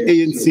make the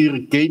ANC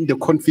regain the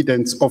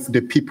confidence of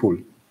the people.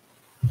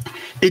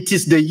 It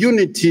is the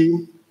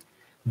unity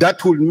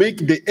that will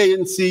make the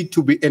ANC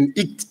to be an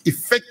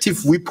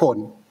effective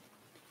weapon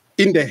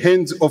in the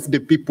hands of the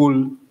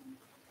people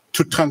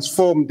to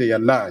transform their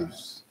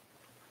lives.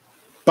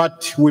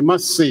 But we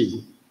must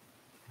say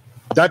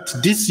that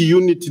this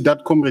unity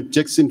that Comrade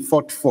Jackson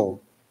fought for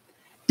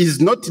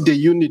is not the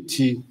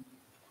unity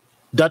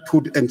that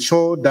would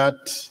ensure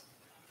that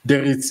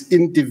there is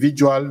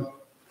individual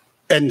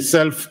and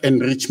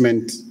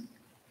self-enrichment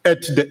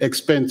at the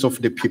expense of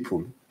the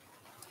people.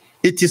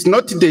 It is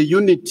not the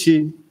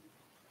unity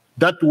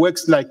that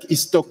works like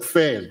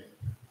istokfel,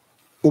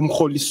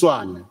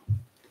 umkholiswana,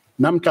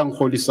 namhla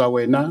ngikholisa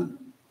wena,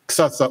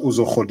 kusasa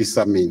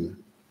uzokholisa mina.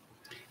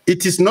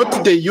 It is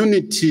not the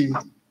unity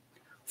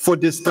for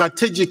the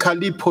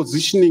strategically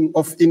positioning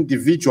of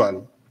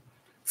individual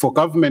for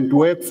government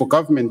work, for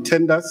government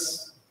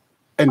tenders,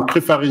 and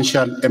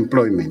preferential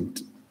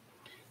employment.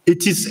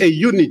 It is a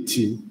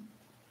unity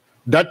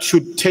that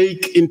should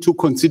take into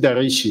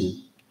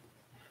consideration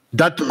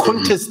that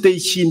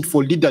contestation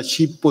for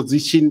leadership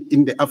position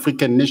in the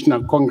African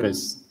National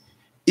Congress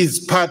is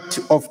part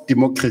of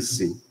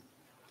democracy.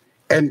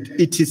 And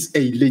it is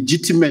a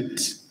legitimate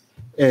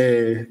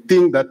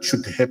thing that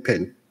should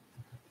happen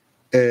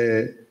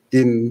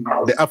in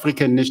the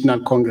African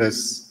National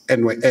Congress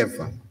and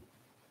wherever.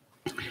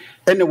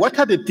 And what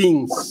are the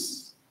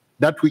things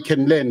that we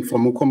can learn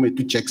from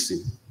Comrade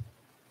Jackson?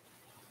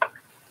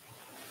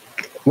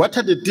 What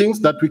are the things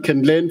that we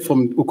can learn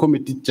from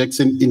Comrade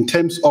Jackson in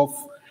terms of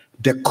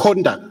the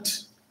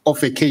conduct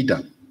of a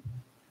cadre?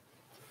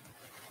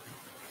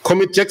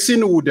 Comrade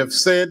Jackson would have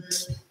said,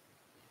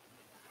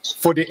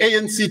 for the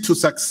ANC to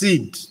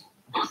succeed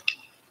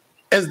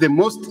as the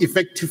most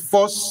effective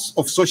force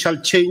of social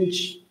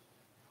change,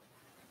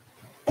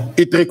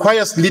 it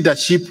requires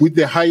leadership with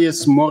the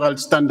highest moral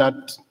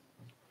standard,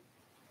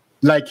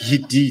 like he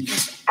did,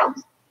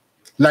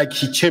 like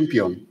he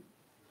championed.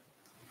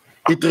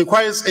 It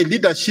requires a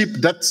leadership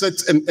that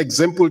sets an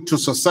example to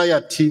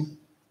society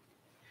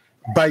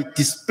by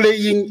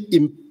displaying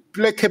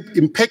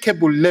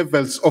impeccable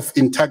levels of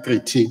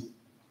integrity,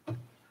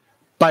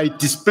 by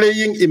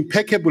displaying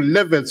impeccable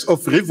levels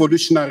of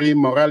revolutionary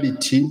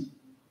morality,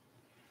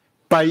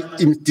 by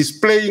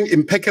displaying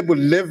impeccable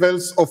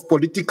levels of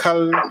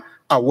political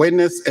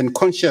awareness and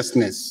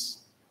consciousness.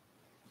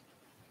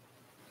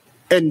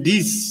 And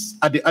these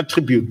are the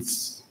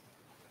attributes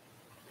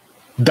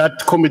that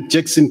Comrade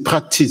Jackson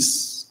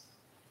practiced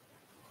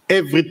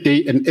every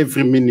day and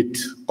every minute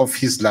of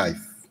his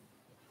life.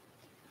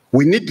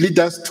 We need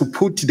leaders to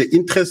put the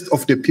interest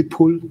of the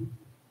people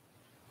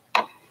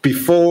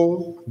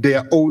before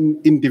their own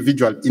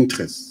individual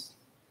interests.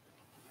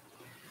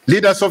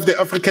 Leaders of the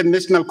African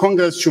National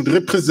Congress should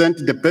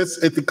represent the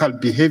best ethical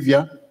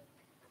behavior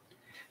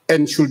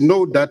and should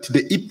know that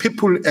the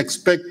people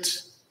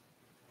expect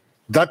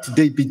that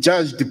they be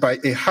judged by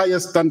a higher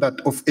standard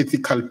of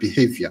ethical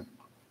behavior.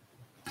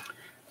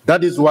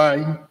 That is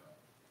why,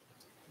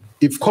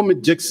 if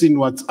Comrade Jackson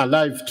was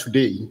alive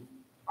today,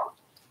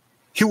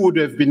 he would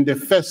have been the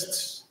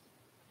first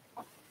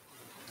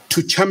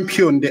to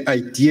champion the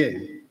idea,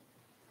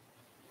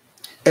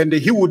 and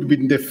he would have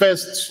been the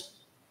first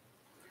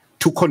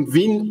to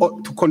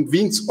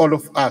convince all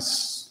of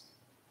us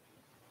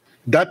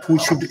that we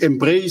should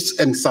embrace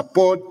and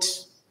support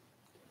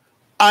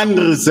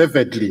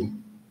unreservedly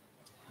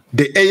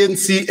the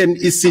ANC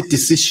NEC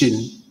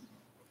decision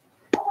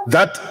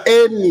that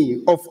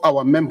any of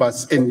our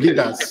members and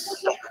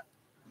leaders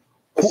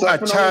who are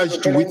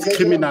charged with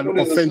criminal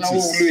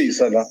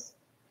offenses,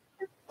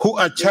 who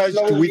are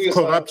charged with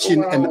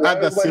corruption and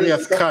other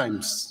serious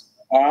crimes,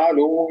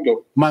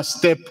 must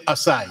step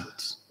aside.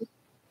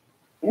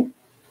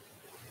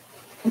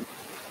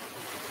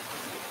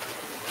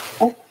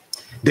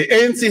 The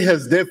ANC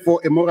has therefore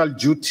a moral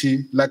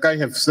duty, like I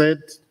have said,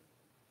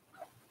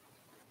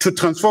 to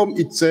transform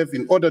itself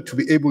in order to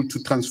be able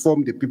to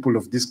transform the people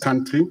of this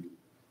country.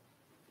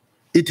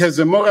 It has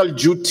a moral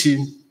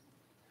duty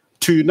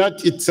to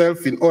unite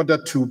itself in order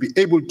to be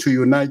able to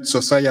unite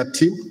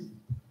society.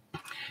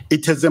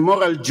 It has a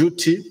moral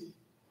duty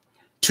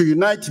to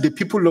unite the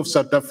people of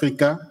South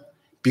Africa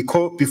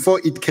before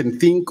it can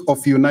think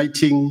of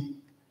uniting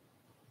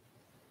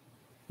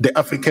the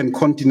African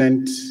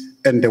continent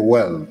and the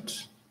world.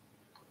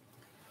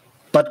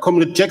 But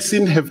Comrade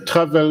Jackson have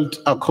traveled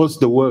across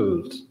the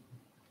world.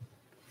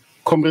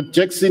 Comrade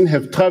Jackson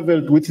have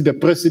traveled with the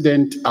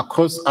president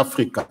across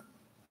Africa,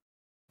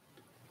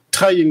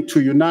 trying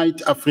to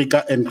unite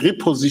Africa and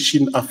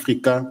reposition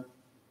Africa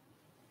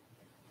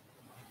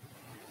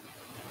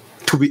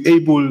to be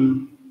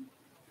able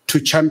to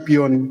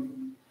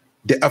champion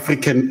the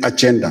African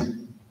agenda.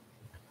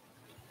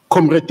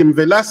 Comrade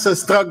Mvelase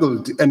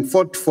struggled and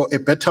fought for a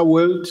better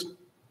world.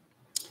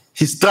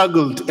 He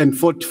struggled and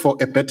fought for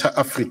a better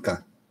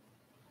Africa.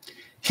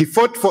 He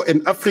fought for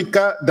an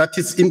Africa that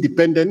is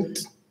independent,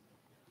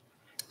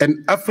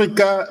 an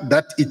Africa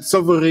that is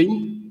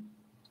sovereign,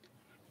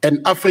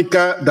 an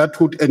Africa that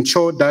would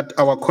ensure that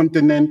our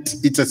continent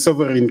is a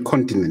sovereign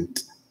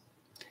continent.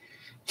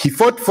 He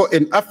fought for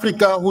an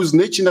Africa whose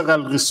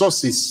natural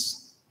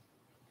resources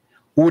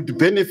would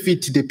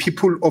benefit the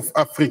people of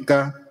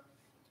Africa.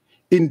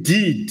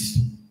 Indeed,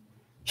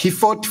 he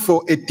fought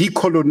for a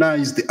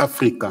decolonized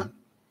Africa,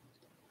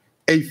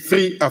 a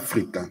free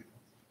Africa.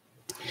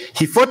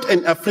 He fought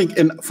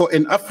for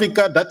an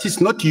Africa that is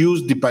not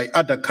used by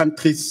other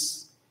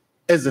countries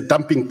as a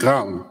dumping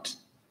ground,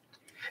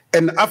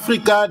 an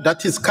Africa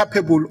that is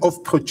capable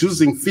of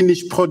producing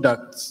finished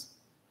products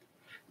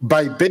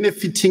by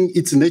benefiting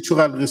its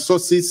natural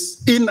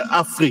resources in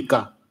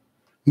Africa,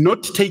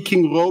 not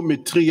taking raw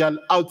material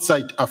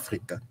outside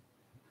Africa,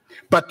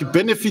 but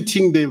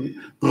benefiting the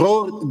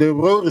raw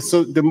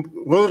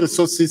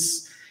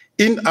resources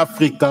in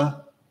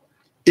Africa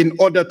in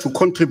order to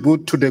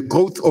contribute to the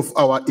growth of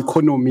our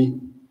economy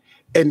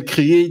and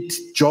create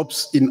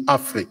jobs in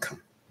Africa.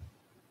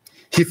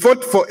 He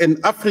fought for an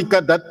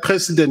Africa that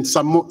President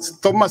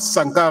Thomas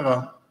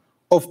Sankara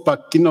of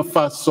Burkina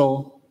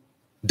Faso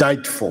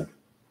died for.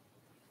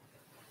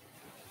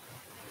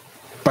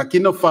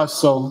 Burkina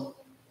Faso,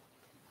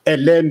 a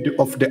land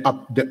of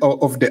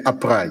the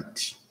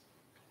upright.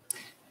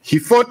 He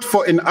fought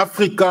for an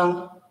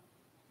Africa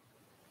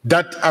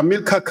that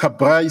Amilcar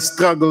Cabral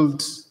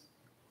struggled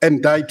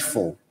and died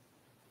for.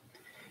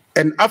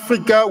 An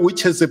Africa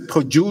which has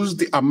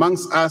produced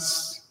amongst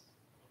us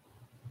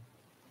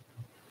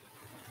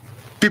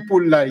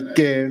people like,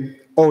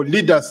 or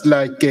leaders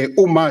like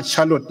Uma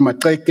Charlotte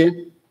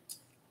Matreke,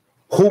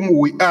 whom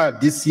we are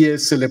this year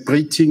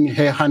celebrating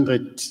her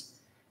 100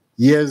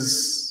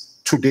 years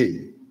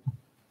today.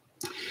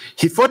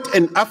 He fought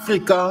an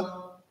Africa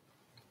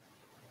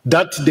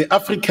that the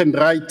African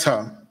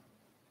writer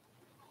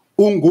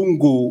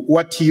Ungungu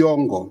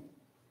Wationgo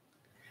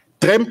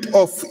dreamt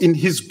of in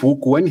his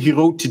book when he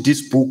wrote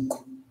this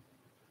book,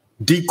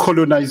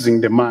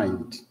 Decolonizing the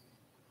Mind.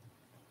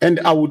 And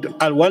I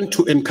want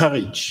to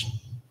encourage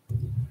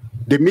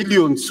the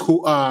millions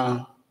who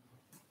are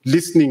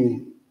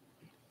listening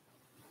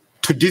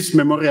to this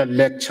memorial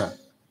lecture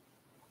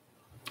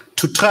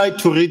to try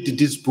to read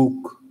this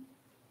book,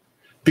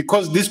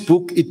 because this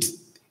book,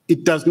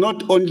 it does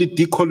not only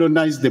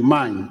decolonize the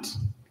mind,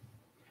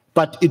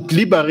 but it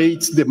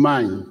liberates the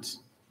mind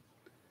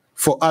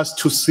for us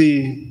to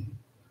see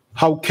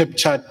how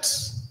captured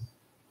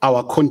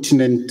our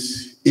continent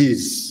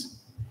is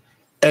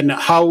and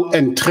how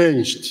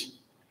entrenched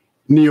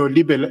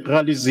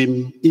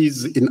neoliberalism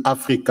is in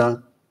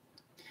Africa,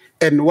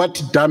 and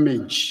what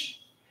damage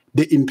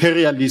the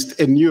imperialist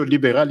and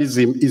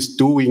neoliberalism is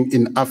doing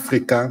in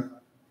Africa,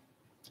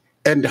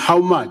 and how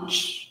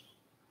much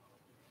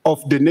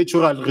of the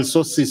natural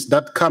resources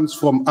that comes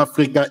from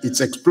Africa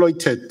is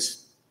exploited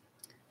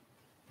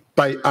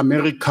by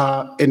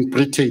America and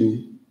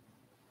Britain,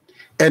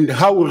 and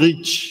how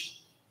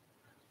rich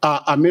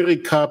are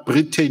America,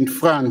 Britain,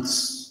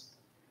 France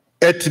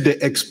at the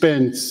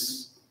expense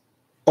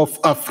of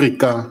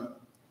Africa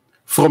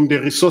from the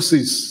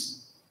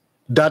resources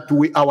that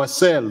we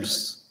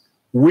ourselves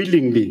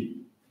willingly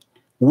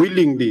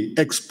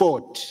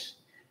export,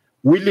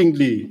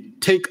 willingly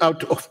take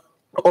out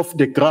of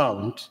the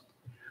ground,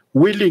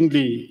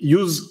 willingly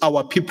use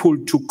our people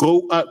to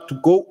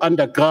go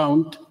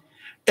underground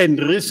and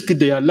risk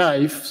their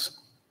lives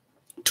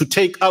to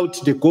take out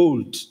the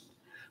gold,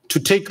 to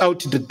take out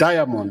the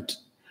diamond,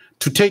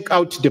 to take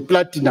out the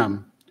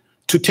platinum,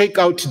 to take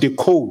out the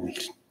coal.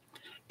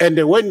 And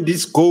when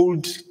this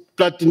gold,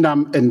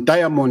 platinum, and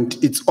diamond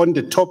is on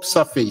the top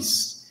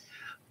surface,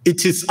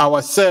 it is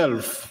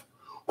ourselves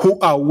who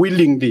are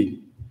willingly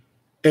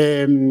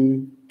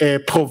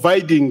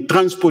providing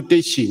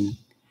transportation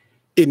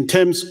in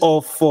terms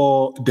of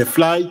the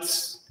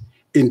flights,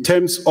 in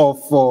terms of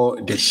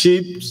the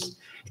ships,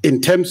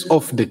 in terms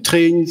of the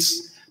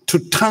trains, to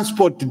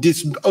transport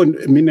these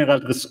mineral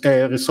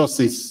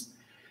resources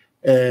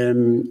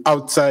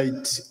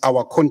outside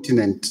our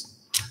continent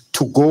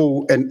to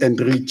go and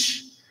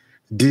reach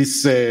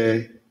these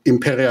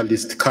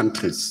imperialist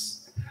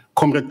countries.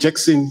 Comrade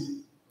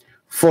Jackson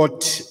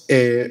fought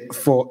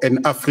for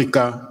an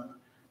Africa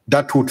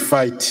that would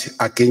fight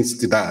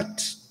against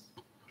that.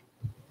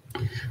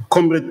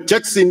 Comrade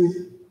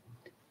Jackson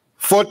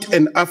fought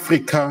an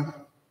Africa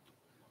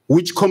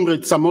which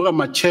Comrade Samora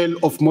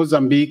Machel of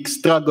Mozambique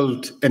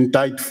struggled and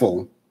died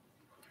for.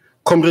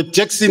 Comrade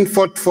Jackson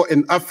fought for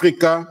an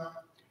Africa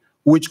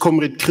which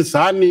Comrade Chris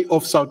Hani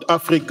of South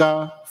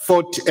Africa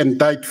fought and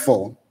died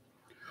for.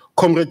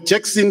 Comrade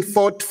Jackson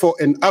fought for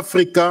an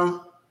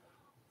Africa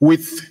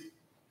with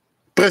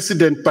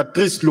President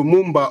Patrice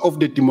Lumumba of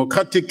the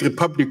Democratic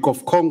Republic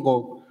of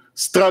Congo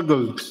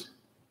struggled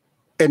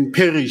and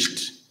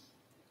perished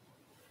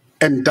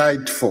and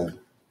died for.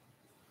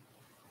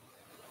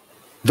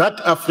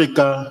 That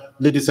Africa,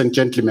 ladies and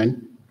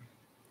gentlemen,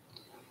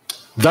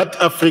 that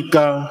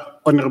Africa,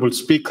 Honorable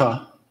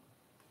Speaker,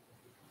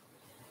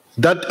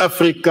 that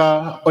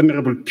Africa,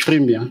 Honorable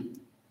Premier,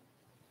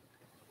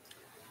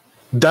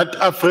 that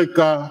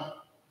Africa,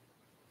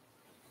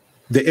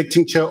 the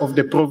acting chair of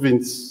the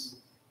province,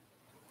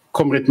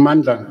 Comrade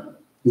Mandla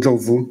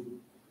Ndlovu,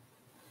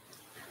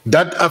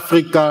 that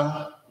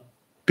Africa,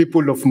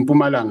 people of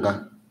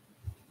Mpumalanga,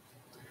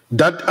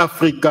 that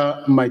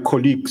Africa, my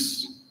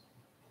colleagues,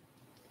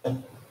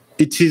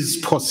 it is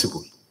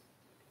possible.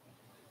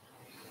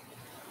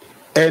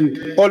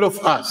 And all of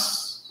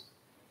us,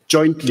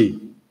 jointly,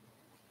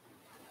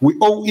 we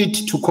owe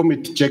it to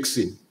Comrade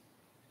Jackson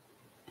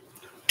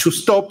to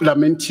stop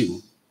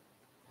lamenting,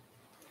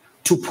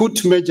 to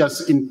put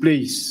measures in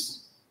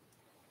place,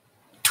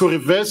 to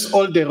reverse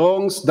all the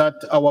wrongs that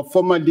our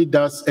former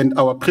leaders and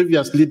our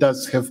previous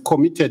leaders have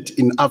committed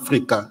in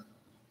Africa,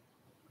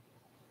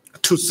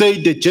 to say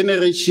the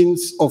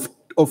generations of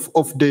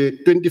the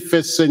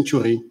 21st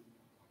century,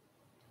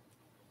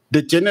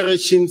 the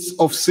generations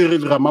of Cyril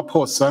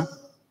Ramaphosa,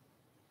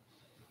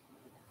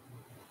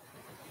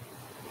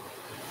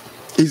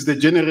 is the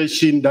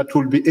generation that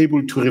will be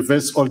able to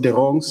reverse all the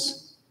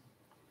wrongs,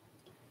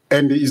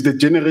 and is the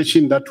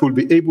generation that will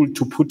be able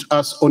to put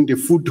us on the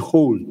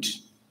foothold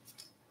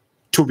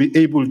to be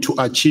able to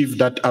achieve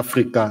that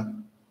Africa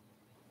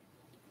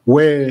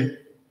where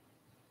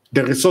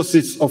the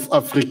resources of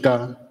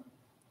Africa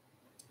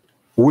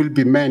will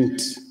be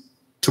meant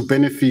to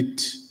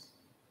benefit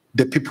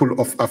the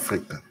people of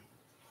Africa.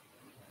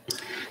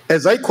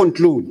 As I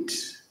conclude,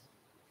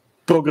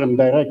 Program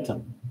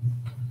Director,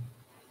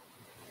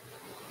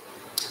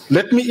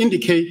 let me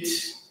indicate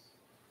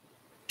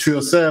to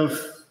yourself,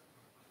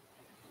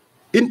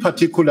 in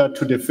particular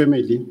to the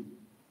family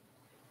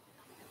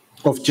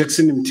of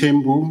Jackson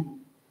Mthembu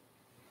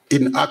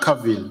in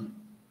Akaville,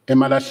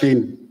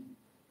 Emalahleni,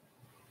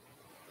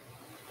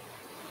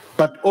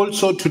 but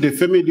also to the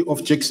family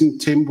of Jackson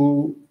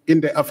Mthembu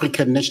in the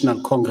African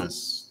National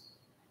Congress,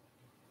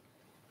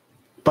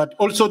 but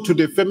also to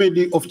the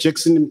family of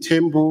Jackson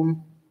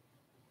Mthembu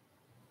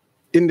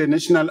in the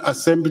National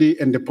Assembly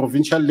and the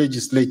provincial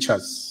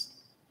legislatures,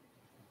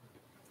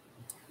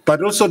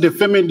 but also the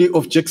family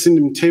of Jackson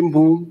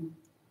Mthembu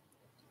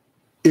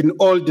in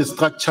all the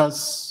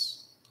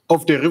structures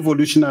of the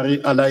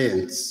Revolutionary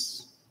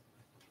Alliance.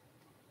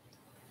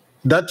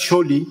 That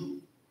surely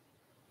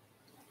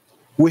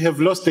we have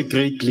lost a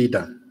great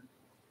leader.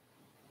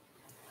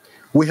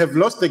 We have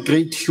lost a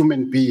great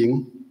human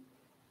being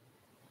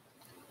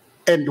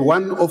and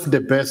one of the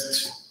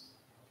best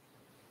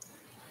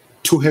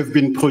to have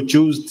been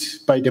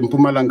produced by the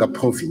Mpumalanga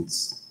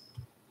province.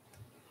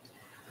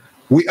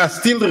 We are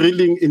still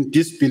reeling in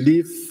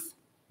disbelief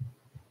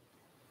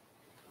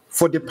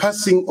for the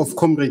passing of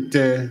Comrade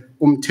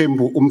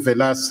Mthembu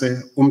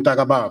Velase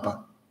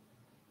Mtakababa.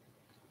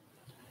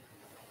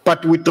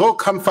 But we draw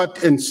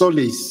comfort and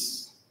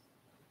solace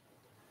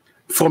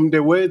from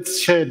the words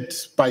shared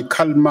by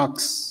Karl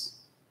Marx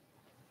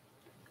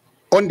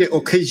on the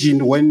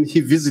occasion when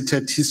he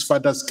visited his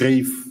father's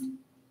grave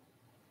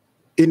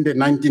in the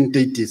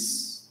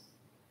 1930s,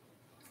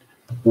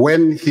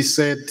 when he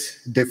said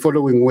the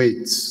following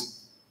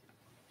words,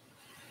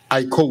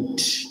 I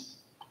quote,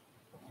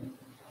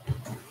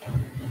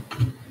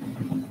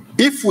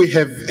 "If we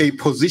have a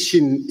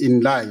position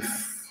in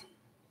life,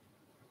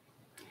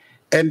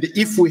 and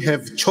if we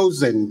have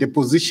chosen the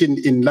position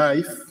in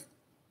life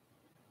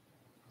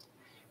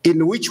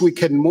in which we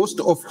can most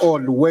of all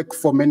work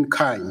for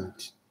mankind,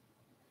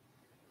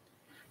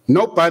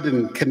 no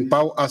burden can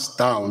bow us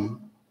down,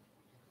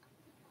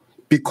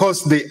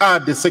 because they are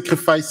the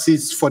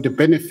sacrifices for the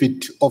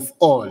benefit of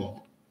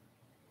all.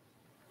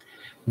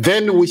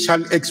 Then we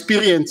shall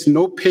experience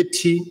no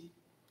petty,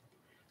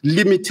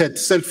 limited,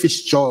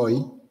 selfish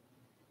joy,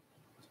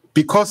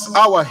 because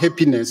our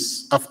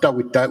happiness after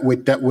we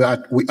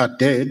are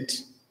dead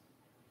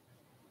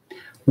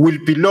will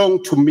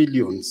belong to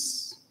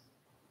millions.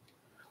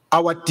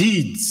 Our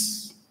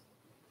deeds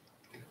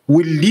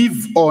will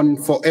live on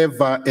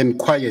forever and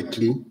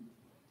quietly,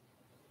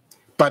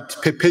 but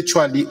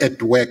perpetually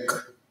at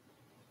work.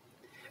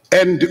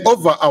 And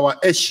over our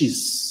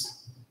ashes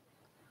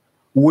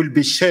will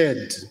be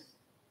shed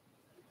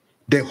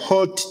the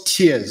hot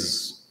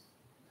tears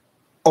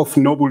of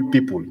noble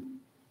people."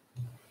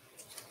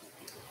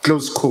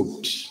 Close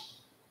quote.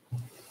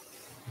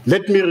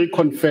 Let me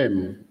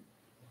reconfirm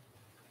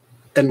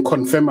and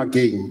confirm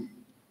again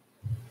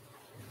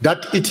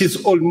that it is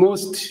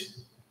almost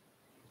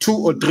 2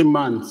 or 3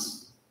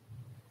 months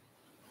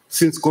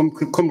since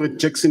Comrade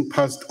Jackson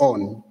passed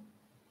on.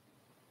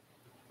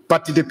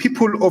 But the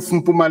people of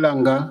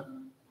Mpumalanga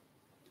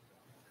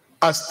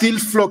are still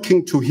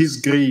flocking to his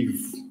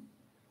grave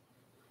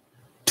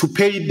to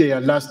pay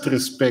their last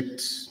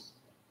respect.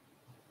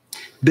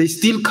 They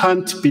still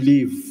can't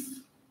believe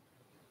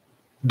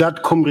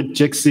that Comrade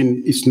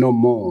Jackson is no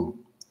more.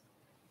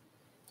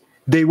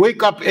 They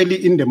wake up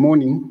early in the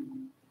morning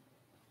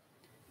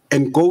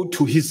and go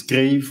to his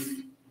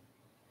grave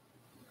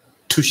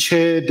to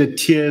share the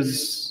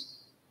tears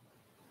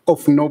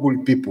of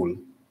noble people.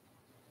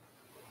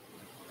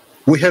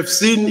 We have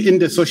seen in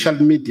the social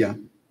media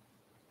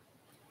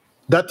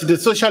that the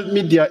social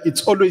media,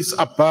 it's always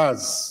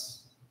abuzz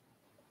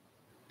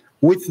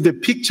with the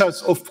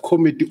pictures of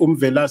Comrade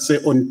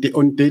Velase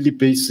on daily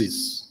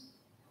basis.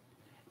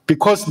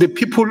 Because the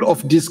people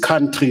of this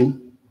country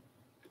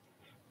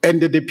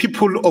and the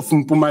people of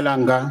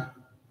Mpumalanga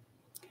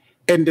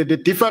and the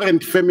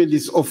different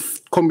families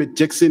of Comrade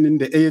Jackson in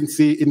the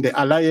ANC, in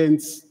the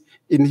Alliance,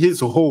 in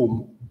his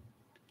home,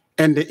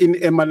 and in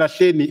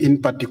Emalahleni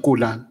in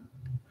particular,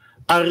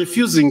 are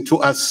refusing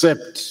to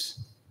accept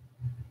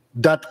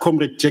that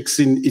Comrade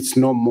Jackson is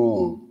no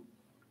more.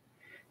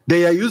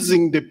 They are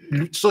using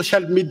the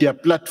social media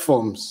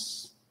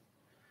platforms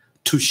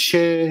to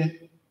share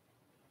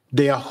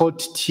their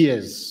hot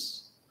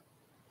tears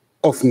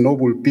of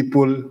noble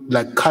people,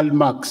 like Karl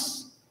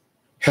Marx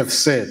have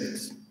said.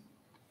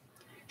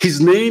 His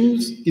name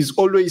is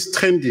always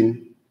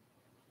trending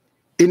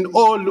in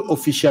all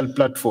official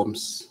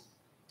platforms.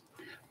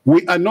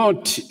 We are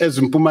not, as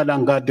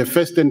Mpumalanga, the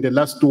first and the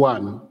last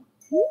one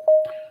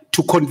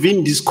to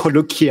convene this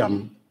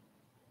colloquium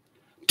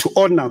to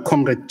honor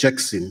Comrade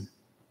Jackson.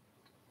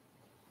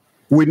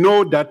 We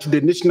know that the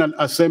National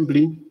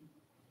Assembly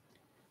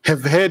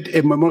have had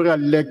a memorial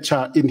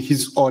lecture in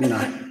his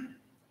honor.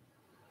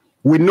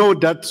 We know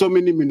that so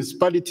many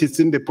municipalities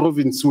in the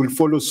province will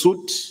follow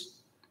suit,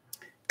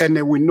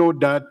 and we know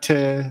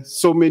that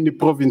so many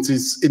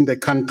provinces in the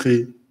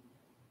country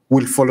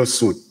will follow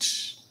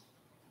suit.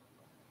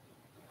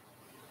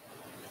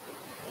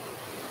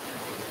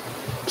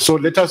 So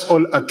let us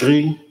all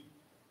agree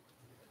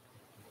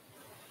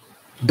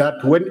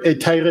that when a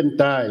tyrant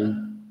dies,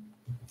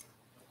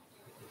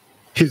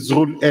 his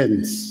rule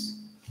ends.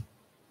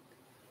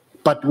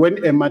 But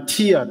when a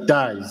martyr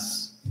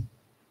dies,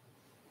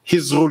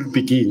 his rule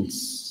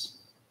begins.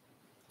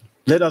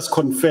 Let us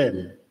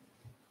confirm,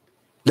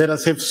 let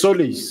us have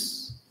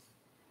solace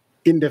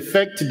in the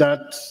fact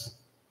that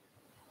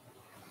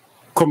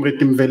Comrade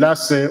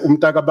Velase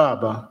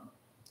Mtakababa,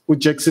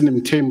 Jackson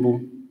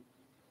Mthembu,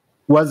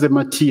 was a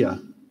martyr,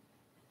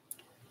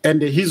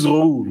 and his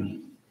rule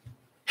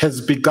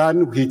has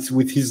begun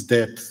with his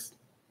death,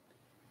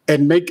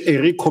 and make a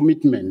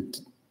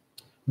recommitment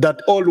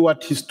that all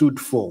what he stood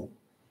for,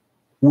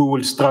 we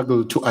will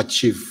struggle to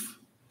achieve.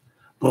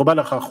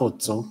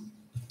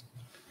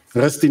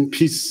 Rest in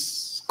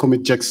peace,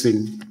 Comrade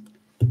Jackson.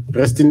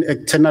 Rest in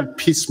eternal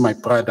peace, my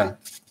brother.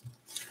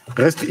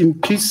 Rest in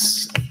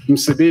peace,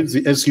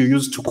 Mthembu, as you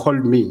used to call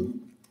me,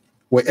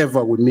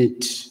 wherever we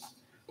meet.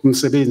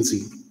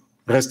 Mthembu,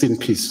 rest in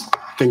peace.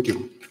 Thank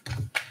you.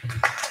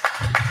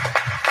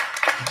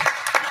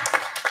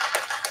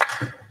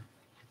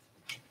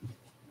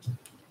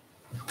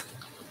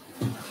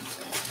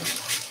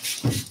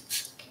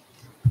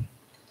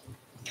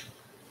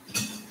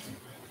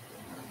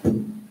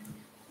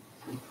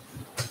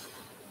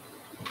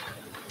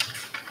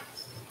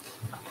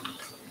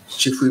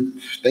 Chief Whip,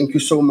 thank you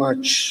so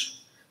much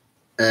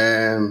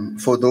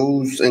for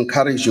those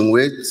encouraging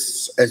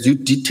words as you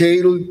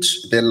detailed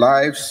the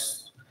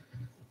lives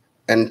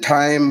and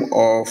time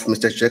of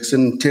Mr.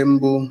 Jackson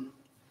Mthembu.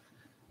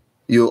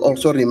 You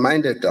also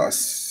reminded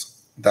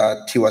us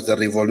that he was a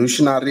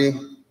revolutionary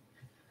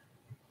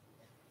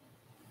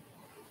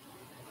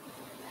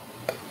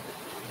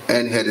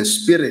and had a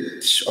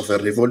spirit of a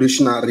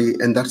revolutionary,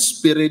 and that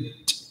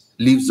spirit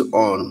lives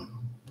on.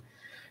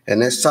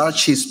 And as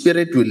such, his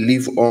spirit will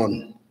live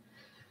on.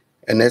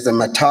 And as a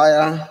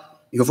martyr,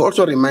 you've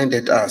also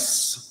reminded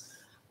us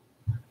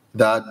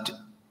that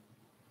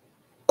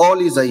all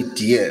his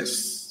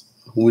ideas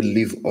will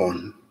live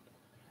on.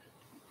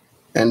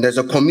 And there's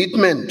a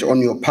commitment on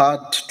your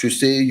part to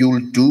say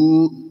you'll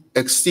do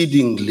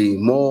exceedingly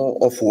more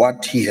of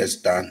what he has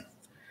done.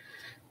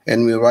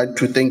 And we want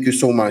to thank you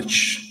so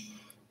much,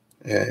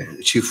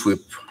 Chief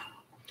Whip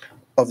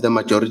of the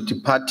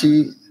majority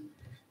party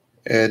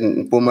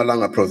in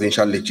Mpumalanga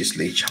Provincial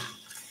Legislature.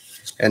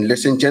 And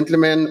ladies and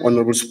gentlemen,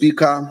 Honorable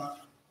Speaker,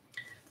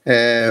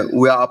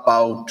 we are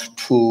about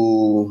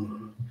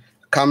to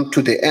come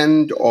to the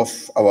end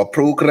of our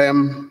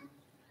program.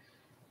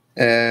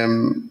 We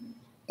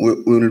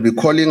will be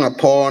calling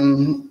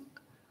upon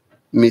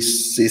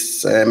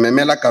Mrs.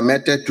 Memela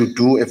Kamete to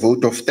do a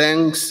vote of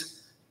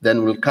thanks,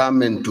 then we'll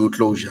come and do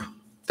closure.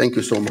 Thank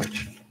you so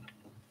much.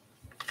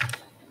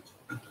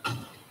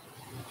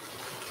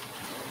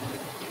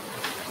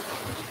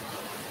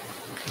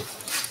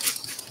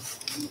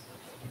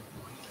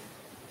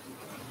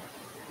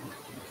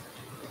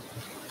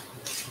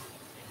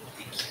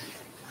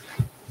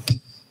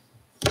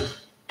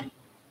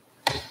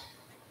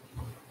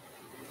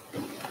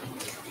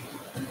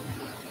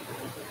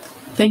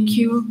 Thank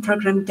you,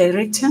 Program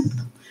Director.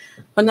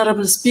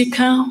 Honorable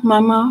Speaker,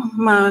 Mama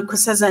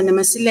Makhosazana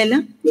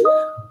Masilela,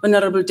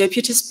 Honorable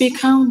Deputy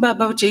Speaker,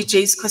 Baba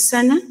JJ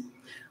Skosana,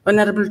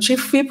 Honorable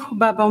Chief Whip,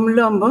 Baba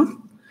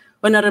Umlombo,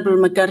 Honorable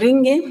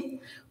Makaringe,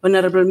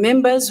 Honorable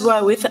members who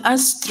are with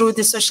us through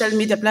the social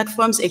media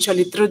platforms,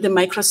 actually through the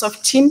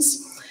Microsoft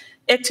Teams,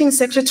 Acting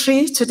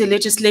Secretary to the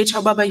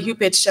Legislature, Baba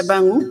Hubert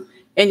Shabangu,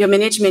 and your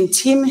management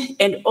team,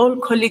 and all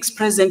colleagues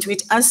present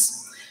with us,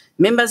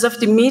 members of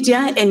the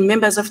media and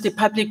members of the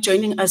public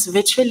joining us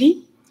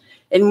virtually,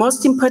 and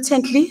most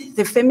importantly,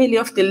 the family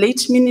of the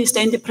late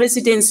Minister in the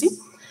Presidency,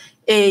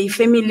 a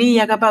family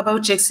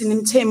Yagababa Jackson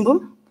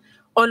Mthembu,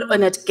 all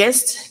honored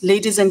guests,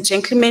 ladies and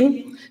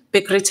gentlemen, be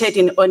greeted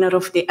in honor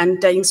of the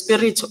undying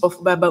spirit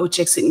of Baba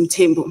Jackson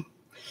Mthembu.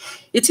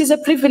 It is a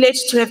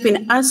privilege to have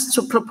been asked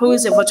to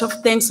propose a vote of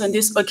thanks on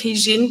this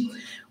occasion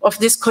of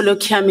this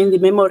colloquium in the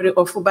memory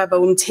of Baba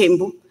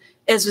Mthembu,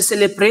 as we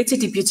celebrate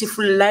the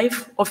beautiful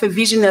life of a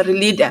visionary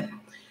leader,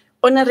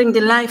 honoring the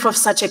life of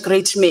such a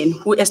great man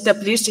who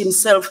established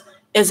himself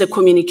as a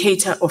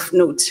communicator of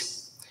note.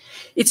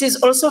 It is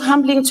also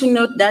humbling to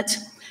note that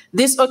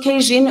this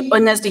occasion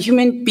honors the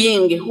human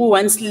being who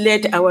once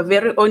led our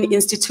very own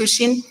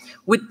institution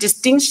with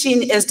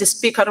distinction as the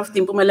Speaker of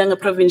the Mpumalanga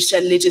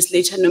Provincial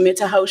Legislature, no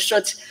matter how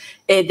short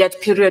that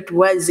period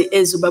was,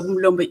 as Babu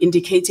Mlombo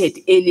indicated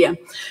earlier.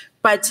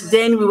 But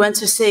then we want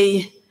to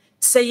say,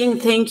 saying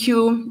thank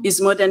you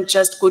is more than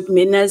just good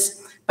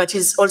manners, but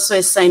is also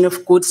a sign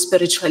of good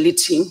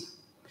spirituality.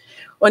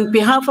 On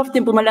behalf of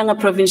the Mpumalanga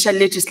Provincial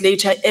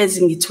Legislature, as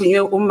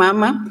ngithunywe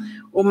umama,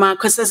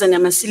 uMakhosazana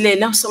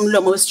Masilela,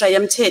 somlomo wesitraya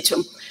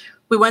mthetho,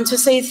 we want to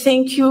say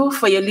thank you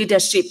for your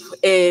leadership.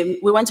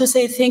 We want to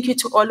say thank you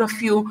to all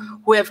of you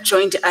who have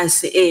joined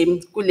us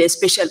on a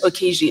special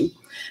occasion.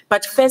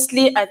 But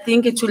firstly, I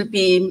think it will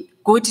be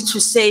good to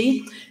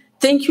say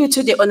thank you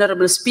to the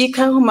Honorable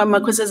Speaker,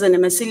 Mama Makhosazana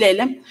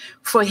Masilela,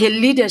 for her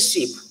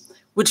leadership.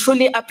 We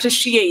truly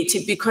appreciate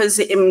it because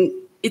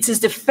it is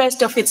the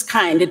first of its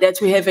kind that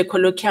we have a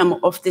colloquium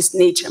of this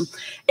nature.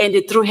 And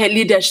through her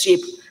leadership,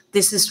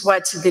 this is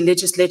what the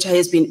legislature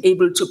has been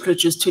able to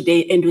produce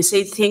today. And we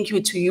say thank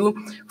you to you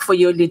for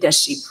your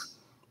leadership.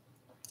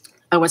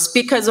 Our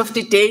speakers of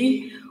the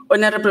day,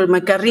 Honorable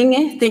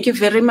Makaringe, thank you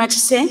very much,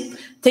 sir.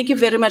 Thank you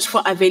very much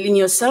for availing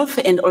yourself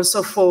and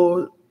also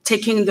for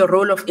taking the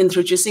role of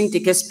introducing the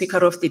guest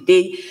speaker of the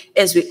day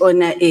as we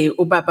honor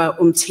Ubaba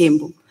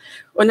Mthembu.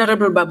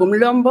 Honorable Babu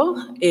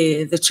Mlombo,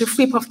 the Chief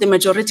Whip of the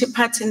majority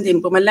party in the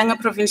Mpumalanga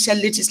Provincial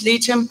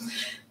Legislature,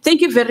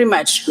 thank you very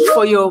much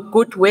for your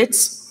good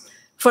words,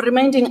 for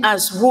reminding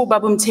us who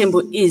Babu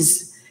Mthembu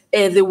is,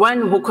 the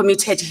one who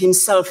committed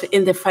himself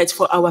in the fight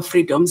for our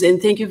freedoms.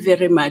 And thank you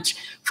very much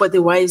for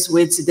the wise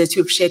words that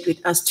you've shared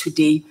with us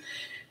today.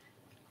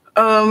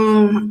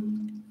 The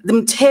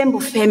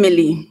Mthembu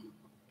family,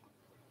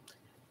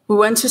 We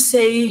want to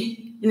say,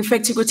 in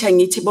fact, ukuthi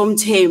angithi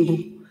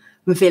Mthembu,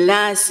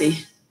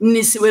 Mvelase,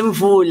 Mnisi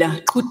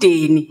Mvula,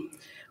 Qhudeni.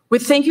 We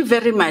thank you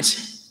very much,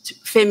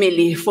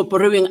 family, for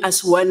borrowing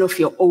us one of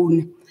your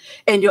own.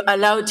 And you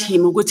allowed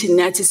him, ukuthi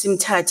nathi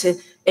simthathe,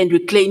 and we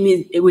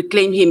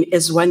claim him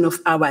as one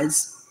of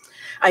ours.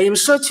 I am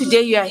sure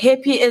today you are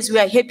happy as we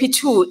are happy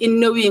too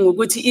in knowing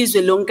ukuthi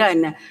izwe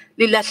lonkana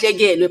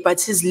lilahlekelwe, but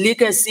his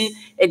legacy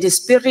and his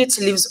spirit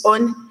lives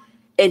on,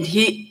 and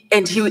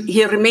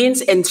he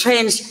remains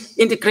entrenched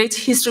in the great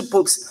history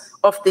books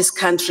of this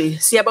country.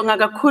 Siyabonga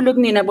kakhulu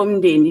kunina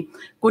bomndeni,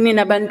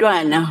 kunina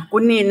bantwana,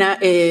 kunina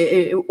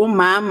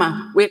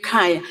umama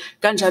wekhaya,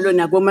 kanjalo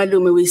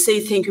nabomalume. We say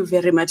thank you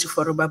very much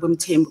for Ubaba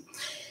Mthembu.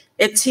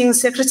 Acting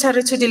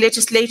Secretary to the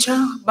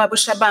Legislature, Babu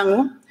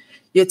Shabangu,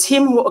 your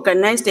team who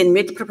organized and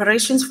made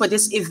preparations for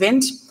this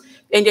event,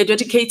 and your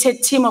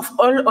dedicated team of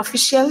all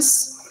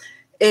officials,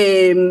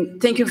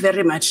 thank you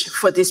very much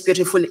for this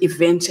beautiful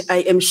event.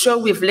 I am sure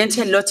we've learned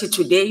a lot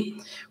today.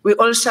 We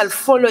all shall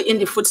follow in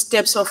the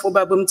footsteps of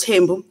Ubaba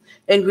Mthembu,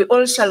 and we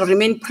all shall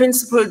remain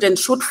principled and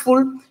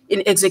truthful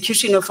in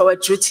execution of our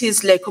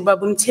duties like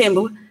Ubaba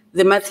Mthembu,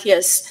 the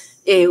Matthias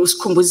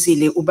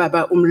uskhumbuzile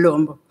Ubaba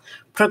Umlombo.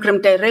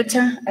 Program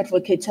Director,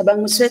 Advocate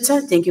Thabang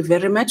Moswetha, thank you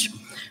very much.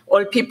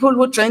 All people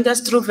who joined us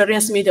through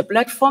various media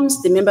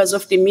platforms, the members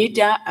of the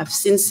media, I've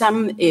seen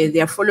some, they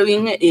are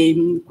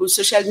following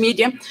social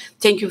media.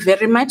 Thank you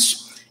very much.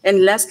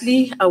 And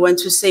lastly, I want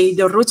to say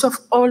the root of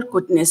all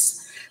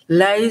goodness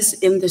lies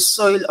in the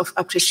soil of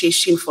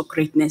appreciation for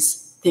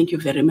greatness. Thank you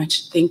very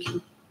much. Thank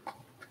you.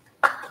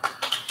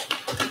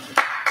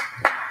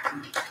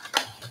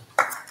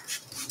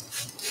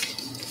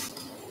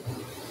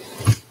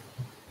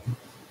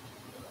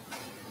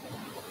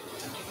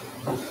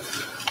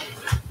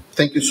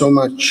 Thank you so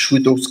much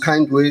with those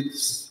kind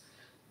words,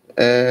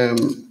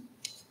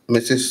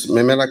 Mrs.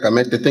 Memela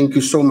Kamete. Thank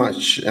you so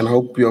much, and I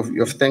hope you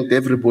have thanked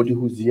everybody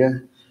who's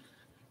here.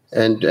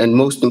 And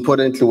most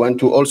importantly, want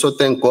to also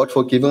thank God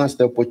for giving us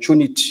the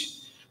opportunity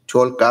to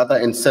all gather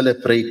and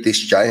celebrate this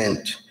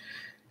giant.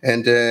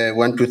 And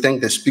want to thank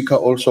the speaker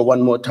also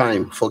one more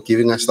time for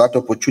giving us that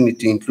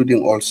opportunity,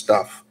 including all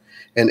staff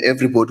and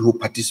everybody who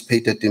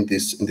participated in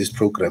this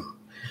program.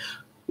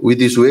 With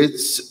these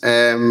words,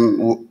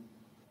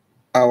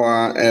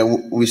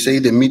 we say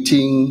the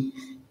meeting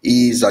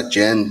is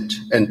adjourned,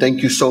 and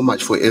thank you so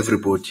much for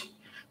everybody.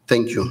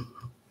 Thank you.